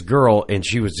got this girl, and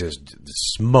she was just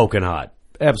smoking hot.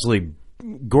 Absolutely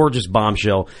gorgeous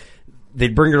bombshell.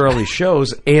 They'd bring her to all these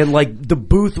shows, and, like, the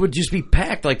booth would just be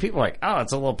packed. Like, people were like, oh,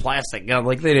 it's a little plastic gun.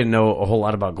 Like, they didn't know a whole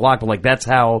lot about Glock, but, like, that's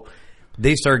how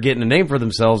they started getting a name for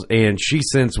themselves, and she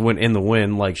since went in the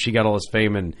wind. Like, she got all this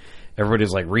fame, and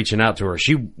everybody's, like, reaching out to her.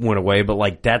 She went away, but,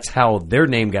 like, that's how their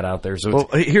name got out there. So Well,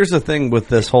 here's the thing with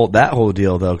that whole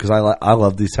deal, though, because I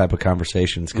love these type of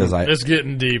conversations because It's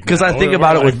getting deep. Because I think We're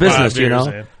about it like with business, 5 you know?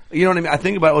 years in. You know what I mean? I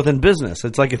think about it within business.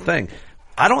 It's like a thing.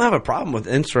 I don't have a problem with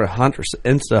Insta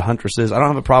huntresses. I don't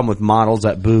have a problem with models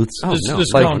at booths.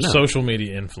 Just call them social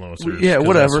media influencers. Yeah, 'cause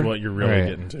whatever. That's what you're really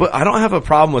getting to. But I don't have a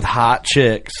problem with hot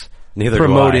chicks Neither do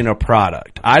promoting I. a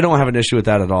product. I don't have an issue with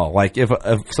that at all. Like, if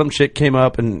some chick came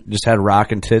up and just had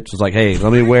rockin' tits, was like, hey,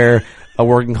 let me wear a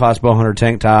working class bow hunter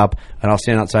tank top, and I'll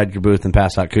stand outside your booth and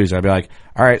pass out koozies, I'd be like,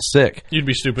 all right, sick. You'd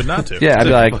be stupid not to. Yeah, I'd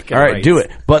be like, fucking all right, right. do it.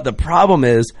 But the problem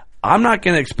is, I'm not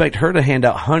going to expect her to hand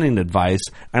out hunting advice,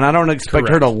 and I don't expect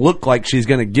her to look like she's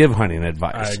going to give hunting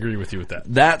advice. I agree with you with that.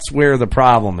 That's where the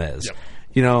problem is. Yep.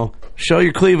 You know, show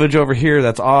your cleavage over here.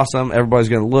 That's awesome. Everybody's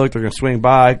going to look. They're going to swing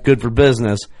by. Good for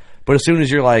business. But as soon as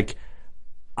you're like,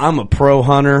 I'm a pro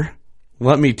hunter,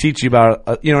 let me teach you about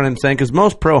it. You know what I'm saying? Because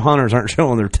most pro hunters aren't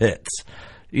showing their tits.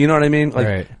 You know what I mean? Like,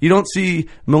 Right. You don't see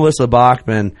Melissa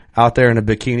Bachman out there in a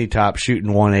bikini top shooting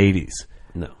 180s.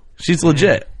 no. She's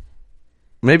legit.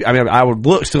 Maybe I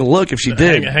would still look if she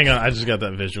did. Hang on, I just got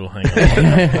that visual. Hang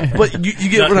on. But you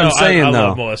get what I'm saying, I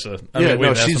though. love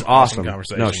Melissa. She's awesome.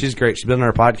 No, she's great. She's been on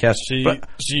our podcast. But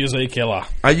She is a killer.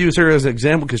 I use her as an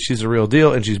example because she's a real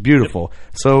deal and she's beautiful.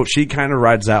 So she kind of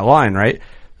rides that line, right?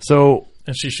 So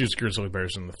And she shoots grizzly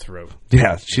bears in the throat.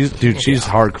 yeah, she's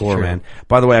hardcore, man.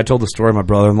 By the way, I told the story. My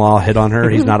brother-in-law hit on her.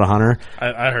 He's not a hunter,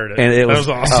 I heard it. and it that was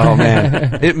awesome. Oh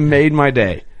man, it made my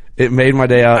day. It made my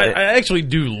day out. I actually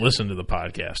do listen to the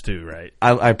podcast too, right?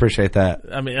 I appreciate that.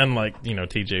 I mean, unlike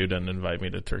TJ who doesn't invite me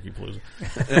to Turkey Palooza.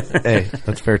 Hey,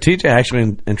 that's fair. TJ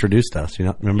actually introduced us. You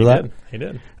know, remember that? He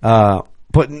did.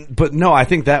 But no, I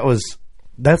think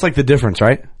that's like the difference,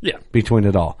 right? Yeah. Between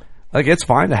it all, like it's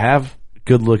fine to have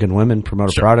good looking women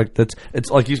promote a product. It's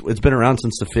like it's been around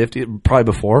since the 50s, probably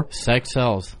before. Sex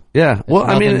sells. Yeah. Well,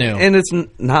 I mean, nothing new. and it's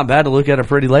not bad to look at a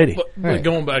pretty lady. But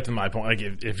going back to my point, like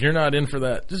if you're not in for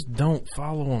that, just don't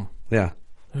follow them. Yeah.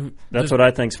 That's what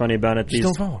I think's funny about it. Just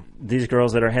don't follow 'em. These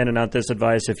girls that are handing out this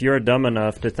advice, if you're dumb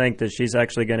enough to think that she's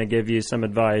actually going to give you some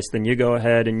advice, then you go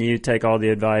ahead and you take all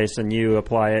the advice and you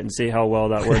apply it and see how well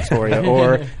that works for you.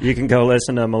 Or you can go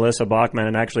listen to Melissa Bachman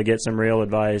and actually get some real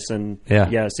advice and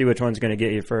see which one's going to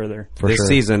get you further. This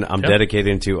season, I'm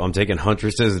dedicating to, I'm taking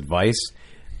Huntress's advice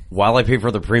while I pay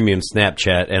for the premium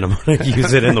Snapchat, and I'm going to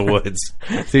use it in the woods.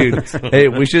 Dude, hey,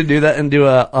 we should do that and do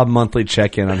a monthly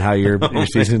check-in on how your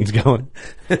season's going.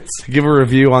 Give a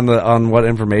review on what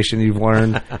information you've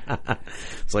learned.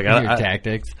 It's like, Your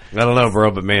tactics. I don't know,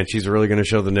 bro, but man, she's really going to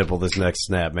show the nipple this next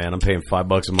snap, man. I'm paying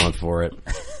 $5 a month for it.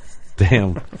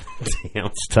 Damn.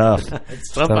 It's tough.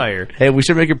 It's tough out here. Hey, we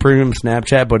should make a premium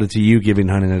Snapchat, but it's you giving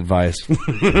hunting advice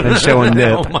and showing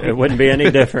nip. It wouldn't be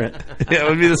any different. Yeah, it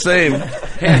would be the same.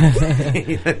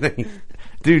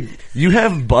 Dude, you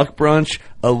have Buck Brunch,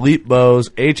 Elite Bows,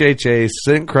 HHA,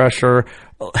 Scent Crusher,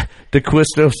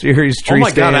 DeQuisto Series tree Oh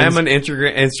my god, I stands. am an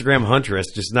Instagram huntress,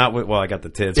 just not with. Well, I got the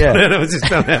tits. Yeah. But I was just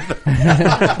don't have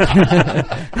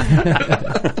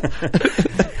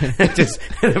just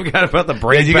I forgot about the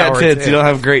brain. You got power, tits. too. You don't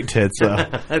have great tits, though.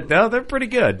 No, they're pretty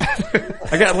good.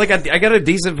 I got a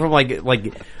decent from like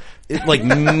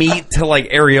meat to like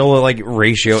areola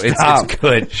ratio. It's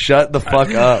good. Shut the fuck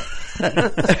up.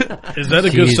 Is that a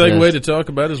good Jesus. segue to talk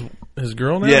about his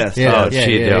girl now? Yes. Yeah, Oh yeah,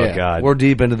 shit! yeah, Oh yeah. god. We're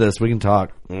deep into this. We can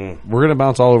talk. We're going to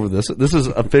bounce all over this. This is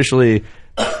officially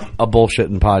a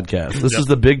bullshitting podcast. This is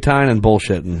the big time and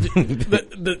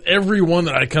bullshitting. Every one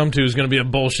that I come to is going to be a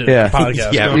bullshit Yeah.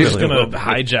 podcast. Yeah, I'm just really going will. to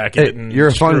hijack Hey, it. And you're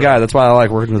a fun screw guy. it. That's why I like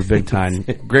working with big time.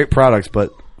 Great products,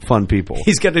 but fun people.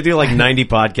 He's got to do like 90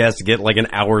 podcasts to get like an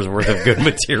hour's worth of good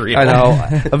material. I know.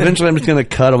 Eventually, I'm just going to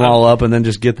cut them all up and then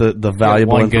just get the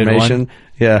valuable one good information.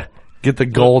 Yeah. Get the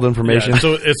gold information. Yeah,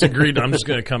 so it's agreed. I'm just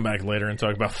going to come back later and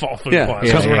talk about fall food Yeah. class.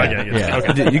 Yeah, Because we're yeah, not going to get yeah.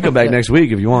 okay. You can come back next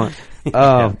week if you want.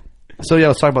 So, yeah,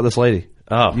 let's talk about this lady.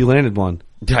 Oh. You landed one.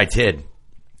 I did.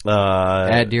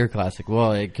 At Deer Classic.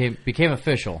 Well, it became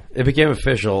official. It became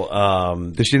official.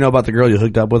 Did she know about the girl you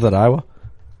hooked up with at Iowa?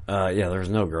 Yeah, there was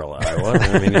no girl at Iowa.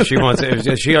 I mean, if she wants,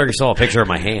 she already saw a picture of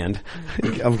my hand.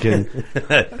 I'm kidding.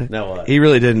 No, He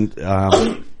really didn't.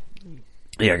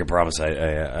 yeah, I can promise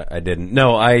I didn't.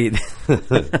 No, I.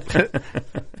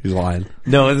 He's lying.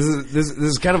 No, this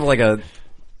is kind of like a.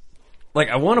 Like,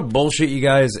 I want to bullshit you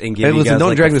guys and give Hey, you listen, guys. don't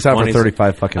like, drag the this out for funniest-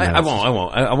 35 fucking minutes. I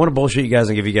won't. I want to bullshit you guys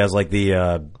and give you guys like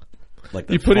the.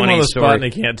 You put him funny on the story. spot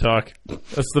and he can't talk.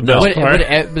 That's the No. best part.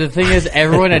 But the thing is,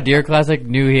 everyone at Deer Classic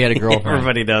knew he had a girlfriend.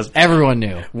 Everybody does. Everyone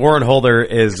knew. Warren Holder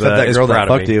is Except that is girl proud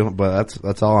that of fucked me. you, but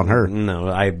that's all on her. No,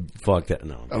 I fucked it.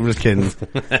 No. I'm just kidding.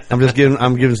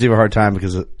 I'm giving Steve a hard time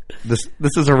because this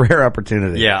is a rare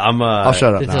opportunity. Yeah, I'm. I'll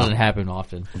shut up This now. doesn't happen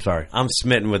often. I'm sorry. I'm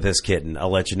smitten with this kitten.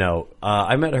 I'll let you know.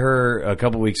 I met her a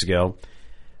couple weeks ago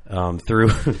through.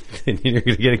 And you're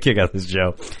going to get a kick out of this,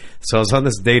 Joe. So I was on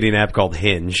this dating app called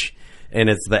Hinge, and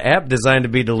it's the app designed to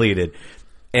be deleted.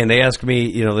 And they asked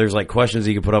me, there's like questions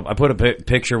you can put up. I put a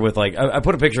picture with like I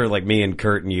put a picture of like me and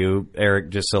Kurt and you, Eric,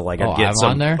 just so like I'd get I'm some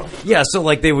on there? Yeah, so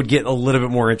like they would get a little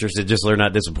bit more interested, just so they're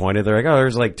not disappointed. They're like, oh,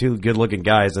 there's like two good looking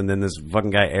guys, and then this fucking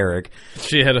guy Eric.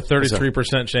 She had a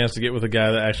 33% chance to get with a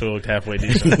guy that actually looked halfway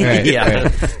decent. Right, Yeah.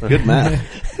 right. Good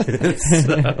math.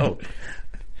 So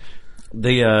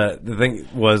the thing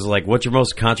was like, what's your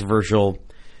most controversial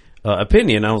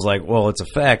opinion? I was like, well, it's a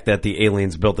fact that the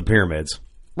aliens built the pyramids.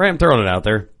 Right, I'm throwing it out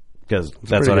there because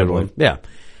that's what pretty I good believe. Yeah.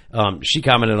 She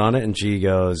commented on it and she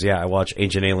goes, yeah, I watch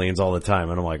Ancient Aliens all the time.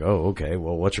 And I'm like, oh, okay.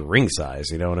 Well, what's your ring size?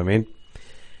 You know what I mean?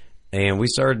 And we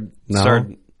started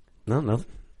nothing.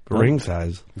 Ring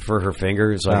size. For her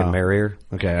finger so I Oh. can marry her.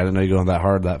 Okay, I didn't know you were going that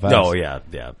hard that fast. Oh, yeah.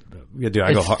 Dude,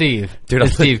 I go It's hard. Steve. Dude,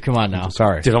 It's Steve, come on now.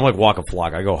 Sorry. Dude, I'm like Walk a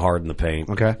Flock. I go hard in the paint.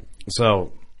 Okay.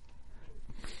 So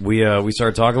we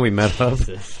started talking. We met up.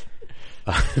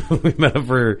 We met up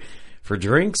for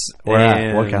drinks. Where at?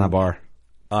 and, What kind of bar?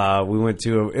 We went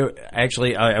to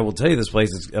actually. I will tell you this place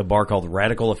is a bar called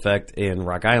Radical Effect in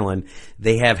Rock Island.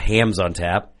 They have hams on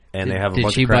tap, and they have a Did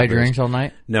bunch she of craft buy beers. drinks all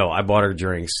night? No, I bought her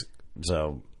drinks.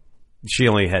 So she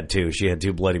only had two. She had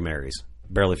two Bloody Marys.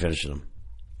 Barely finished them.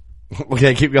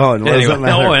 Okay, keep going. What does Anyway, that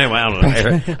matter? anyway, I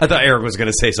don't know. I thought Eric was going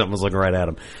to say something. I was looking right at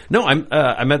him. No,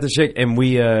 I met the chick and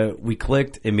we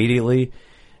clicked immediately.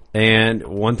 And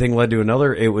one thing led to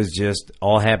another. It was just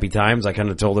all happy times. I kind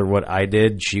of told her what I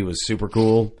did. She was super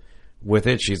cool with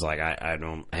it. She's like, I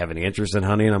don't have any interest in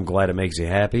hunting. I'm glad it makes you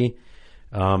happy.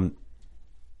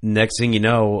 Next thing you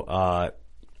know,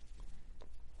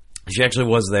 she actually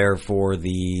was there for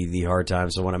the hard time.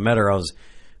 So when I met her,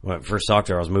 when I first talked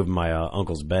to her, I was moving my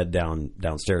uncle's bed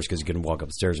downstairs because he couldn't walk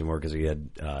upstairs anymore because he had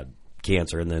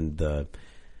cancer. And then the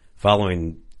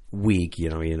following week, he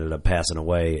ended up passing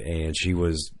away, and she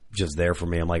was just there for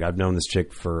me. I'm like, I've known this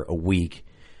chick for a week,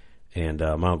 and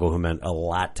my uncle, who meant a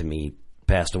lot to me,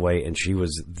 passed away, and she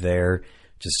was there,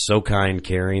 just so kind,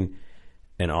 caring,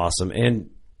 and awesome. And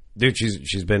dude,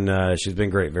 she's been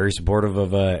great, very supportive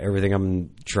of everything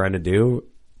I'm trying to do.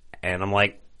 And I'm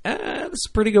like, this is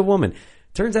a pretty good woman.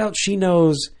 Turns out she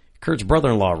knows Kurt's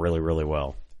brother-in-law really, really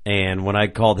well. And when I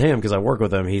called him, because I work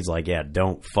with him, he's like, yeah,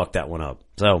 don't fuck that one up.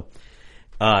 So,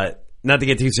 not to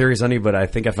get too serious on you, but I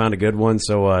think I found a good one.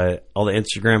 So, all the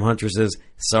Instagram huntresses,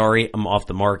 sorry, I'm off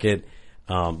the market,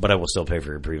 but I will still pay for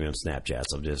your premium Snapchats.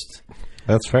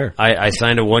 That's fair. I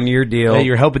signed a 1-year deal. Hey,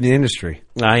 you're helping the industry.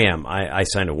 I am. I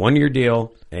signed a 1-year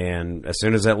deal, and as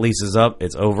soon as that lease is up,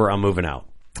 it's over. I'm moving out.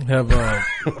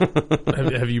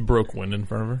 Have you broke wind in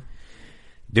front of her?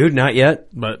 Dude, not yet.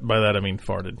 But by that I mean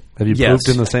farted. Have you Yes. pooped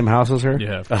in the same house as her? You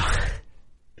have.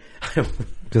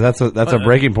 Because that's a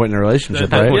breaking point in a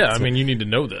relationship, right? Yeah, I mean, you need to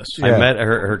know this. Yeah. I met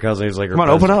her cousin. He's like, her Come on,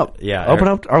 open best- up. Yeah, open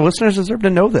up. Our listeners deserve to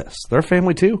know this. They're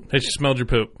family too. Hey, she smelled your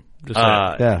poop. Just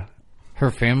saying. Yeah.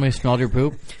 Her family smelled your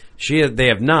poop. They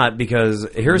have not, because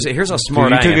here's how Dude, smart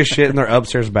you I took am. a shit in their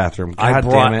upstairs bathroom. God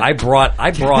I brought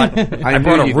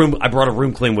a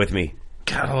room clean with me.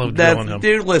 God, I love drilling him.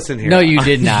 Dude, listen here. No, you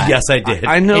did not. Yes, I did.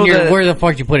 I know that. Where the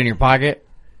fuck did you put it in your pocket?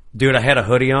 Dude, I had a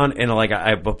hoodie on and like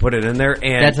I put it in there,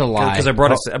 and That's a lie. because I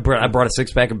brought a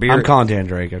 6-pack of beer. I'm calling Dan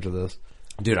Drake after this.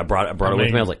 Dude, I brought it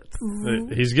with me. I was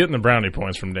like, He's getting the brownie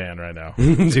points from Dan right now.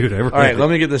 dude, All right, let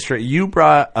me get this straight. You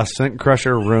brought a Scent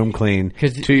Crusher room clean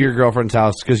 'Cause to your girlfriend's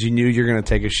house because you knew you were going to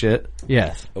take a shit.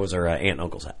 Yes. it was our aunt and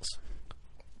uncle's house.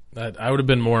 I would have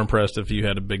been more impressed if you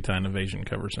had a big time Invasion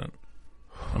cover scent.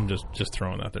 I'm just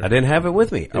throwing that there. I didn't have it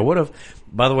with me. I would have.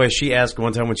 By the way, she asked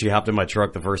one time when she hopped in my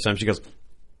truck the first time. She goes,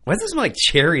 "Why does it smell like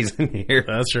cherries in here?"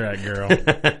 That's right, girl.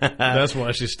 That's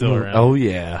why she's still around. Oh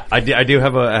yeah. I do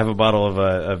have a bottle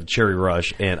of Cherry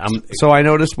Rush, and I'm So I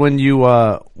noticed when you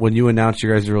announced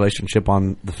your guys' relationship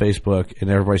on the Facebook and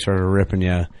everybody started ripping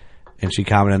you, and she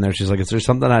commented in there. She's like, "Is there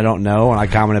something I don't know?" And I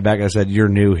commented back. I said, "You're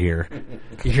new here."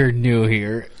 You're new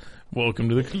here. Welcome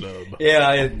to the club.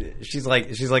 yeah. She's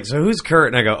like, so who's Kurt?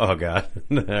 And I go, oh god.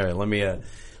 All right, let me.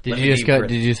 Did you just go?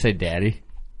 Did you say daddy?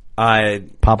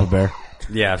 Papa Bear.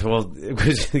 Yeah, well,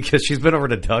 because she's been over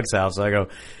to Doug's house. So I go,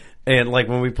 and like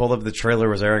when we pulled up, the trailer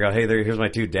was there. I go, hey, here's my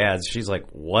two dads. She's like,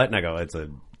 what? And I go, it's a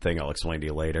thing. I'll explain to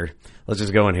you later. Let's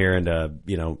just go in here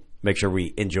and make sure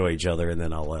we enjoy each other, and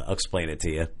then I'll explain it to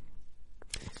you.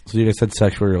 So you guys had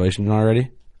sexual relations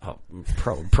already, Oh,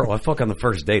 pro, I fuck on the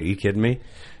first date. Are you kidding me?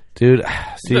 dude?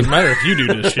 See, Doesn't matter if you do,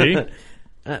 does she?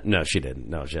 No, she didn't.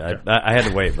 No, I had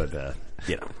to wait, but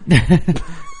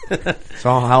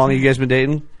so how long have you guys been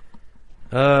dating?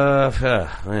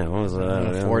 Man, what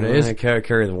was 4 days? I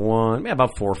carry the one. Yeah,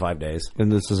 about 4 or 5 days.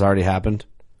 And this has already happened.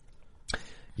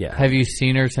 Yeah. Have you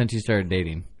seen her since you started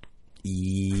dating?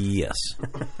 Yes.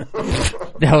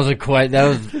 That was a quite. That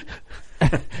was.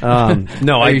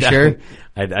 No, Are you sure?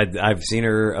 I've seen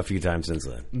her a few times since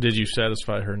then. Did you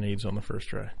satisfy her needs on the first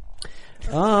try?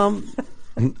 I'll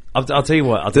tell you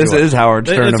what. This is Howard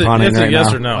Stern of hunting It's a right yes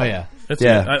now. or no. Oh yeah.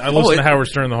 Yeah. I listened to Howard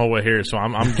Stern the whole way here, so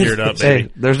I'm geared up, baby. Hey,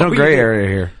 there's no gray area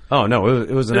here. Oh no, it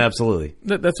was an absolutely.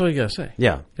 That's all you gotta say.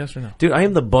 Yeah. Yes or no? Dude, I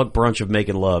am the Buck Brunch of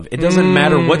making love. It doesn't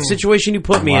matter what situation you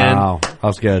put me Wow, that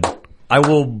was good. in. I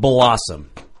will blossom.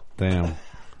 Damn.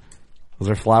 Was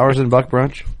there flowers in Buck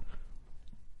Brunch?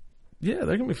 Yeah,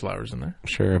 there can be flowers in there.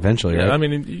 Sure, eventually, Yeah, right? I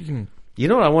mean, you can. You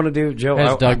know what I want to do, Joe?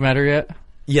 Has Doug met her yet?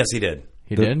 Yes, he did.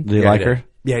 He did. Do you Yeah, like he did. her?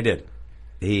 Yeah, he did.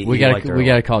 He We liked her a lot.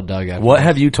 gotta call Doug. After What this.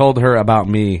 have you told her about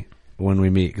me when we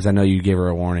meet? Because I know you gave her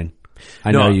a warning.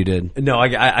 I know you did. No, I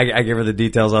gave her the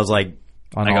details. I was like,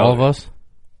 on I go, all of us?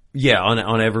 yeah,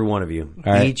 on every one of you,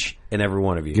 All right. each and every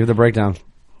one of you. Give the breakdown.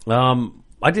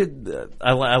 I did.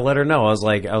 I let her know. I was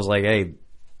like, hey,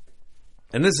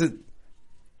 and this is.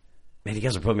 Man, you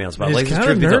guys are putting me on the spot. He's Like, kinda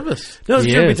truth be told- nervous. No, it's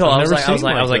He truth be is. told. I've I was never like, seen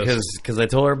him like because I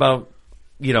told her about,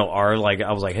 our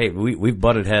I was like, hey, we've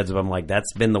butted heads, but I'm like,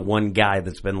 that's been the one guy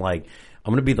that's been like,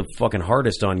 I'm gonna be the fucking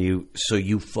hardest on you, so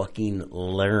you fucking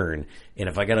learn. And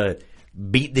if I gotta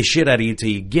beat the shit out of you till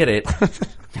you get it,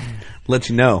 Let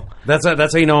you know. that's how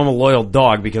you know I'm a loyal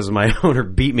dog, because my owner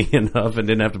beat me enough and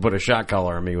didn't have to put a shot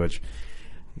collar on me, which.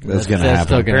 That's going to That's happen.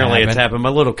 still gonna Apparently, it's happen. happened. My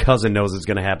little cousin knows it's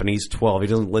going to happen. He's 12. He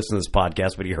doesn't listen to this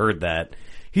podcast, but he heard that.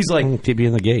 He's like, Keep you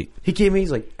in the gate. he came in.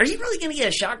 He's like, "Are you really going to get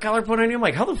a shot collar put on you?" I'm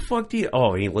like, "How the fuck do you?"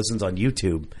 Oh, he listens on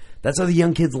YouTube. That's how the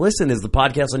young kids listen. Is the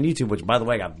podcast on YouTube? Which, by the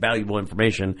way, I got valuable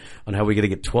information on how we got to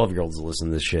get 12-year-olds to listen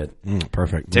to this shit.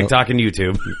 Perfect. TikTok and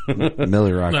YouTube.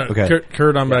 Millie Rock. No, Okay.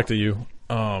 Kurt, I'm back to you.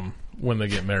 When they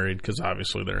get married, because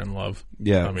obviously they're in love.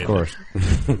 Yeah, I mean, of course.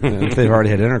 If they've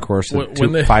already had intercourse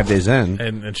When they- 5 days in,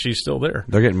 and she's still there.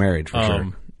 they're getting married for sure.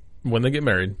 When they get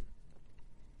married,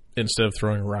 instead of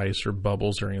throwing rice or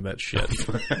bubbles or any of that shit,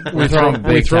 We throw him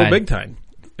big time. big time.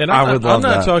 And I would love I'm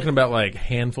not that. talking about like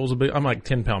handfuls of big. I'm like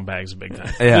 10-pound bags of big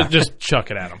time. Yeah. just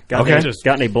chuck it at them. Got,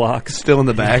 got any blocks? Still in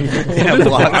the bag. Yeah,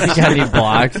 blocks. Got any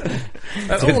blocks?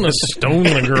 I don't want to stone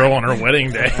the girl on her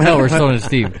wedding day. Hell, we're still in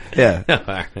Steve. Yeah.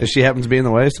 If she happens to be in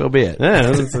the way, so be it. Yeah,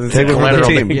 it's Take it from the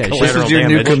team. Yeah, This collateral is your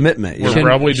new damage. commitment. You We're know,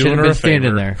 probably doing Shouldn't her been a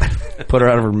standing favor. there. put her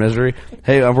out of her misery.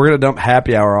 Hey, we're going to dump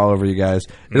happy hour all over you guys.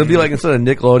 It'll be like instead of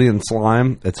Nickelodeon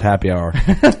slime, it's happy hour.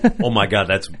 Oh my god,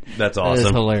 that's That is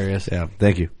awesome. hilarious. Yeah,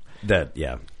 thank you.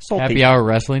 Yeah. Happy hour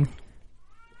wrestling.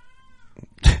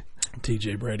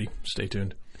 TJ Brady, stay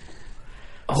tuned.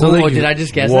 Oh, thank you. did I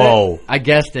just guess Whoa. it? I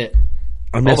guessed it.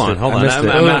 I missed it. Hold on. missed it.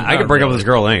 I can break up with this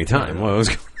girl at any time. What was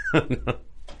going on?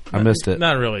 I missed it.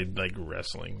 Not really like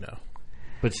wrestling, no.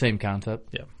 But same concept.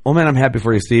 Yeah. Well, man, I'm happy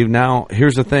for you, Steve. Now,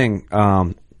 here's the thing.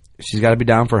 She's got to be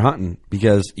down for hunting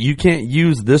because you can't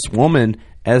use this woman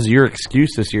as your excuse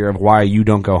this year of why you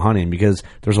don't go hunting because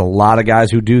there's a lot of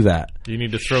guys who do that. You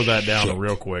need to throw that down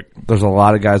real quick. There's a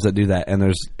lot of guys that do that,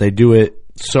 and they do it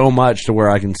so much to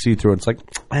where I can see through it. It's like,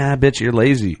 bitch, you're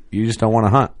lazy. You just don't want to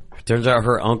hunt. Turns out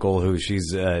her uncle, who she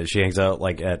hangs out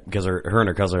like at because her and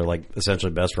her cousin are like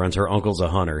essentially best friends. Her uncle's a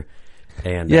hunter,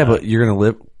 and Yeah, but you're gonna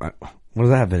live. What does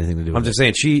that have anything to do with I'm just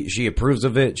saying she approves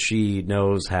of it. She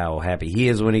knows how happy he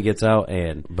is when he gets out,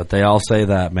 and But they all say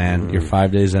that, man. You're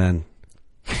 5 days in.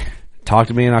 Talk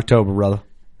to me in October, brother.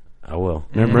 I will.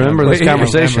 Remember this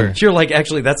conversation. You're like,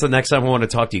 actually, that's the next time I want to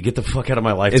talk to you. Get the fuck out of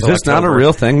my life. Is till this not a October.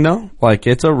 real thing, though? Like,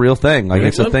 it's a real thing. Like,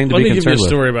 it's a thing to be Let me give you a concerned with.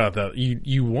 story about that.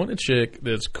 You want a chick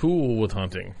that's cool with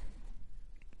hunting,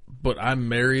 but I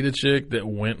married a chick that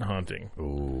went hunting.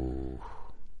 Ooh.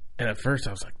 And at first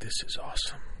I was like, this is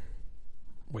awesome.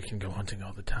 We can go hunting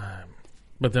all the time.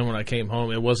 But then when I came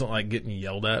home, it wasn't like getting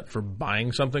yelled at for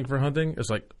buying something for hunting. It's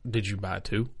like, did you buy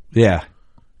two? Yeah.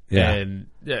 Yeah. And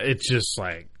it's just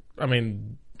like, I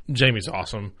mean, Jamie's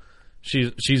awesome.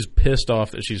 She's pissed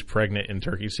off that she's pregnant in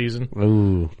turkey season.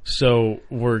 Ooh. So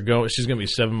she's going to be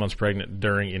 7 months pregnant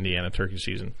during Indiana turkey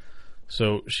season.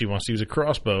 So she wants to use a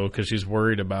crossbow because she's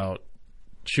worried about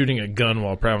shooting a gun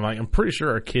while pregnant. I'm pretty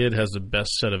sure our kid has the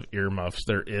best set of earmuffs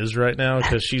there is right now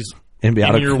because she's in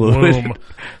Amniotic your fluid. womb.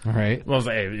 All right. Well, I was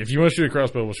like, hey, if you want to shoot a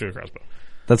crossbow, we'll shoot a crossbow.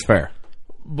 That's fair.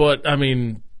 But, I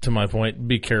mean, to my point,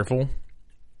 be careful.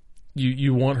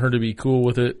 You want her to be cool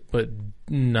with it, but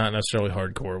not necessarily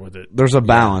hardcore with it. There's a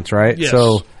balance, right? Yes.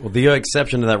 So, Well, the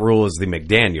exception to that rule is the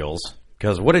McDaniels.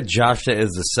 Because what did Josh say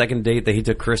is the second date that he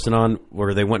took Kristen on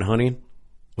where they went hunting?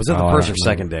 Was it the I first or don't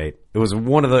second date? It was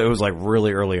one of the. It was like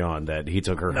really early on that he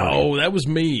took her hunting. No, that was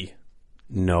me.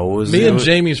 No, it was Me it and was,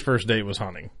 Jamie's first date was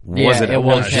hunting. Was Yeah, it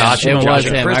was him. Josh It and was Josh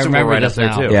and him. I Kristen were remember right up this there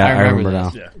now. too. yeah, I I remember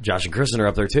remember now. Yeah. Josh and Kristen are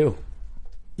up there too.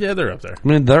 Yeah, they're up there. I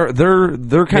mean, they're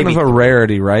kind Maybe of a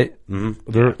rarity, right?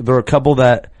 Mm-hmm. They're a couple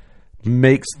that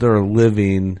makes their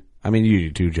living. I mean, you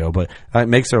do too, Joe, but it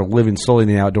makes their living solely in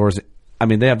the outdoors. I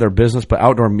mean, they have their business, but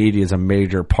outdoor media is a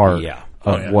major part Yeah.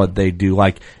 of what they do.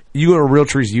 Like, you go to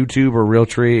Realtree's YouTube or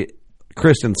Realtree,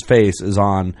 Kristen's face is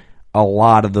on a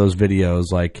lot of those videos,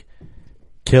 like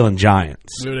killing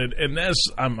giants. Dude, and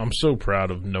I'm so proud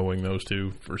of knowing those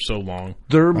two for so long.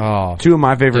 They're two of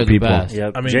my favorite they're the people. best.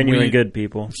 Yep, I mean, genuine good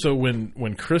people. So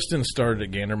when Kristen started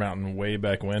at Gander Mountain way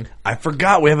back when, I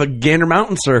forgot we have a Gander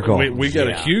Mountain Circle. we got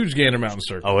a huge Gander Mountain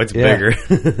circle. Oh, it's Yeah.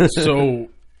 bigger. So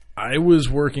I was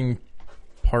working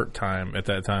part-time at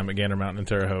that time at Gander Mountain in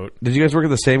Terre Haute. Did you guys work at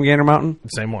the same Gander Mountain?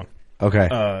 Same one. Okay.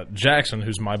 Jackson,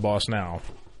 who's my boss now,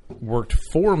 worked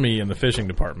for me in the fishing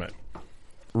department.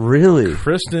 Really?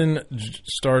 Kristen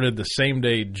started the same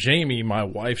day Jamie, my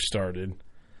wife, started.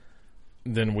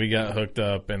 Then we got hooked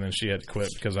up, and then she had to quit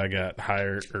because I got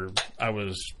hired, or I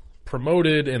was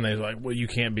promoted, and they're like, well, you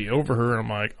can't be over her. And I'm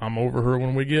like, I'm over her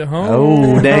when we get home.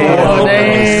 Oh, damn.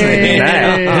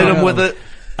 Hit him with it.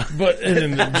 But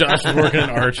and then Josh was working in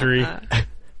archery.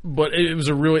 But it was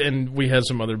a really, and we had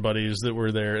some other buddies that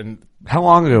were there, and How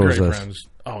long ago was great this? friends.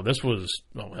 Oh, this was,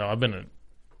 hell, I've been at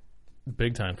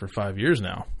Big Time for 5 years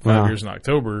now. Wow. 5 years in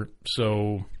October.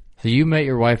 So, So you met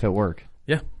your wife at work.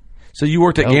 yeah. So you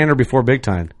worked at Gander before Big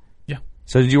Time. Yeah.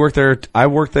 So did you work there? I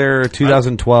worked there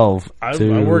 2012.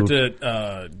 I worked at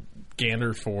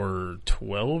Gander for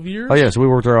 12 years. Oh, yeah. So we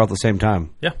worked there all at the same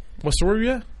time. Yeah. What store were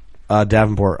you at?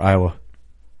 Davenport, Iowa.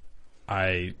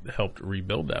 I helped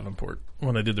rebuild Davenport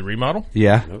when they did the remodel.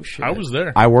 Yeah. I was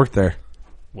there. I worked there.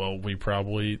 Well, we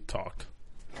probably talked.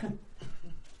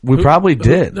 We probably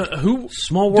did. Who?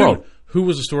 Small world. Dude, who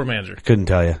was the store manager? Couldn't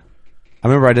tell you. I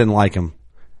remember I didn't like him.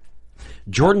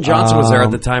 Jordan Johnson was there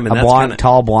at the time, and a that's blonde, kinda,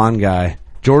 tall blonde guy.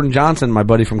 Jordan Johnson, my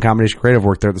buddy from Combination Creative,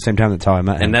 worked there at the same time. That's how I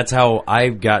met him. and that's how I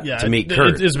got to meet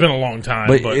Kurt. It's been a long time.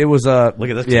 but, But it was a Look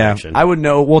at this yeah. connection. I would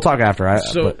know. We'll talk after.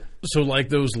 So like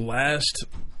those last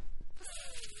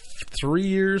 3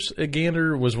 years at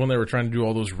Gander was when they were trying to do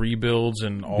all those rebuilds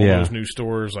and all Yeah. those new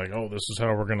stores. Like, oh, this is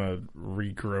how we're going to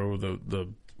regrow the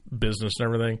business and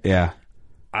everything. yeah.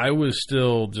 I was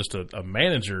still just a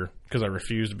manager because I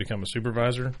refused to become a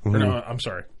supervisor. Or no, I'm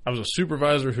sorry. I was a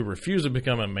supervisor who refused to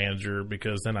become a manager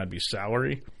because then I'd be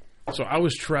salary. So I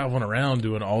was traveling around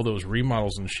doing all those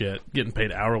remodels and shit, getting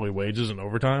paid hourly wages and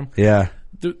overtime. Yeah.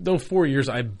 Those 4 years,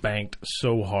 I banked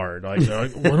so hard. Like, they're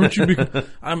like, why don't you be?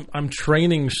 I'm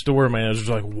training store managers.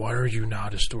 Like, why are you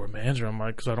not a store manager? I'm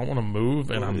like, because I don't want to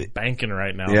move, and I'm banking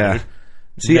right now. Yeah. Dude.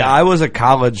 See, I was a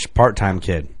college part-time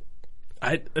kid.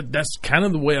 That's kind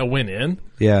of the way I went in.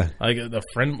 Yeah. Like a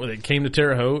friend that came to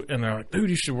Terre Haute, and they're like, dude,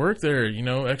 you should work there,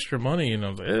 extra money. And I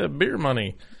was like, beer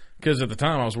money. Because at the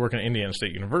time I was working at Indiana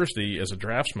State University as a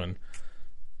draftsman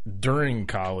during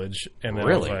college. And then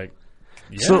I was like,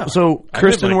 yeah. So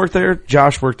Kristen worked there,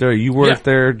 Josh worked there, you worked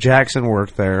there, Jackson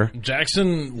worked there.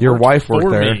 Jackson Your wife worked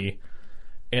for there. Me,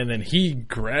 and then he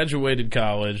graduated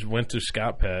college, went to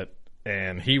Scott Pett,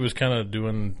 and he was kind of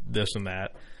doing this and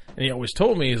that. And he always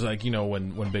told me, he's like,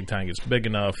 when Big Time gets big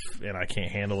enough and I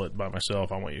can't handle it by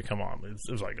myself, I want you to come on.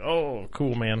 It was like, oh,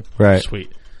 cool, man. Right.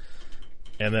 Sweet.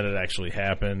 And then it actually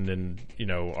happened, and,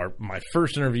 my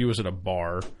first interview was at a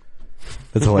bar.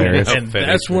 That's hilarious. And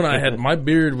that's when I had, my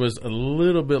beard was a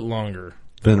little bit longer.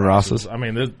 Ben Ross's? I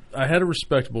mean, I had a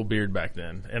respectable beard back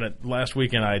then. And last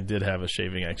weekend I did have a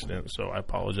shaving accident, so I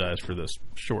apologize for this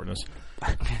shortness.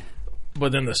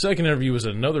 But then the second interview was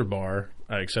at another bar.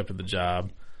 I accepted the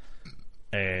job.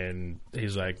 And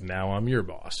he's like, now I'm your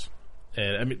boss.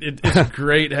 And I mean, it's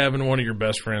great having one of your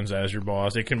best friends as your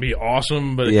boss. It can be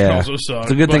awesome, but it can also suck.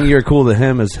 It's a good thing you're cool to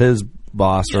him as his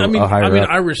boss or a higher up.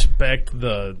 I respect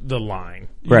the line.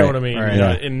 You know what I mean? Right.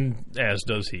 Yeah. And as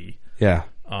does he. Yeah.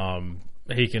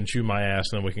 He can chew my ass,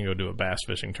 and then we can go do a bass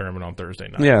fishing tournament on Thursday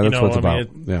night. Yeah, that's what it's about.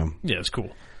 Yeah, it's cool.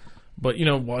 But,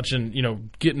 watching,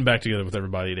 getting back together with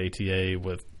everybody at ATA,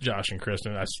 with Josh and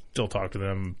Kristen, I still talk to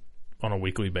them on a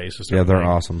weekly basis. Yeah, they're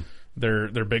awesome.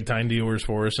 They're big time dealers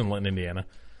for us in Linton, Indiana.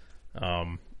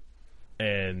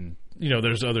 And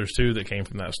there's others too that came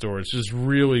from that store. It's just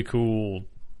really cool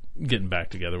getting back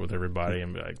together with everybody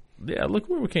and be like, yeah, look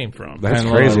where we came from. That's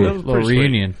crazy. That was a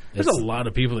reunion. There's a lot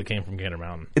of people that came from Gander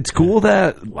Mountain. It's cool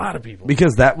that a lot of people,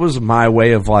 because that was my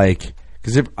way of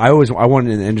because I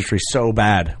wanted in the industry so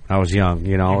bad when I was young,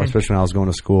 especially when I was going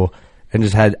to school. And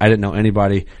I didn't know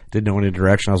anybody, didn't know any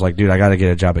direction. I was like, dude, I got to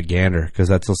get a job at Gander because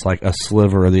that's just like a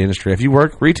sliver of the industry. If you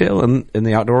work retail in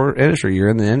the outdoor industry, you're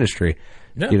in the industry,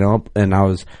 And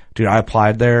I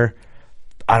applied there.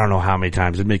 I don't know how many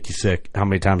times. It'd make you sick how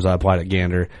many times I applied at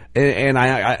Gander. And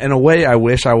I in a way, I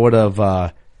wish I would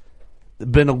have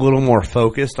been a little more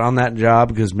focused on that job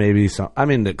because maybe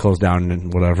it closed down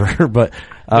and whatever. But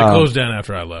it closed down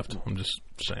after I left. I'm just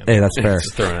saying. Hey, that's fair.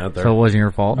 Just throwing it out there. So it wasn't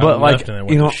your fault.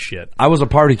 But shit. I was a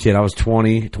party kid. I was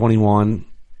 20, 21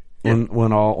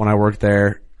 when I worked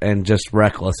there, and just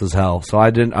reckless as hell. So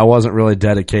I wasn't really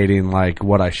dedicating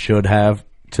what I should have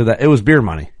to that. It was beer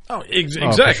money. Oh,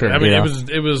 exactly. Sure. I mean,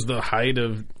 it was the height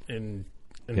of in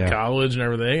college and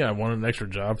everything. I wanted an extra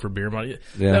job for beer money.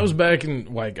 Yeah. That was back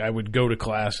in I would go to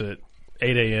class at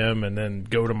 8 a.m. and then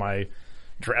go to my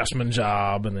draftsman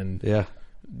job and then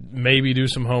maybe do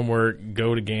some homework,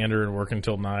 go to Gander and work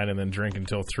until 9 and then drink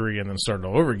until 3 and then start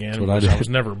all over again. I was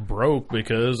never broke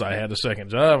because I had a second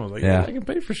job. I was like, I can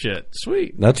pay for shit.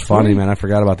 Sweet. That's funny, man. I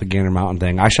forgot about the Gander Mountain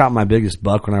thing. I shot my biggest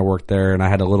buck when I worked there, and I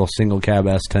had a little single cab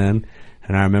S10.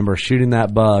 And I remember shooting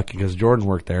that buck because Jordan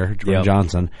worked there, Jordan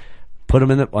Johnson. Put him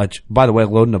in the. By the way,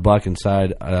 loading a buck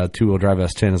inside a 2-wheel drive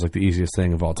S10 is the easiest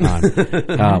thing of all time.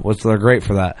 They're great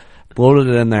for that.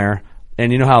 Loaded it in there,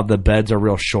 and you know how the beds are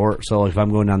real short. So if I'm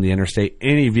going down the interstate,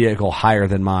 any vehicle higher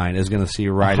than mine is going to see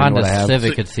right in what I have. Honda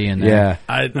Civic could see in there. Yeah,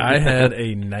 I had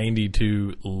a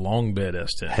 92 long bed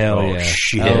S10. Hell yeah!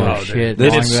 Shit. Oh, shit.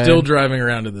 And it's still driving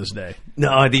around to this day.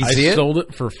 No, did you see it? I sold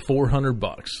it for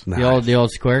 $400. The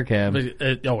old square cab.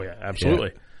 Oh yeah, absolutely.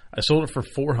 Yeah. I sold it for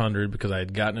 $400 because I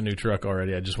had gotten a new truck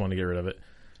already. I just wanted to get rid of it,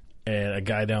 and a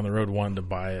guy down the road wanted to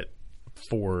buy it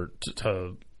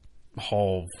to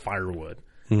haul firewood.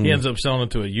 Mm-hmm. He ends up selling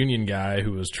it to a union guy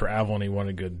who was traveling. He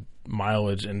wanted good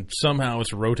mileage, and somehow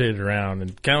it's rotated around,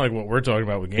 and kind of like what we're talking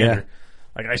about with Gander. Yeah.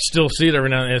 I still see it every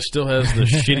now and then. It still has the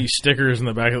shitty stickers in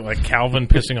the back of it, Calvin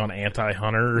pissing on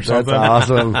Anti-Hunter or something.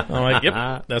 That's awesome. I'm like,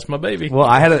 yep, that's my baby. Well,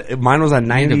 mine was a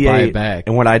 98,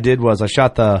 and what I did was I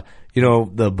shot the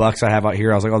bucks I have out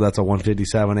here. I was like, oh, that's a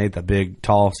 157.8, that big,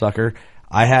 tall sucker.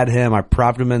 I had him, I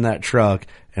propped him in that truck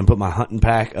and put my hunting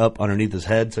pack up underneath his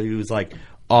head, so he was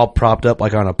all propped up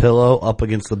on a pillow up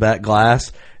against the back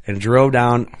glass, and drove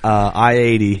down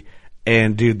I-80.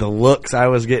 And dude, the looks I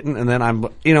was getting, and then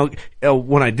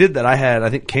when I did that, I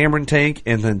think Cameron Tank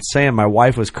and then Sam, my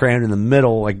wife, was crammed in the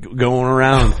middle, going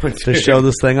around to show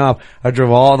this thing off. I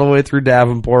drove all the way through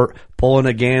Davenport, pulling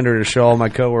a Gander to show all my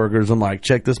coworkers. I'm like,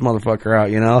 check this motherfucker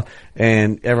out,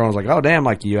 And everyone was like, oh damn,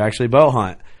 you actually bow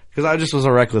hunt, because I just was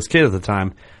a reckless kid at the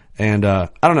time. And I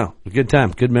don't know, good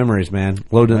time, good memories, man.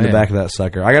 Loaded in the back of that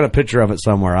sucker. I got a picture of it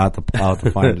somewhere. I'll have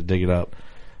to find it to dig it up.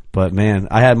 But man,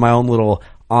 I had my own little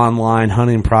online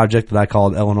hunting project that I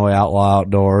called Illinois Outlaw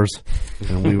Outdoors,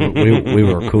 and we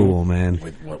were cool, man.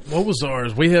 What was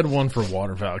ours? We had one for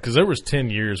waterfowl because there was 10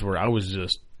 years where I was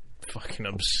just fucking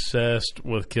obsessed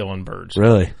with killing birds.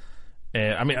 Really?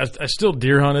 And I mean, I still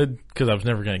deer hunted because I was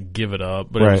never going to give it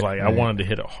up, but it was like I wanted to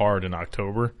hit it hard in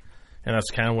October, and that's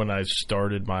kind of when I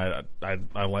started my.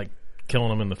 I like killing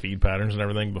them in the feed patterns and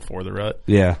everything before the rut.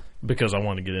 Yeah, because I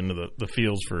wanted to get into the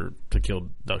fields to kill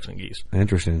ducks and geese.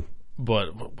 Interesting.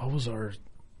 But what was ours?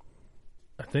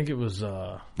 I think it was.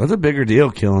 That's a bigger deal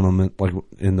killing them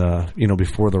in the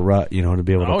before the rut, to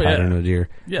be able to pattern a deer.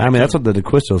 Yeah, I mean that's what the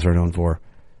DeQuistos are known for.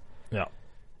 Yeah.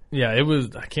 Yeah, it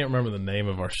was. I can't remember the name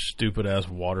of our stupid ass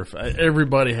waterfowl.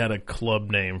 Everybody had a club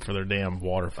name for their damn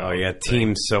waterfowl. Oh yeah,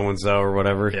 Team So and So or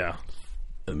whatever. Yeah,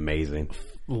 amazing.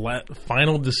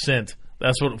 Final Descent.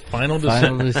 That's what Final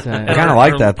Descent. I kind of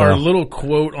like that though. Our little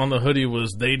quote on the hoodie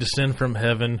was, "They descend from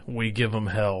heaven, we give them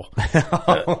hell."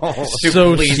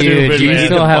 So stupid. Do you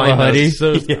still have a hoodie?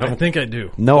 I think I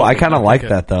do. No, I kind of like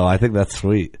that though. I think that's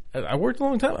sweet. I worked a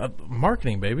long time.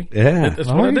 Marketing, baby. Yeah. That's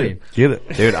what I do. Get it.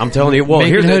 Dude, I'm telling you. Well,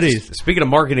 Making here's hoodies. Speaking of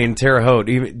marketing, Terre Haute.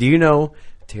 Do you know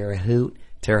Terre Haute?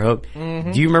 Terre Haute.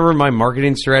 Mm-hmm. Do you remember my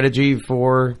marketing strategy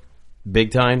for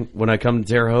Big Time when I come to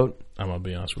Terre Haute? I'm going to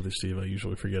be honest with you, Steve. I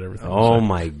usually forget everything. Oh,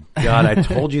 my God. I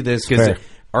told you this. Because,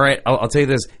 all right, I'll tell you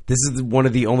this. This is one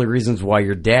of the only reasons why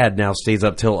your dad now stays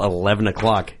up till 11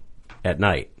 o'clock at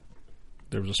night.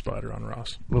 There was a spider on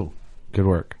Ross. Ooh, good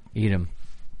work. Eat him.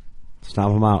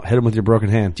 Stomp him out. Hit him with your broken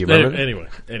hand. Do you remember?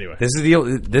 Anyway.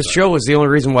 This show is the only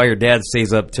reason why your dad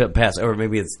stays up till past, or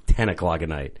maybe it's 10 o'clock at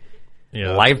night.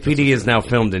 Yeah, Live PD is now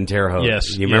filmed in Terre Haute.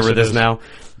 Yes. You remember yes, this is. now?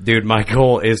 Dude, my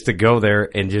goal is to go there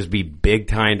and just be big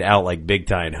tined out like Big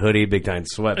Time hoodie, Big Time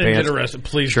sweatpants. And get arrested.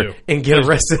 Please do. And get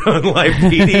arrested on Live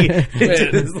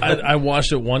PD. Man, I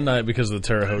watched it one night because of the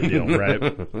Terre Haute deal, right?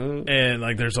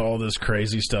 And there's all this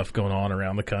crazy stuff going on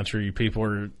around the country. People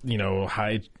are,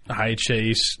 high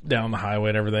chase down the highway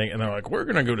and everything. And they're like, we're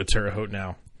going to go to Terre Haute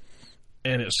now.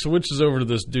 And it switches over to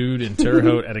this dude in Terre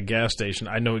Haute at a gas station.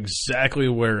 I know exactly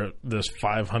where this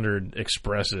 500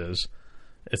 Express is.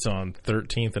 It's on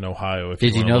 13th in Ohio.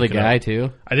 Did you know the guy too?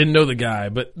 I didn't know the guy,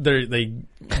 but they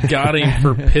got him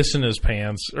for pissing his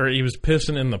pants, or he was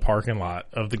pissing in the parking lot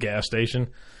of the gas station.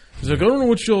 He's like, I don't know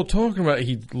what y'all talking about.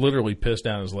 He literally pissed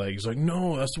down his leg. He's like,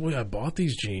 no, that's the way I bought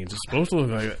these jeans. It's supposed to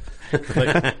look like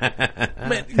that.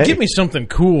 Man, give me something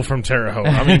cool from Terre Haute.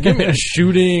 I mean, give me a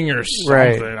shooting or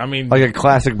something. Right. I mean, like a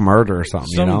classic murder or something.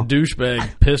 Some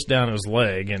douchebag pissed down his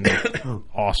leg, and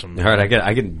awesome. All right,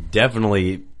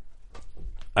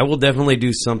 I will definitely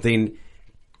do something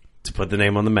to put the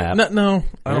name on the map. No,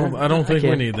 I don't think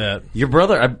we need that. Your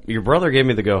brother gave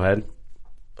me the go ahead.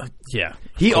 Yeah.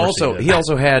 He also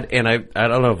had, and I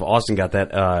don't know if Austin got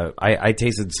that. I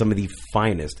tasted some of the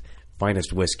finest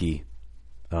whiskey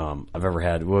I've ever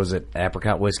had. What was it?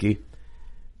 Apricot whiskey.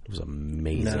 It was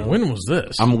amazing. No. When was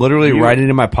this? I'm literally writing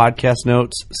in my podcast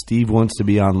notes, Steve wants to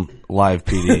be on Live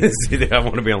PD. I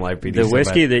want to be on Live PD. The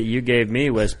whiskey that you gave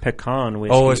me was pecan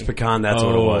whiskey. Oh, it's pecan. That's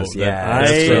what it was. Yeah.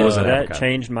 That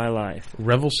changed my life.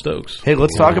 Revel Stokes. Hey,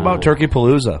 let's talk about Turkey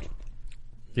Palooza.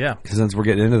 Yeah. Since we're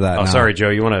getting into that now. Sorry, Joe.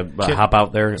 You want to hop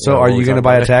out there? So are you going to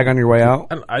buy a tag on your way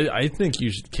out? I think you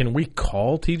should. Can we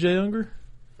call TJ Unger?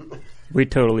 We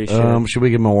totally should. Should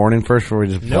we give him a warning first before we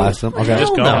just blast him? Okay.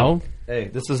 Just call him. Hey,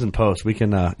 this is in post. We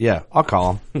can, I'll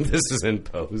call him. This is in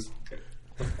post.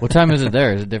 What time is it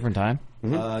there? Is it different time?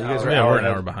 You guys we're an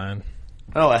hour behind.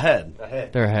 Oh, ahead.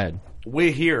 They're ahead.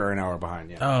 We here are an hour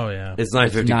behind, yeah. Oh, yeah. It's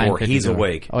 9:54. He's 9:54.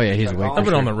 awake. Oh, yeah, he's awake. I've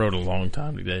been on the road a long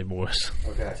time today, boys.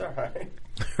 Okay. That's all right.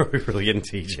 Are we really getting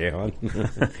TJ on?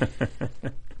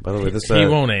 By the way, he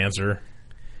won't answer.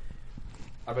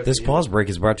 This pause break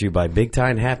is brought to you by Big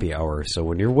Time Happy Hour. So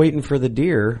when you're waiting for the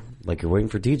deer, like you're waiting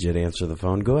for TJ to answer the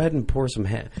phone, go ahead and pour some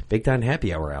Big Time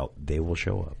Happy Hour out. They will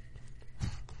show up.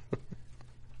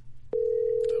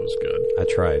 That was good. I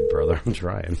tried, brother. I'm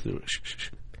trying.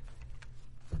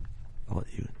 I'll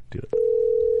let you do it.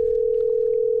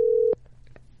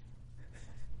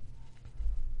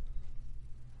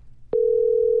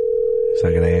 He's not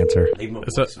going to answer.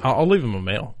 I'll leave him a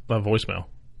voicemail.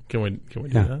 Can we do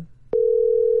that?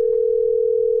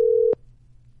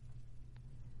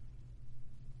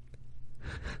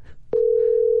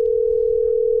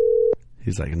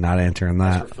 He's like not answering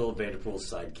that. That's for Philip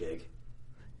Vanderpool's sidekick.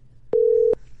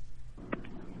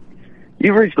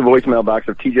 You've reached the voicemail box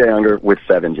of TJ Unger with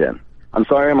 7gen. I'm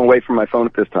sorry I'm away from my phone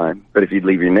at this time, but if you'd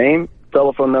leave your name,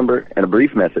 telephone number, and a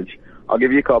brief message, I'll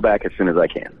give you a call back as soon as I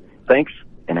can. Thanks,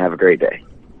 and have a great day.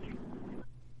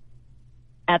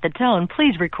 At the tone,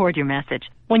 please record your message.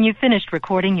 When you've finished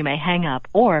recording, you may hang up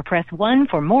or press 1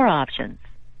 for more options.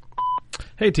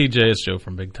 Hey, TJ, it's Joe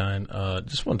from Big Time.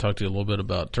 Just want to talk to you a little bit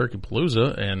about Turkey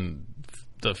Palooza and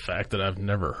the fact that I've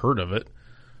never heard of it.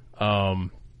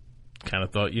 Kind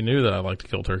of thought you knew that I like to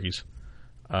kill turkeys.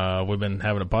 We've been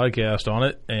having a podcast on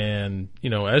it, and,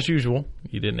 as usual,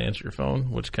 you didn't answer your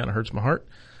phone, which kind of hurts my heart.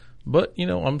 But,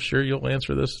 I'm sure you'll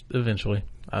answer this eventually.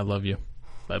 I love you.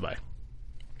 Bye-bye.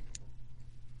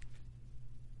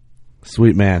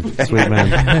 Sweet man.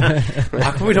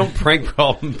 How come we don't prank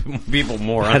call people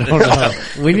more? I don't know.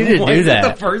 We need to do that.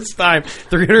 The first time,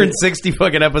 360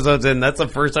 fucking episodes in, that's the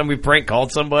first time we prank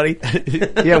called somebody.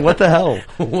 Yeah, what the hell?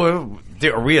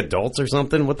 Dude, are we adults or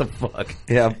something? What the fuck?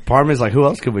 Yeah, part of me's like, who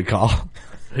else could we call?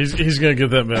 He's going to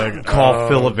get that back. Call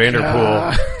Philip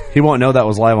Vanderpool. He won't know that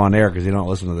was live on air because he don't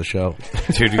listen to the show.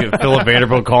 Dude, you get Philip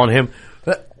Vanderpool calling him,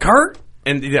 Kurt?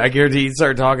 And I guarantee he'd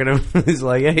start talking to him. He's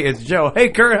like, hey, it's Joe. Hey,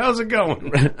 Kurt, how's it going?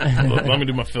 Look, let me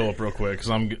do my Philip real quick because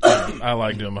I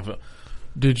like doing my Philip.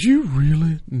 Did you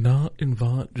really not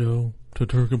invite Joe to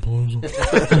Turkey Palooza?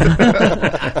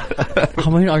 How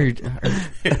many are you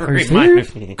serious?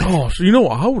 Gosh,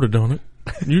 I would have done it.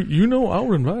 I would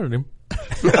have invited him.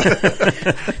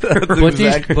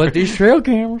 But these trail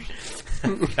cameras,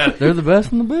 they're the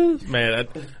best in the biz.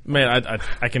 Man,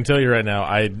 I can tell you right now,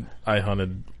 I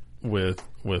hunted with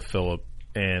Philip,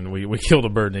 and we killed a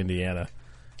bird in Indiana,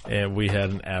 and we had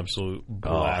an absolute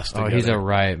blast together. He's a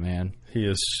riot, man. He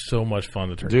is so much fun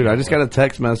to turn. Dude, I just got a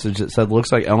text message that said,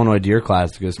 looks like Illinois Deer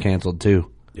Classic is canceled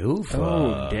too. Oof.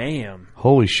 Oh, damn.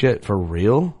 Holy shit, for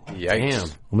real? Damn.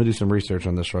 Let me do some research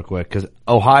on this real quick, because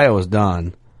Ohio is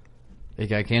done. It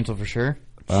got canceled for sure?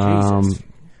 Jesus.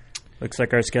 Looks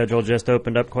like our schedule just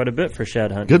opened up quite a bit for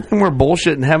shed hunting. Good thing we're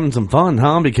bullshitting having some fun,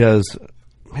 huh? Because,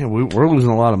 man, we're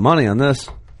losing a lot of money on this.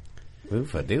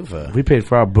 Oofa doofa. We paid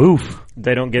for our booth.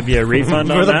 They don't give you a refund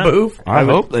for on the that? booth? I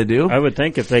hope they do. I would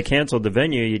think if they canceled the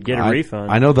venue, you'd get a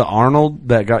refund. I know the Arnold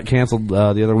that got canceled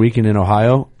the other weekend in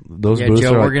Ohio. Those booths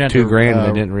Joe, are we're gonna like have $2,000 to, and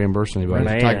they didn't reimburse anybody. We're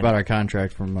going to talk about our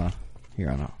contract from here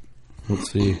on out.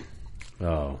 Let's see.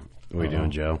 Oh, what are we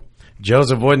doing, Joe?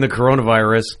 Joe's avoiding the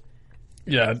coronavirus.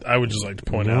 Yeah, I would just like to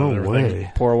point out everything.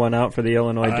 Pour one out for the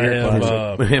Illinois Deer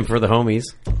Classic. And for the homies.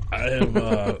 I have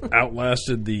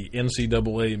outlasted the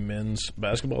NCAA men's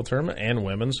basketball tournament and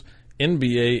women's.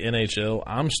 NBA, NHL,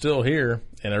 I'm still here,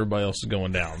 and everybody else is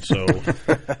going down. So,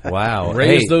 wow.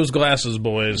 Raise those glasses,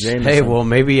 boys. Jameson. Hey, well,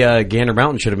 maybe Gander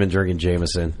Mountain should have been drinking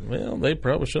Jameson. Well, they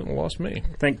probably shouldn't have lost me.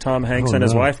 I think Tom Hanks and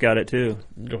his wife got it, too.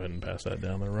 Go ahead and pass that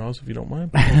down there, Ross, if you don't mind.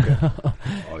 Okay.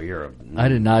 Oh, you're a... I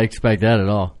did not expect that at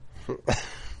all.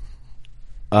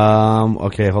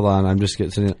 Okay, hold on. I'm just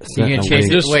getting. You can chase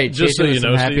it. Wait, just so you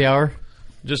know, happy Steve, hour.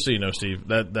 Just so you know, Steve,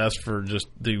 that's for just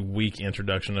the weak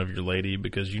introduction of your lady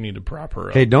because you need to prop her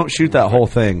up. Hey, don't shoot that whole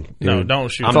thing. Dude. No, don't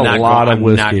shoot. That's a lot of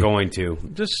whiskey. I'm not going to.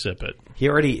 Just sip it.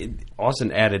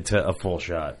 Austin added to a full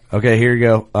shot. Okay, here you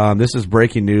go. This is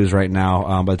breaking news right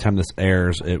now. By the time this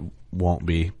airs, it won't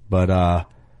be. But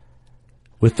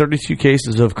with 32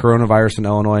 cases of coronavirus in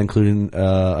Illinois, including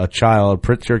a child,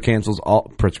 Pritzker cancels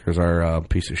all. Pritzker's our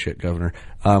piece of shit governor.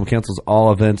 Cancels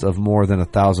all events of more than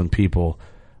 1,000 people.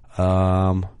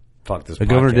 Fuck this. The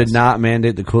governor did not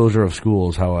mandate the closure of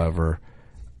schools, however.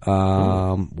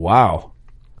 Wow.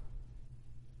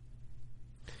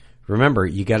 Remember,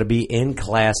 you got to be in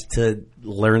class to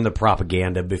learn the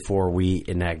propaganda before we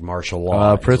enact martial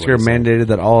law. Pritzker mandated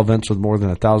that all events with more than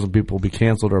 1,000 people be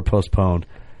canceled or postponed.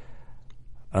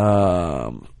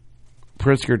 Pritzker,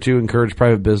 too, encouraged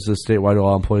private business statewide to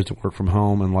allow employees to work from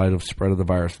home in light of spread of the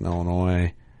virus in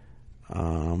Illinois.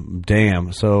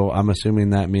 Damn. So I'm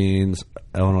assuming that means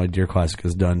Illinois Deer Classic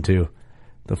is done, too.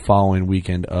 The following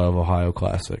weekend of Ohio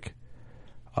Classic.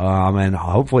 And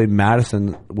hopefully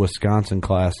Madison, Wisconsin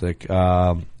Classic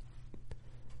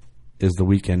is the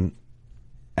weekend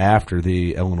after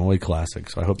the Illinois Classic.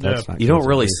 So I hope that's not. You know what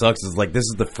really sucks is like this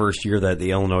is the first year that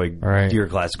the Illinois Deer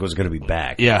Classic was going to be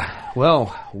back. Yeah.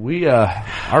 Well, we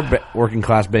our working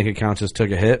class bank account just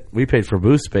took a hit. We paid for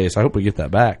booth space. I hope we get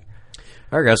that back.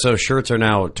 All right, guys. So shirts are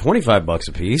now $25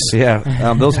 a piece.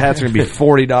 Yeah, those hats are going to be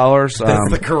 $40. That's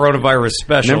the coronavirus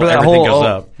special. Remember that everything goes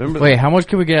up. Wait, how much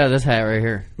can we get out of this hat right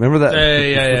here? Remember that?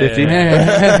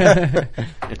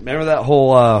 50? Remember that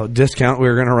whole discount we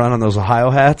were going to run on those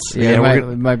Ohio hats? Yeah,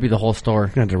 it might be the whole store.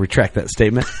 I'm going to retract that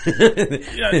statement.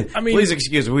 Yeah, I mean, please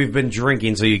excuse me. We've been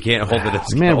drinking, so you can't hold the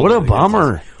discount. Man, what a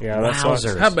bummer. Yeah, that's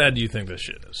awesome. How bad do you think this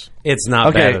shit is? It's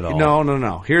not bad at all.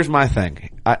 No. Here's my thing.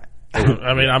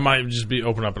 I mean, I might just be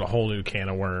opening up a whole new can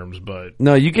of worms, but...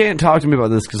 No, you can't talk to me about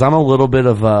this because I'm a little bit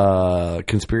of a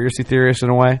conspiracy theorist in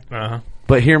a way. Uh-huh.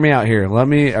 But hear me out here.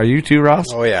 Are you too, Ross?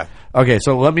 Oh yeah. Okay,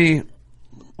 so let me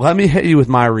hit you with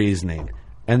my reasoning,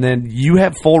 and then you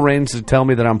have full reins to tell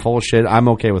me that I'm full of shit. I'm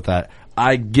okay with that.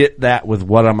 I get that with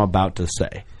what I'm about to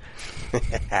say.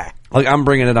 Like, I'm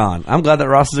bringing it on. I'm glad that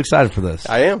Ross is excited for this.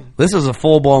 I am. This is a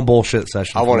full-blown bullshit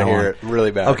session. I want to hear it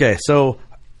really bad. Okay, so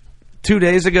 2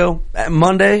 days ago,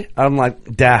 Monday, I'm like,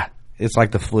 it's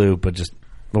like the flu, but just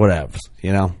whatevs,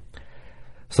 you know?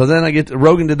 So then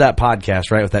Rogan did that podcast,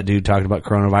 right, with that dude talking about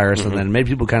coronavirus, and then made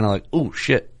people kind of like, oh,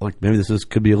 shit, like maybe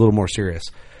could be a little more serious.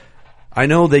 I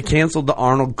know they canceled the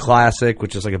Arnold Classic,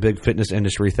 which is like a big fitness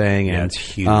industry thing. And it's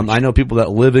huge. I know people that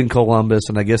live in Columbus,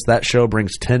 and I guess that show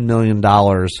brings $10 million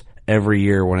every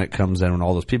year when it comes in, when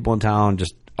all those people in town,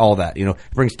 just all that. You know,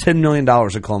 it brings $10 million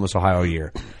to Columbus, Ohio a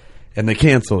year. And they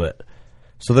canceled it.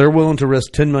 So they're willing to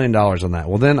risk $10 million on that.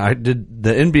 Well, then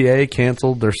the NBA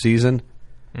canceled their season.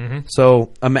 Mm-hmm.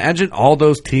 So imagine all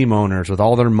those team owners with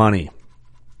all their money,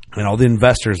 and all the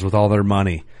investors with all their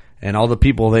money, and all the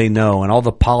people they know, and all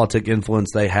the politic influence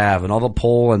they have, and all the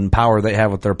pull and power they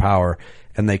have with their power,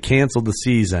 and they canceled the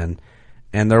season,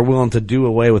 and they're willing to do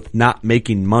away with not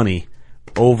making money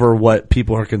over what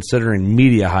people are considering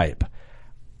media hype.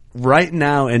 Right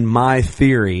now, in my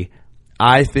theory,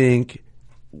 I think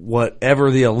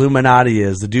whatever the Illuminati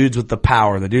is, the dudes with the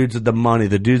power, the dudes with the money,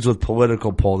 the dudes with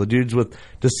political pull, the dudes with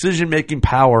decision-making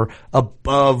power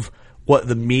above what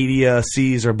the media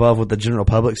sees or above what the general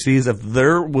public sees, if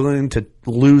they're willing to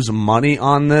lose money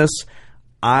on this,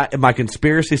 my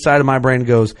conspiracy side of my brain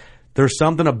goes, there's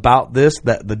something about this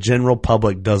that the general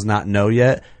public does not know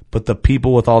yet, but the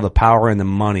people with all the power and the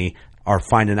money are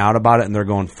finding out about it, and they're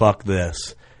going, fuck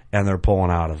this, and they're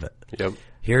pulling out of it. Yep.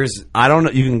 I don't know.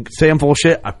 You can say I'm full of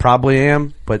shit. I probably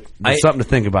am, but it's something to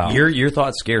think about. Your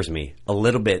thought scares me a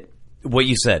little bit, what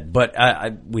you said. But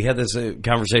we had this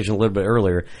conversation a little bit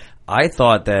earlier. I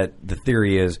thought that the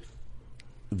theory is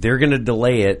they're going to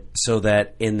delay it so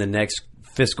that in the next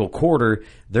fiscal quarter,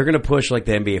 they're going to push like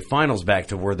the NBA Finals back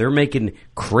to where they're making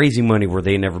crazy money where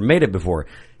they never made it before.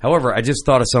 However, I just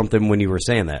thought of something when you were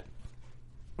saying that.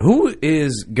 Who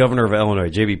is governor of Illinois?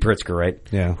 J.B. Pritzker, right?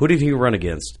 Yeah. Who did he run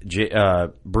against?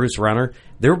 Bruce Rauner?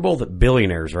 They were both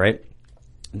billionaires, right?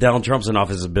 Donald Trump's in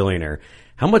office as a billionaire.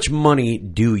 How much money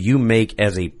do you make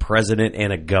as a president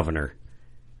and a governor?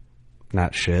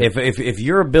 Not shit. If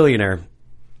you're a billionaire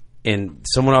and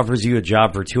someone offers you a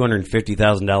job for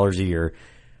 $250,000 a year,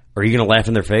 are you going to laugh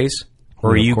in their face,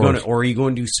 or are you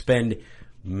going to spend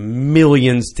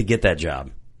millions to get that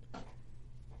job?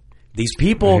 These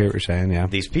people, I hear what you're saying, yeah.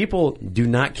 These people do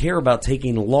not care about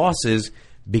taking losses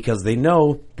because they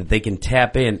know that they can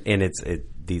tap in, and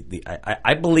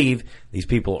I believe these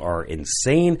people are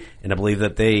insane, and I believe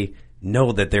that they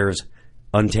know that there's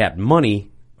untapped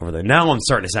money over there. Now I'm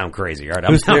starting to sound crazy. All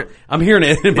right, I'm hearing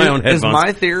it in my own headphones. Is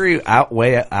my theory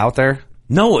way out there?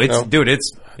 No, it's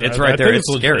right there.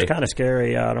 It's scary. It's kind of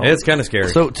scary. It's kind of scary.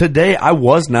 So today, I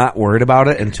was not worried about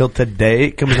it until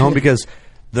today coming home because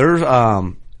there's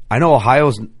I know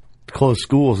Ohio's closed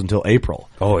schools until April.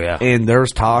 Oh yeah, and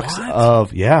there's talks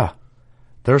of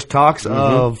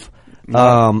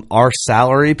our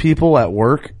salary people at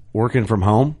work working from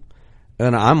home,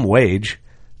 and I'm wage.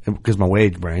 Because my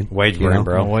wage brain,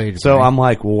 bro. So I'm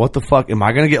like, well, what the fuck? Am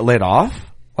I going to get laid off?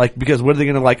 Like, because what are they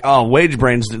going to wage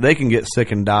brains? They can get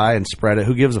sick and die and spread it.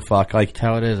 Who gives a fuck? Like, that's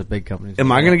how it is at big companies.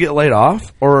 Am I going to get laid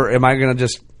off, or am I going to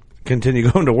just continue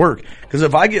going to work? Because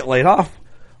if I get laid off,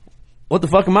 what the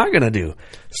fuck am I going to do?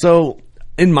 So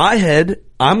in my head,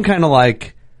 I'm kind of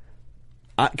like,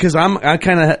 because I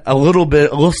kind of a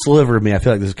little sliver of me. I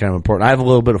feel like this is kind of important. I have a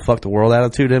little bit of fuck the world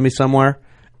attitude in me somewhere.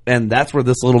 And that's where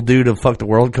this little dude of fuck the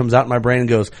world comes out in my brain and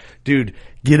goes, dude,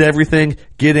 get everything,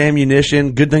 get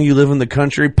ammunition. Good thing you live in the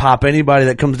country. Pop anybody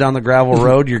that comes down the gravel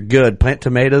road. You're good. Plant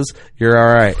tomatoes. You're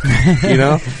all right. You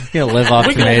know? You live off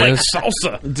tomatoes. Like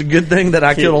salsa. It's a good thing that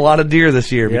I killed a lot of deer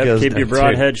this year. Because keep your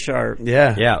broadhead sharp.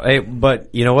 Yeah. Yeah. Hey,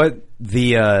 but you know what?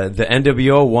 The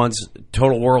NWO wants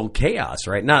total world chaos,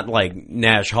 right? Not like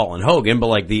Nash, Hall, and Hogan, but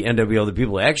like the NWO, the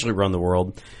people that actually run the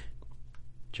world.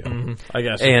 I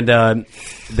guess. And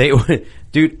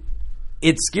dude,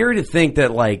 it's scary to think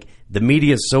that like the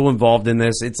media is so involved in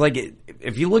this. It's like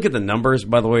if you look at the numbers,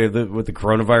 by the way, with the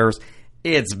coronavirus,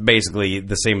 it's basically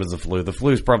the same as the flu. The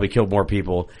flu's probably killed more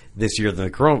people this year than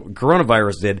the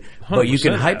coronavirus did. But you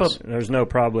can hype up. There's no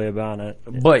probably about it.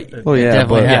 But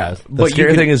definitely has. The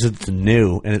scary thing is it's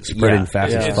new and it's spreading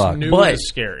fast as fuck. New but is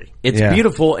scary. It's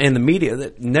beautiful, and the media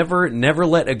that never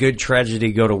let a good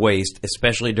tragedy go to waste,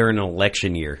 especially during an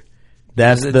election year.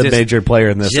 That's the major player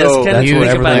in this. Just that's think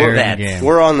what about everything- that. game.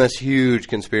 We're on this huge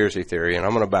conspiracy theory, and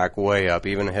I'm going to back way up,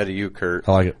 even ahead of you, Kurt.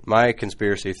 I like it. My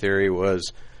conspiracy theory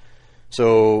was,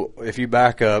 so if you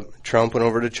back up, Trump went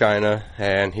over to China,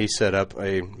 and he set up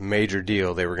a major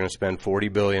deal. They were going to spend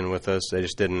 $40 billion with us. They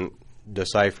just didn't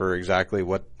decipher exactly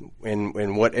what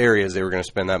in what areas they were going to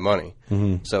spend that money.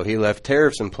 Mm-hmm. So he left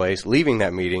tariffs in place, leaving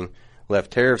that meeting,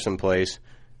 left tariffs in place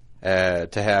to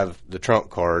have the Trump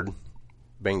card,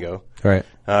 bingo, Right.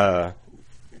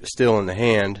 still in the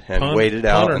hand and Pun- wait it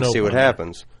out pun or and no see what pun?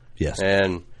 happens. Yes.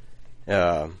 And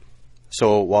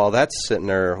so while that's sitting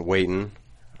there waiting,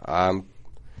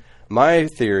 my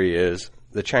theory is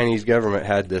the Chinese government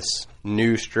had this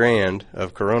new strand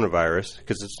of coronavirus,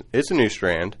 because it's a new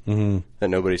strand that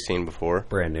nobody's seen before.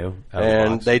 Brand new. Out of the And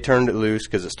box. they turned it loose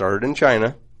because it started in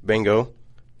China. Bingo.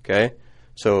 Okay?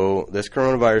 So this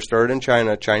coronavirus started in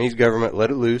China. Chinese government let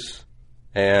it loose.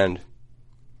 And,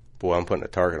 boy, I'm putting a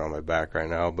target on my back right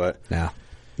now. But Now,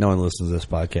 no one listens to this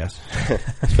podcast,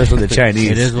 especially the Chinese.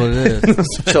 It is what it is.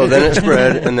 so then it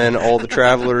spread, and then all the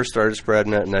travelers started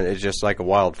spreading it, and then it's just like a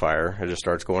wildfire. It just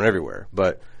starts going everywhere.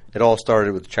 But it all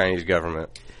started with the Chinese government.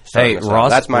 Hey, starting this out.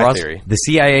 Ross, That's my Ross, theory. The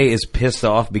CIA is pissed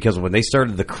off because when they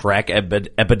started the crack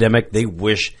epidemic, they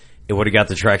wish it would have got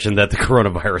the traction that the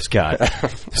coronavirus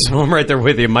got. So I'm right there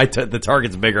with you. The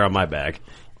target's bigger on my back.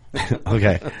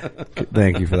 Okay.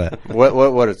 Thank you for that.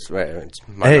 What it's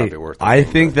might Hey, not be worth it. I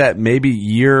think that maybe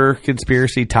your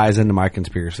conspiracy ties into my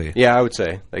conspiracy. Yeah, I would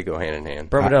say they go hand in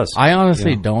hand. Probably does. I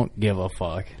honestly don't give a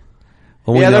fuck.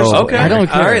 Well, we Yeah, there's- know- Okay. I don't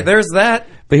care. All right, there's that.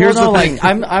 But here's Well, no, the thing. like,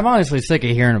 I'm honestly sick of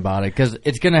hearing about it because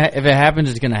it's gonna. If it happens,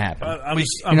 it's gonna happen. I'm know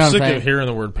what I'm sick saying? of hearing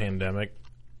the word pandemic.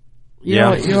 You Yeah.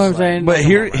 know what I'm saying? But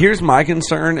here's my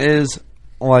concern is,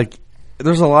 like,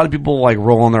 there's a lot of people, like,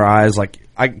 rolling their eyes, like,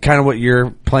 I kind of what you're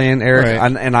playing, Eric,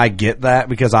 Right. and I get that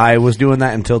because I was doing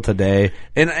that until today,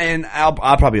 and I'll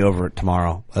probably be over it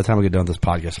tomorrow. By the time we get done with this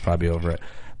podcast, I'll probably be over it.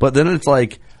 But then it's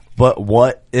like, but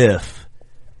what if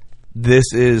this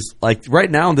is, like, right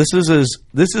now, this is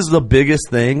the biggest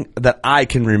thing that I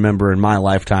can remember in my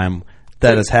lifetime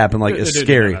that has happened. Like, it's Dude,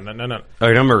 scary. No. Oh, you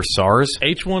remember SARS?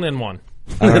 H1N1,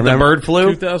 The bird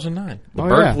flu? 2009. The Oh,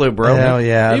 bird yeah. flu, bro. Hell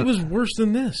yeah. It was worse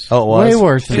than this. Oh, it was? Way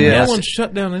worse than And Yes. no one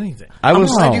shut down anything. I was.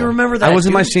 glad you remember that, I was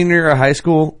in my dude. senior year of high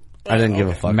school. I didn't give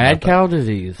a fuck. Mad about cow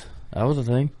disease. That was a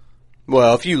thing.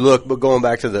 Well, if you look, but going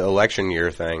back to the election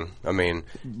year thing, I mean,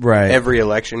 that. Right. every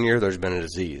election year there's been a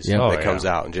disease Yep. that comes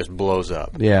out and just blows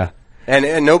up. Yeah.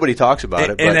 And nobody talks about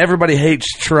it. And But, everybody hates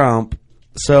Trump,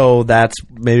 so that's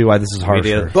maybe why this is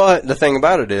harsher. but the thing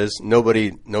about it is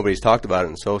nobody's talked about it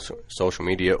in social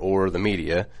media or the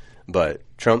media, but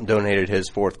Trump donated his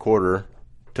fourth quarter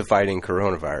to fighting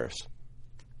coronavirus.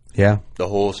 Yeah. The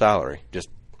whole salary. Just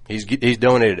he's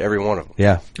donated every one of them.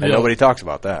 Yeah. And nobody talks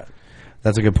about that.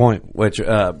 That's a good point. Which,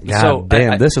 God so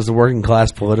damn, I- this is a working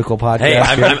class political podcast. Hey,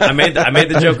 I made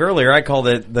the joke earlier. I called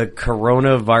it the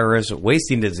coronavirus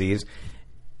wasting disease.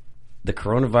 The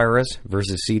coronavirus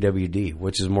versus CWD,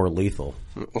 which is more lethal?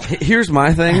 Here's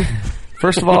my thing.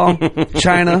 First of all,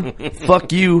 China,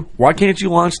 fuck you. Why can't you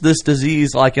launch this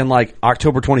disease like in like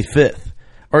October 25th?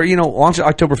 Or, launch it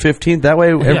October 15th. That way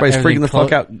everybody's everything freaking the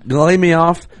fuck out. Lay me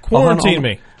off. Quarantine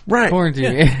me. Right.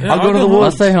 Quarantine. I'll go to the I'll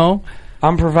woods. stay home.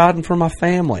 I'm providing for my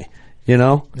family.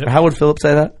 How would Philip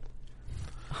say that?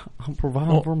 I'm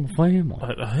providing for my family.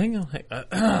 Hang on.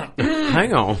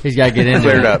 Hang on. He's got to get in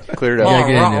Cleared there. up. Cleared up. Yeah,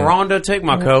 get into it. Rhonda, take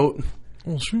my coat.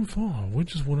 Well, shoot, far. We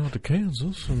just went out to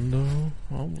Kansas, and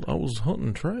I was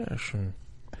hunting trash, and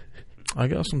I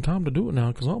got some time to do it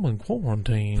now because I'm in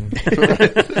quarantine.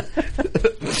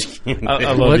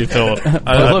 I love you, Philip.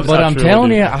 But I'm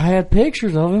telling you, I had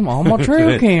pictures of him on my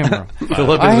trail camera.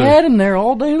 Philip I is a- had him there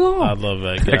all day I long. love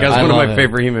that That guy. guy's I one of love my it.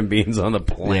 favorite human beings on the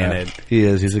planet. He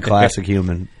is. He's a classic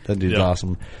human. That dude's Yeah.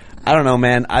 awesome. I don't know,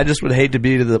 man. I just would hate to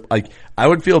be I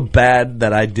would feel bad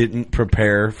that I didn't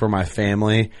prepare for my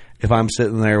family if I'm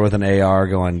sitting there with an AR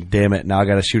going, damn it, now I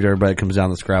got to shoot everybody that comes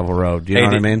down this gravel road. Do you know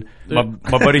what I mean?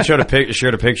 My buddy shared a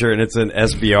picture, and it's an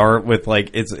SBR with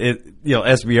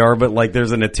SBR, but like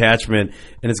there's an attachment,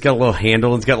 and it's got a little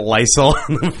handle, and it's got Lysol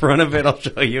on the front of it. I'll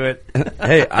show you it.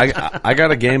 Hey, I got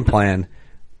a game plan.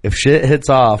 If shit hits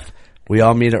off, we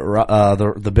all meet at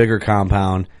the bigger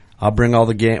compound. I'll bring all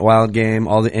the wild game,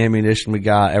 all the ammunition we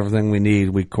got, everything we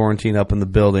need. We quarantine up in the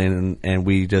building, and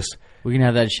we just... We can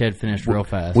have that shed finished real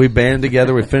fast. We band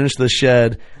together. We finish the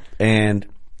shed, and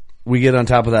we get on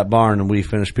top of that barn and we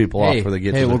finish people off before they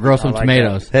get to we'll grow some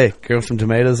tomatoes. Hey, grow some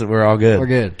tomatoes. We're all good. We're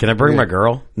good. Can I bring my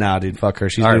girl? Nah, dude, fuck her.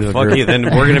 She's All right, new to the fuck group. you. Then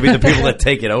we're going to be the people that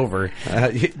take it over.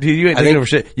 Dude, you ain't taking over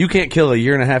shit. You can't kill a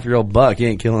 1.5-year-old buck. You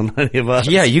ain't killing any of us.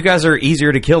 Yeah, you guys are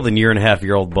easier to kill than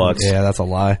 1.5-year-old bucks. Yeah, that's a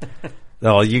lie.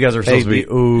 Oh, you guys are supposed to be,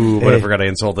 but hey. I forgot I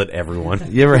insulted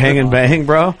everyone. You ever hang and bang,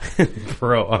 bro?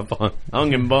 Bro, up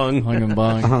hung and bung. Hung and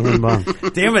bung. Hung and bung.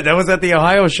 Damn it, that was at the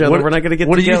Ohio show that we're not going to get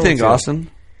What do you together think, to.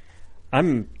 Austin?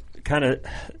 I'm kind of.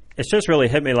 It's just really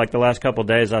hit me like the last couple of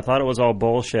days. I thought it was all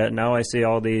bullshit. Now I see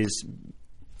all these.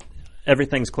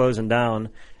 Everything's closing down,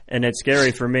 and it's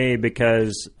scary for me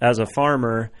because as a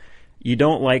farmer, you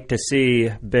don't like to see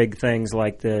big things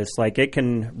like this. Like it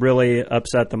can really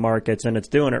upset the markets, and it's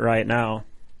doing it right now.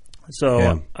 So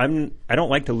Yeah. I don't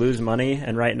like to lose money,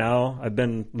 and right now I've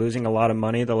been losing a lot of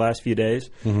money the last few days.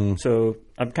 Mm-hmm. So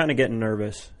I'm kind of getting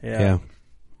nervous. Yeah.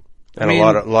 And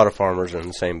a lot of farmers are in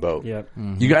the same boat. Yep.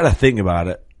 You got to think about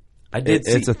it. It's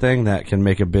a see- thing that can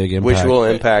make a big impact. Which will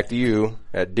impact you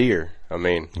at deer. I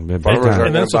mean, Big farmers time. are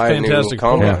And going that's to a buy fantastic new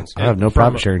point. combines. I have no From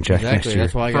profit a- sharing check next Exactly. year.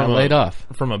 That's why I got laid off.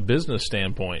 From a business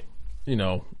standpoint,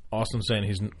 Austin's saying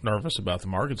he's nervous about the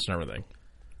markets and everything.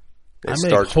 I make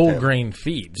starts with whole him. grain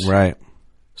feeds. Right.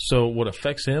 So what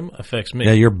affects him affects me.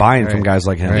 Yeah, you're buying from guys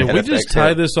like him. Did And we it just affects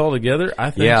tie him. this all together?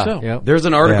 I think Yeah. so. Yep. There's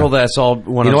an article Yeah. that I saw when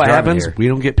You know I was what driving happens? here. We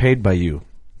don't get paid by you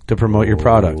to promote your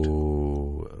product.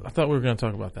 I thought we were going to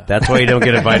talk about that. That's why you don't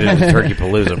get invited to Turkey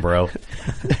Palooza, bro.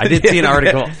 I did see an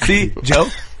article. See, Joe?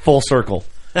 Full circle.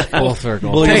 Full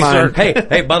circle. Blow your Hey, mind.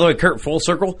 hey, by the way, Kurt, full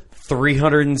circle,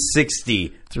 360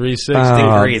 360.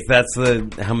 degrees.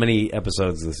 That's how many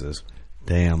episodes this is.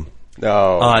 Damn.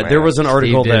 Oh, There was an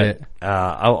article did that it.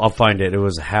 I'll find it. It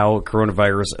was how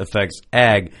coronavirus affects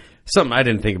ag. Something I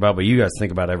didn't think about, but you guys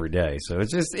think about every day. So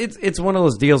it's just it's one of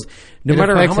those deals. No It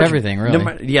matter affects how much everything, really.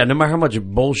 no matter how much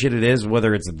bullshit it is,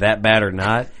 whether it's that bad or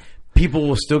not, people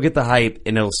will still get the hype,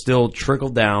 and it'll still trickle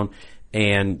down.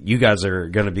 And you guys are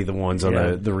going to be the ones on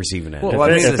the receiving end. Well, I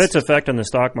mean, If it's affecting the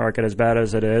stock market as bad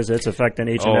as it is, it's affecting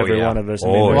each and every one of us.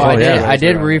 Oh, Well, I yeah.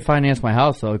 did refinance my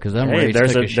house though because them Hey, rates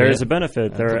there's took a shit. there's a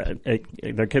benefit.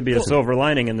 There could be a silver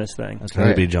lining in this thing. That's I'm going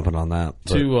right. to be jumping on that.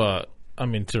 but-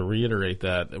 To reiterate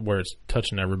that, where it's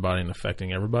touching everybody and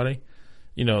affecting everybody,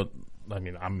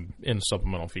 I'm in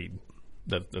supplemental feed.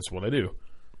 That's what I do.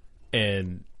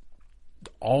 And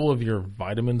all of your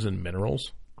vitamins and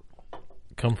minerals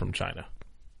come from China.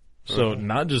 So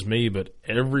not just me, but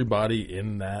everybody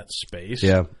in that space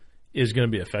is going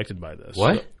to be affected by this.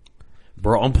 What?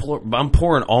 Bro, I'm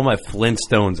pouring all my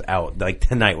Flintstones out like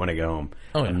tonight when I go home.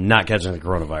 Oh, yeah. I'm not catching the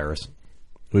coronavirus.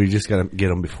 Well, you just got to get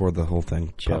them before the whole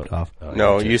thing popped off.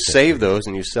 No, you save those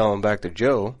and you sell them back to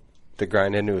Joe to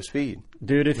grind into his feed.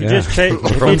 Dude, if you just chase,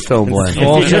 Flintstone blend.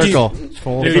 Full If you just- circle. It's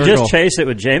full if you circle. just chase it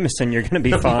with Jameson, you're going to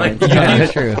be fine. Yeah,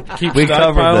 that's true. Keep We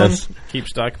covered stockpiling. this. Keep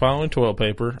stockpiling toilet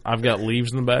paper. I've got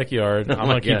leaves in the backyard. I'm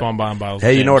going to keep God. on buying bottles.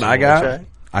 Hey, of you know what I Jameson. got?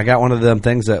 I got one of them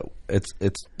things that it's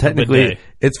technically bidet.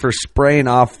 it's for spraying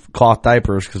off cloth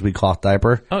diapers because we cloth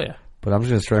diaper. Oh yeah, But I'm just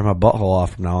gonna spray my butthole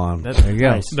off from now on. There you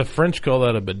go. the French call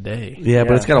that a bidet. Yeah,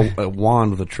 but it's got a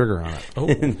wand with a trigger on it. Oh,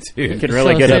 Dude, You can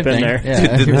really So get same up in thing. there.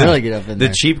 Yeah, you can really get up in the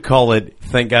there. cheap call it,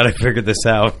 thank God I figured this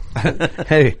out.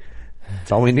 Hey,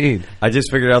 that's all we need. I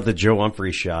just figured out the Joe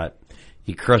Humphrey shot.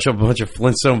 You crush up a bunch of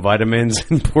Flintstone vitamins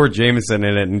and pour Jameson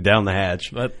in it and down the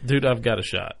hatch. dude, I've got a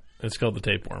shot. It's called the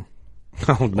tapeworm.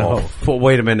 Oh no! Oh, but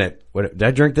wait a minute. Did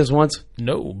I drink this once?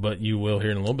 No, but you will here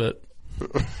in a little bit.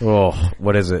 Oh,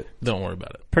 what is it? Don't worry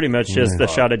about it. Pretty much just the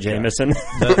shot of Jameson.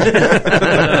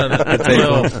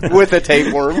 Well, With a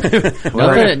tapeworm.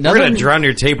 We're going to drown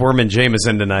your tapeworm in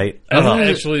Jameson tonight.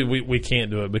 actually, we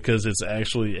can't do it because it's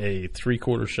actually a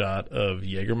 3/4 shot of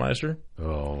Jägermeister.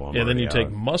 Oh, Yeah, then you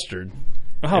take mustard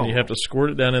Oh. and you have to squirt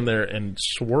it down in there and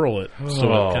swirl it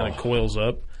so it kind of coils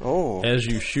up. Oh. As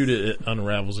you shoot it, it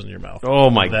unravels in your mouth. Oh,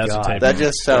 my That's God. A tapeworm. That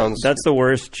just sounds. That's the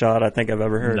worst shot I think I've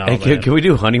ever heard. No, Hey, man. can we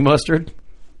do honey mustard?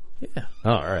 Yeah. Oh,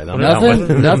 all right. I'm down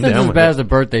with it. Nothing's I'm down as with bad it. as a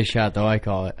birthday shot, though. I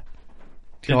call it.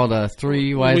 It's called a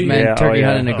Three Wise We- Men Yeah, Turkey oh,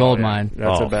 Hunt yeah. in a Oh, Gold yeah. Mine.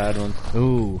 That's Oh. a bad one.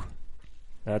 Ooh.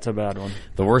 That's a bad one.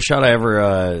 The worst shot I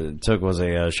ever took was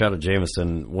a shot of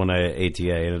Jameson when I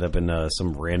ATA. I ended up in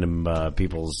some random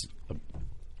people's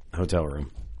hotel room.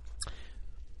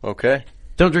 Okay.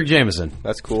 Don't drink Jameson.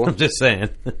 That's cool. I'm just saying.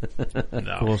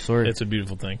 No, Cool story. It's a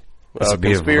beautiful thing. That's a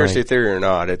beautiful Conspiracy thing. theory or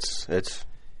not, it's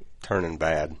turning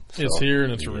bad. So, It's here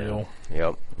and it's real.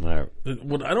 Yep. All right.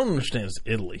 What I don't understand is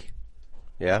Italy.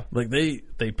 Yeah. Like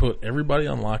they put everybody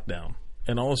on lockdown,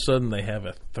 and all of a sudden they have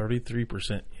a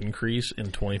 33% increase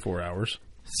in 24 hours.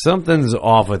 Something's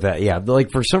off with that. Yeah, like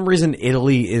for some reason,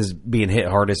 Italy is being hit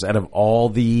hardest out of all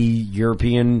the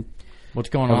European. What's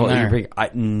going on there?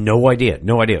 No idea.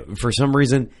 For some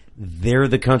reason, they're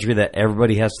the country that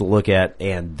everybody has to look at,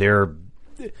 and their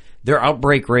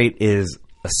outbreak rate is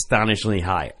astonishingly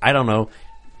high. I don't know.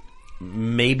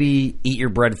 Maybe eat your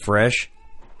bread fresh.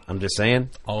 I'm just saying.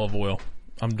 Olive oil.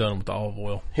 I'm done with the olive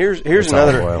oil. Here's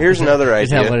another idea. Is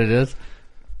that what it is?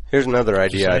 Here's another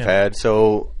idea I've had.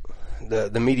 So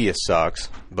the media sucks,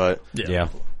 but Yeah.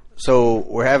 so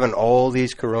we're having all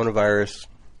these coronavirus,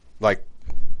 like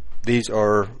these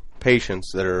are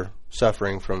patients that are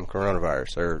suffering from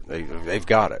coronavirus, or they've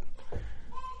got it.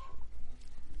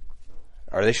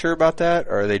 Are they sure about that,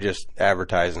 or are they just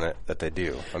advertising it that they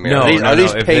do? I mean, are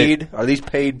these paid? Are these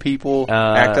paid people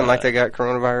acting like they got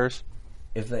coronavirus?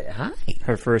 If they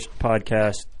Her first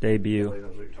podcast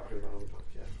debut.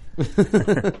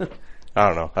 I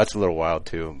don't know. That's a little wild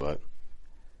too, but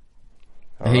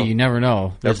Hey, you never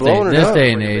know. They're This blowing it up.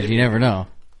 day and age, you never know.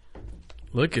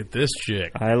 Look at this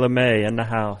chick. Isla May in the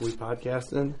house. We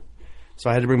podcasting? So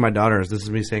I had to bring my daughters. This is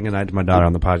me saying goodnight to my daughter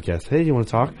on the podcast. Hey, you want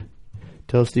to talk?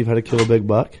 Tell Steve how to kill a big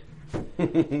buck?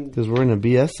 Because we're in a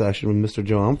BS session with Mr.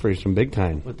 Joe Humphreys from Big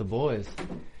Time. With the boys.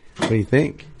 What do you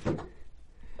think?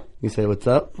 You say, what's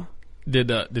up?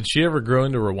 Did she ever grow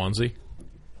into her onesie?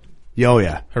 Oh,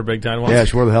 yeah. Her big time onesie? Yeah,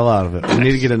 she wore the hell out of it. We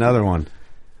need to get another one.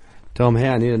 Tell him, hey,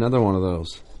 I need another one of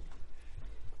those.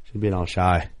 She's being all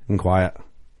shy and quiet.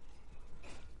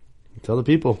 Tell the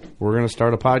people, we're going to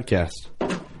start a podcast.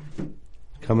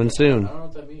 Coming soon. I don't know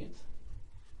what that means.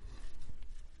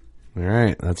 All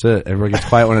right, that's it. Everybody gets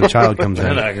quiet when a child comes in.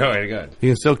 Go ahead. You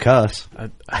can still cuss. I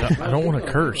don't want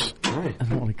to curse. I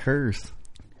don't want to curse.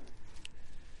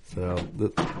 So,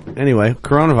 anyway,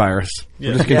 coronavirus.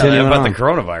 Yeah. We're just continuing about on. the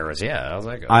coronavirus. Yeah, how's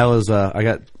that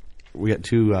going? We got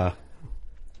two,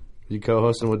 you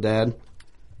co-hosting with Dad?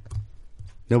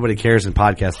 Nobody cares in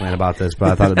podcast land about this,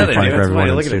 but I thought it'd be funny for everyone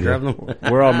in the studio.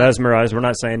 We're all mesmerized. We're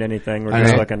not saying anything. We're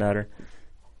just looking at her.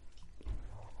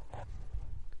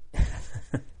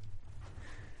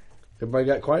 Everybody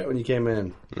got quiet when you came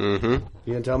in. Mm-hmm.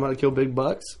 You gonna tell them how to kill big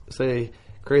bucks? Say,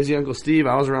 crazy Uncle Steve,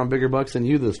 I was around bigger bucks than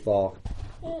you this fall.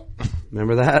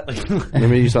 Remember that?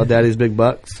 Remember you saw Daddy's big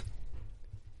bucks?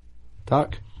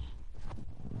 Talk.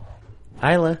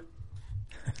 Isla.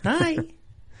 Hi.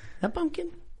 A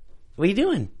pumpkin. What are you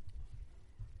doing?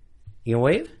 You gonna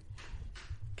wave?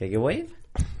 Can I get a wave?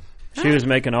 She was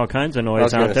making all kinds of I noise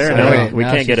was out gonna there. say. Now we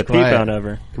Now can't get a she's peep quiet. out of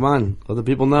her. Come on. Let the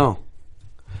people know.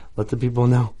 Let the people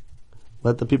know.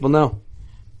 Let the people know.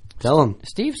 Tell them.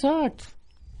 Steve sucked.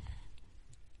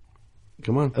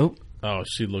 Come on. Oh, Oh,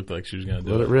 she looked like she was going to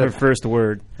do Let it Her rip. first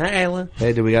word Hi, Isla.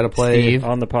 Hey, do we got to play? Steve.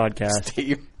 on the podcast.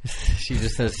 Steve. she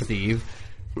just says Steve.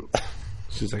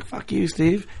 She's like, fuck you,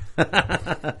 Steve.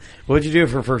 What'd you do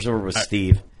if her first word was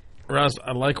Steve? Ross,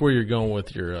 I like where you're going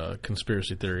with your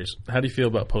conspiracy theories. How do you feel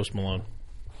about Post Malone?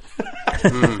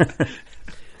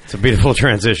 It's a beautiful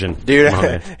transition. Dude, Come on,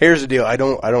 man. here's the deal. I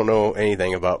don't know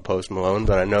anything about Post Malone,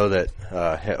 but I know that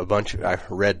I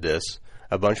read this.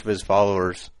 A bunch of his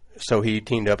followers. So he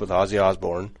teamed up with Ozzy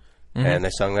Osbourne, and they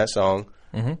sung that song.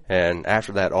 And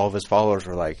after that, all of his followers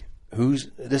were like,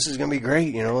 "This is going to be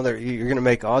great. You know, you're going to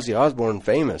make Ozzy Osbourne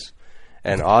famous."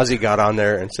 And Ozzy got on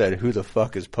there and said, "Who the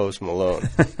fuck is Post Malone?"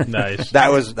 Nice.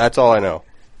 That's all I know.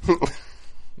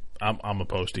 I'm a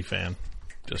Posty fan.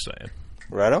 Just saying.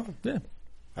 Right on. Yeah.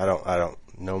 I don't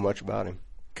know much about him.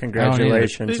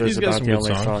 Congratulations He's is got about some the good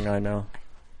only songs. song I know.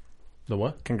 The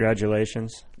what?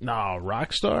 Congratulations. No,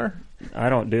 Rockstar? I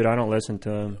don't listen to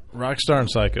him. Rockstar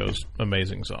and Psycho's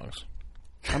amazing songs.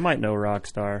 I might know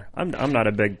Rockstar. I'm not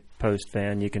a big Post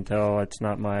fan. You can tell it's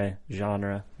not my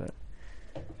genre. But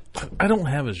I don't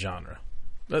have a genre.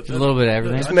 A little bit of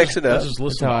everything. Just mix it up. I just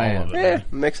listen to That's how I all am. of it. Yeah,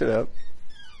 mix it up.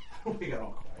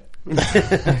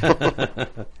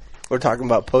 We're talking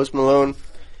about Post Malone,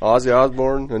 Ozzy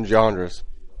Osbourne, and genres.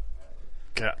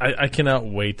 God, I cannot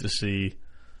wait to see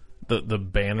the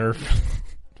banner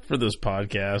for this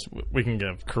podcast. We can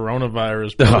give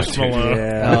coronavirus, Post Malone,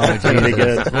 yeah, Oh, pretty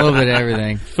good. A little bit of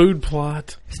everything. food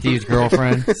plot. Steve's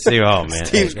girlfriend. See, oh, man.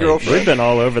 Steve's Hey, girlfriend. We've been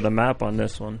all over the map on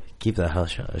this one. keep the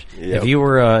hush hush. Yep. If you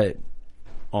were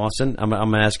Austin, I'm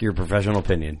going to ask your professional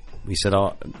opinion. We said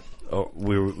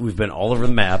we've been all over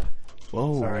the map.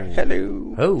 Whoa.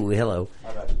 Hello. Oh, hello.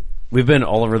 We've been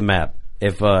all over the map.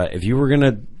 If you were going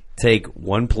to take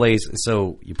one place,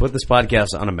 so you put this podcast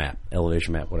on a map,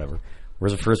 elevation map, whatever.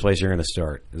 Where's the first place you're going to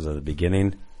start? Is it the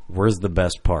beginning? Where's the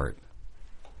best part?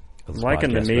 of this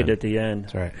Liking the podcast meat been? at the end.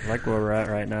 That's right. Like where we're at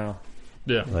right now.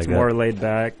 Yeah. Like It's that. more laid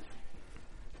back.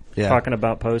 talking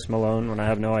about Post Malone when I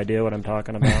have no idea what I'm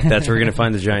talking about. That's where you're going to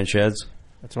find the giant sheds?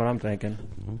 That's what I'm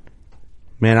thinking.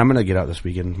 Man, I'm going to get out this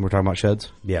weekend. We're talking about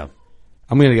sheds? Yeah.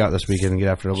 I'm going to get out this weekend and get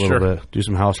after it a little Sure. bit, do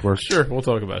some housework. Sure, we'll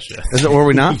talk about shit. Is it, were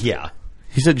we not? Yeah.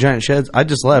 He said giant sheds. I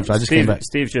just left. I just came back.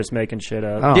 Steve's just making shit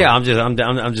up. Oh. Yeah, I'm just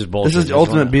bullshitting. This is the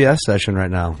ultimate BS session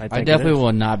right now. I think I it definitely is.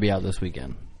 will not be out this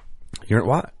weekend. You're at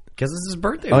what? Because it's his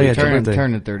birthday. Oh, yeah, week. it's your birthday.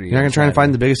 Turning 30. You're not going to try and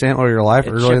find the biggest antler of your life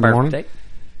It's early your in the morning? birthday.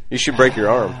 You should break your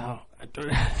arm.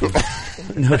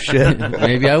 No shit.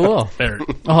 Maybe I will. Eric,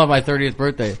 I'll have my 30th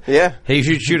birthday. Yeah. Hey, you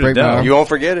should shoot a Break my dove. arm. You won't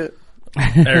forget it.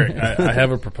 Eric, I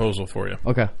have a proposal for you.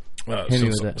 Okay. Hit me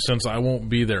with it. Since I won't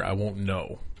be there, I won't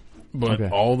know. But Okay.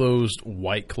 all those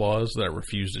White Claws that I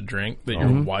refuse to drink that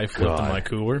your wife left in my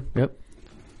cooler, Yep.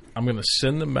 I'm going to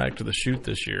send them back to the shoot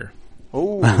this year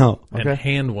Oh, and okay.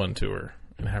 hand one to her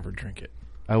and have her drink it.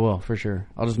 I will, for sure.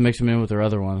 I'll just mix them in with her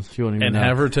other ones. She won't even And know.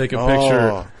 have her take a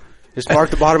picture. Oh. Just mark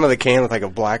the bottom of the can with like a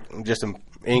black, just an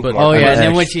ink But- mark. Oh, yeah, and then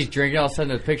X. when she's drinking, I'll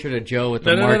send a picture to Joe with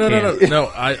the No, mark can. No,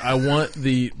 I want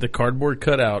the cardboard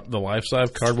cutout, the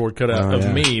life-size cardboard cutout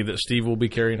of me that Steve will be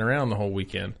carrying around the whole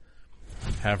weekend.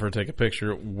 Have her take a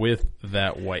picture with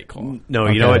that White Claw. No,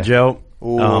 you know what, Joe?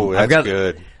 Ooh, that's I've got,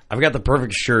 good. I've got the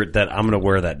perfect shirt that I'm going to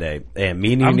wear that day. And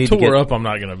me and you I'm need to tore get up. I'm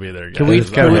not going to be there, guys. Can we, It's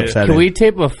kinda upsetting. can we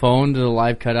tape a phone to the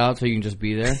live cutout so you can just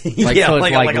be there? Like, Yeah, so it's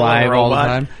like like, a live little all the robot.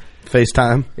 time?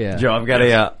 FaceTime. Yeah. Joe, I've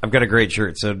got a great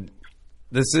shirt. So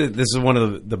this is one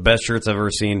of the best shirts I've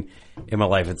ever seen in my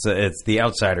life. It's the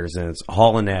Outsiders, and it's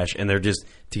Hall and Nash, and they're just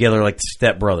together like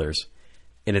Step Brothers,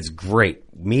 and it's great.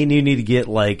 Me and you need to get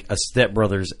like a Step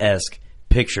Brothers-esque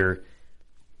picture,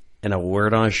 and I wear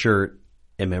it on a shirt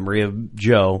in memory of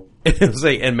Joe. It's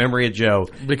like in memory of Joe.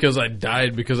 Because I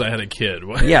died because I had a kid.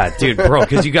 Yeah, dude, bro,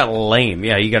 because you got lame.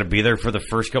 Yeah, you got to be there for the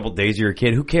first couple days you're a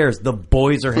kid. Who cares? The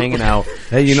boys are hanging out.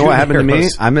 Hey, you know what happened to me?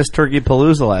 arrows. I missed Turkey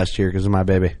Palooza last year because of my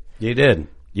baby. You did.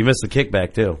 You missed the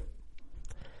kickback, too.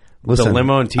 Listen, The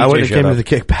limo and TJ I wouldn't have showed came up. to the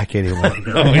kickback anyway.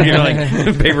 Oh, you're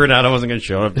like, favoring out I wasn't going to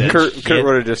show up. Dude. Kurt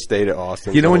would have just stayed at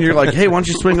Austin. You know when you're like, hey, why don't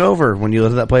you swing over? When you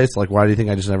live at that place, like, why do you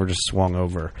think I just never just swung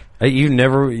over? Hey, you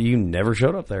never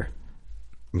showed up there.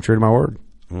 I'm true to my word.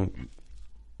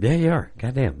 Yeah, you are.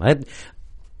 Goddamn.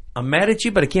 I'm mad at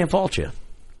you, but I can't fault you.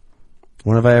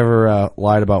 When have I ever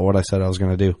lied about what I said I was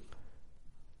going to do?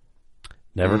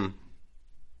 Never.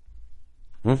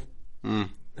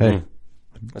 Hey,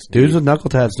 dudes with knuckle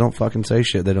tats don't fucking say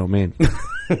shit they don't mean.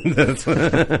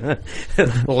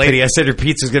 Lady, I said your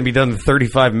pizza's going to be done in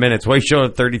 35 minutes. Why you showing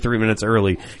up 33 minutes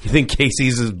early? You think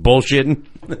Casey's is bullshitting?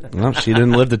 Well, she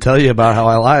didn't live to tell you about how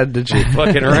I lied, did she?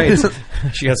 Fucking right.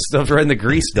 She got stuffed right in the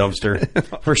grease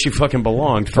dumpster where she fucking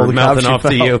belonged for Holy mouthing cow, off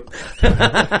she to you.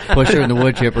 Push her in the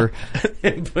wood chipper.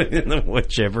 And put it in the wood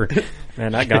chipper.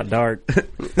 Man, that got dark.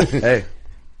 Hey,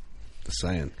 just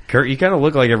saying. Kurt, you kind of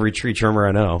look like every tree trimmer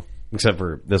I know, except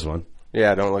for this one.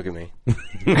 Yeah, don't look at me.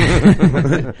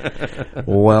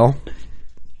 Well,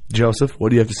 Joseph, what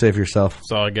do you have to say for yourself?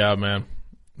 That's all I got, man.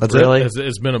 That's Really? it.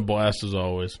 It's been a blast as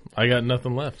always. I got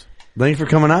nothing left. Thank you for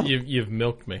coming out. You've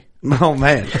milked me. Oh,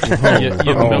 man. You've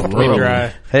milked me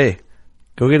dry. Hey,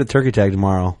 go get a turkey tag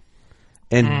tomorrow.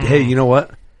 And, hey, you know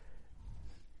what?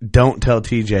 Don't tell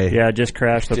TJ. Yeah, just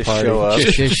crash the Just party. show up.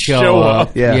 Just show Show up.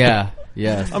 up. Yeah. Yeah.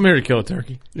 Yes. I'm here to kill a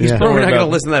turkey. Yeah. But we're worry not going about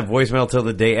to listen to that voicemail till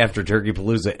the day after Turkey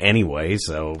Palooza anyway,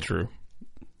 so. True.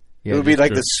 Yeah, It would be just-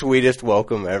 like the sweetest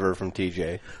welcome ever from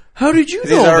TJ. How did you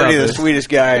He's already the sweetest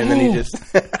guy, and then he just...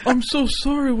 I'm so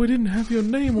sorry we didn't have your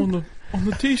name on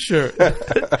the T-shirt.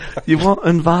 You weren't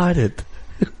invited.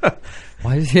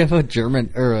 Why does he have a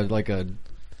German or like a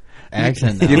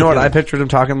accent now? You know what I pictured him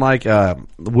talking like?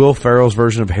 Will Ferrell's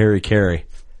version of Harry Carey.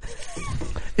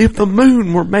 If the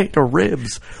moon were made of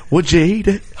ribs, would you eat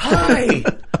it? Hi.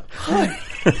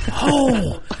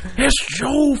 Oh, it's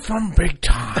Joe from Big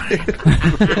Time.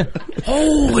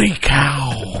 Holy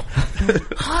cow.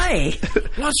 Hi.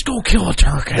 Let's go kill a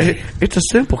turkey. It's a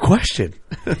simple question.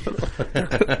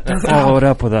 Follow it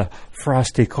up with a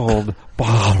frosty cold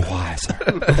Budweiser.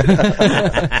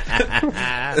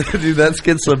 Dude, that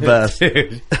skit's the best.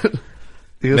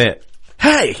 He goes, Man.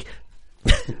 hey,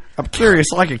 I'm curious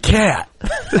like a cat.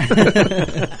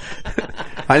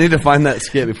 I need to find that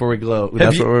skit before we glow.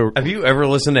 That's what we're. Have you ever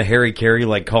listened to Harry Carey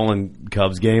like calling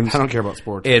Cubs games? I don't care about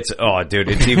sports. It's dude,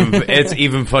 it's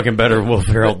even fucking better than Will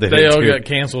Ferrell did. They it, all dude. got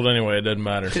canceled anyway. It doesn't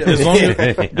matter.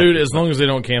 As long as they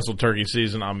don't cancel turkey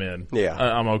season, I'm in. Yeah.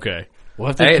 I'm okay.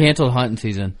 What if they canceled hunting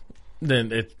season?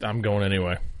 Then I'm going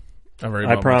anyway.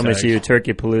 I promise you,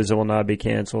 Turkey Palooza will not be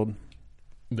canceled.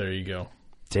 There you go.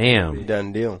 Damn,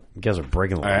 Done deal. you guys are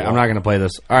breaking the law. All right, I'm not going to play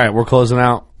this. All right, we're closing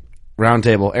out. Round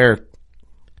table. Eric,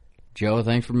 Joe,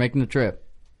 thanks for making the trip.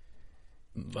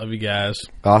 Love you guys.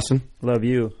 Austin? Love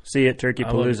you. See you at Turkey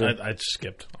Palooza. I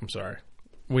skipped. I'm sorry.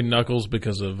 We knuckles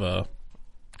because of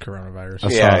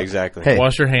coronavirus. Yeah, exactly. Hey.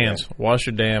 Wash your hands. Wash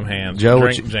your damn hands. Joe,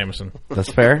 Drink Jameson.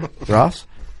 That's fair. Ross?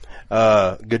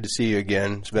 Good to see you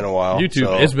again. It's been a while. YouTube,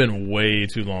 so- it's been way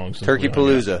too long since Turkey we hung out.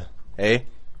 Palooza. Hey,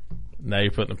 Now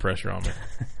you're putting the pressure on me.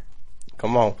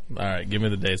 come on. All right, give me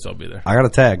the dates. I'll be there. I got a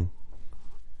tag.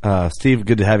 Steve,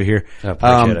 good to have you here. I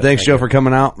appreciate it. Thanks, Thank Joe, you. for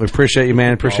coming out. We appreciate you,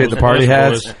 man. Appreciate Always the party a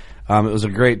pleasure, hats. boys. It was a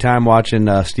great time watching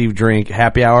Steve drink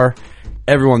happy hour.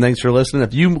 Everyone, thanks for listening.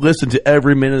 If you listened to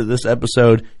every minute of this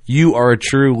episode, you are a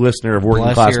true listener of Working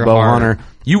Bless Class your Bow heart. Hunter.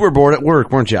 You were bored at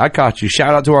work, weren't you? I caught you.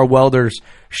 Shout out to our welders.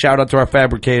 Shout out to our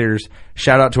fabricators.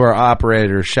 Shout out to our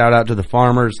operators. Shout out to the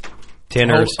farmers.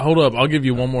 Tinners. Hold up. I'll give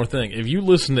you one more thing. If you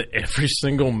listen to every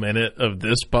single minute of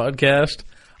this podcast,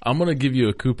 I'm going to give you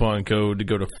a coupon code to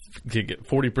go to get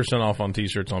 40% off on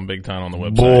T-shirts on Big Time on the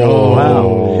website. Oh,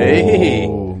 wow. Hey,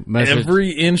 Message.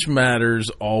 Every inch matters.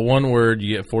 All one word.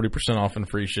 You get 40% off and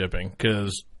free shipping.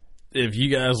 Because if you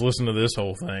guys listen to this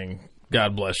whole thing,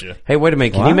 God bless you. Hey, wait a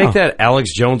minute. Can Wow. you make that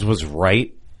Alex Jones was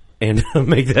right and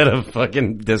make that a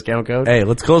fucking discount code? Hey,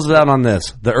 let's close it out on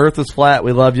this. The earth is flat.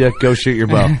 We love you. Go shoot your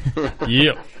bow.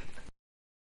 Yep.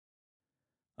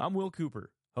 I'm Will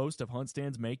Cooper, host of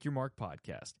HuntStand's Make Your Mark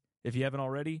podcast. If you haven't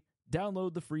already,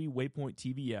 download the free Waypoint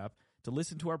TV app to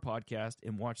listen to our podcast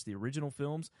and watch the original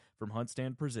films from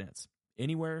HuntStand Presents,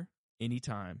 anywhere,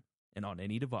 anytime, and on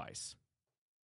any device.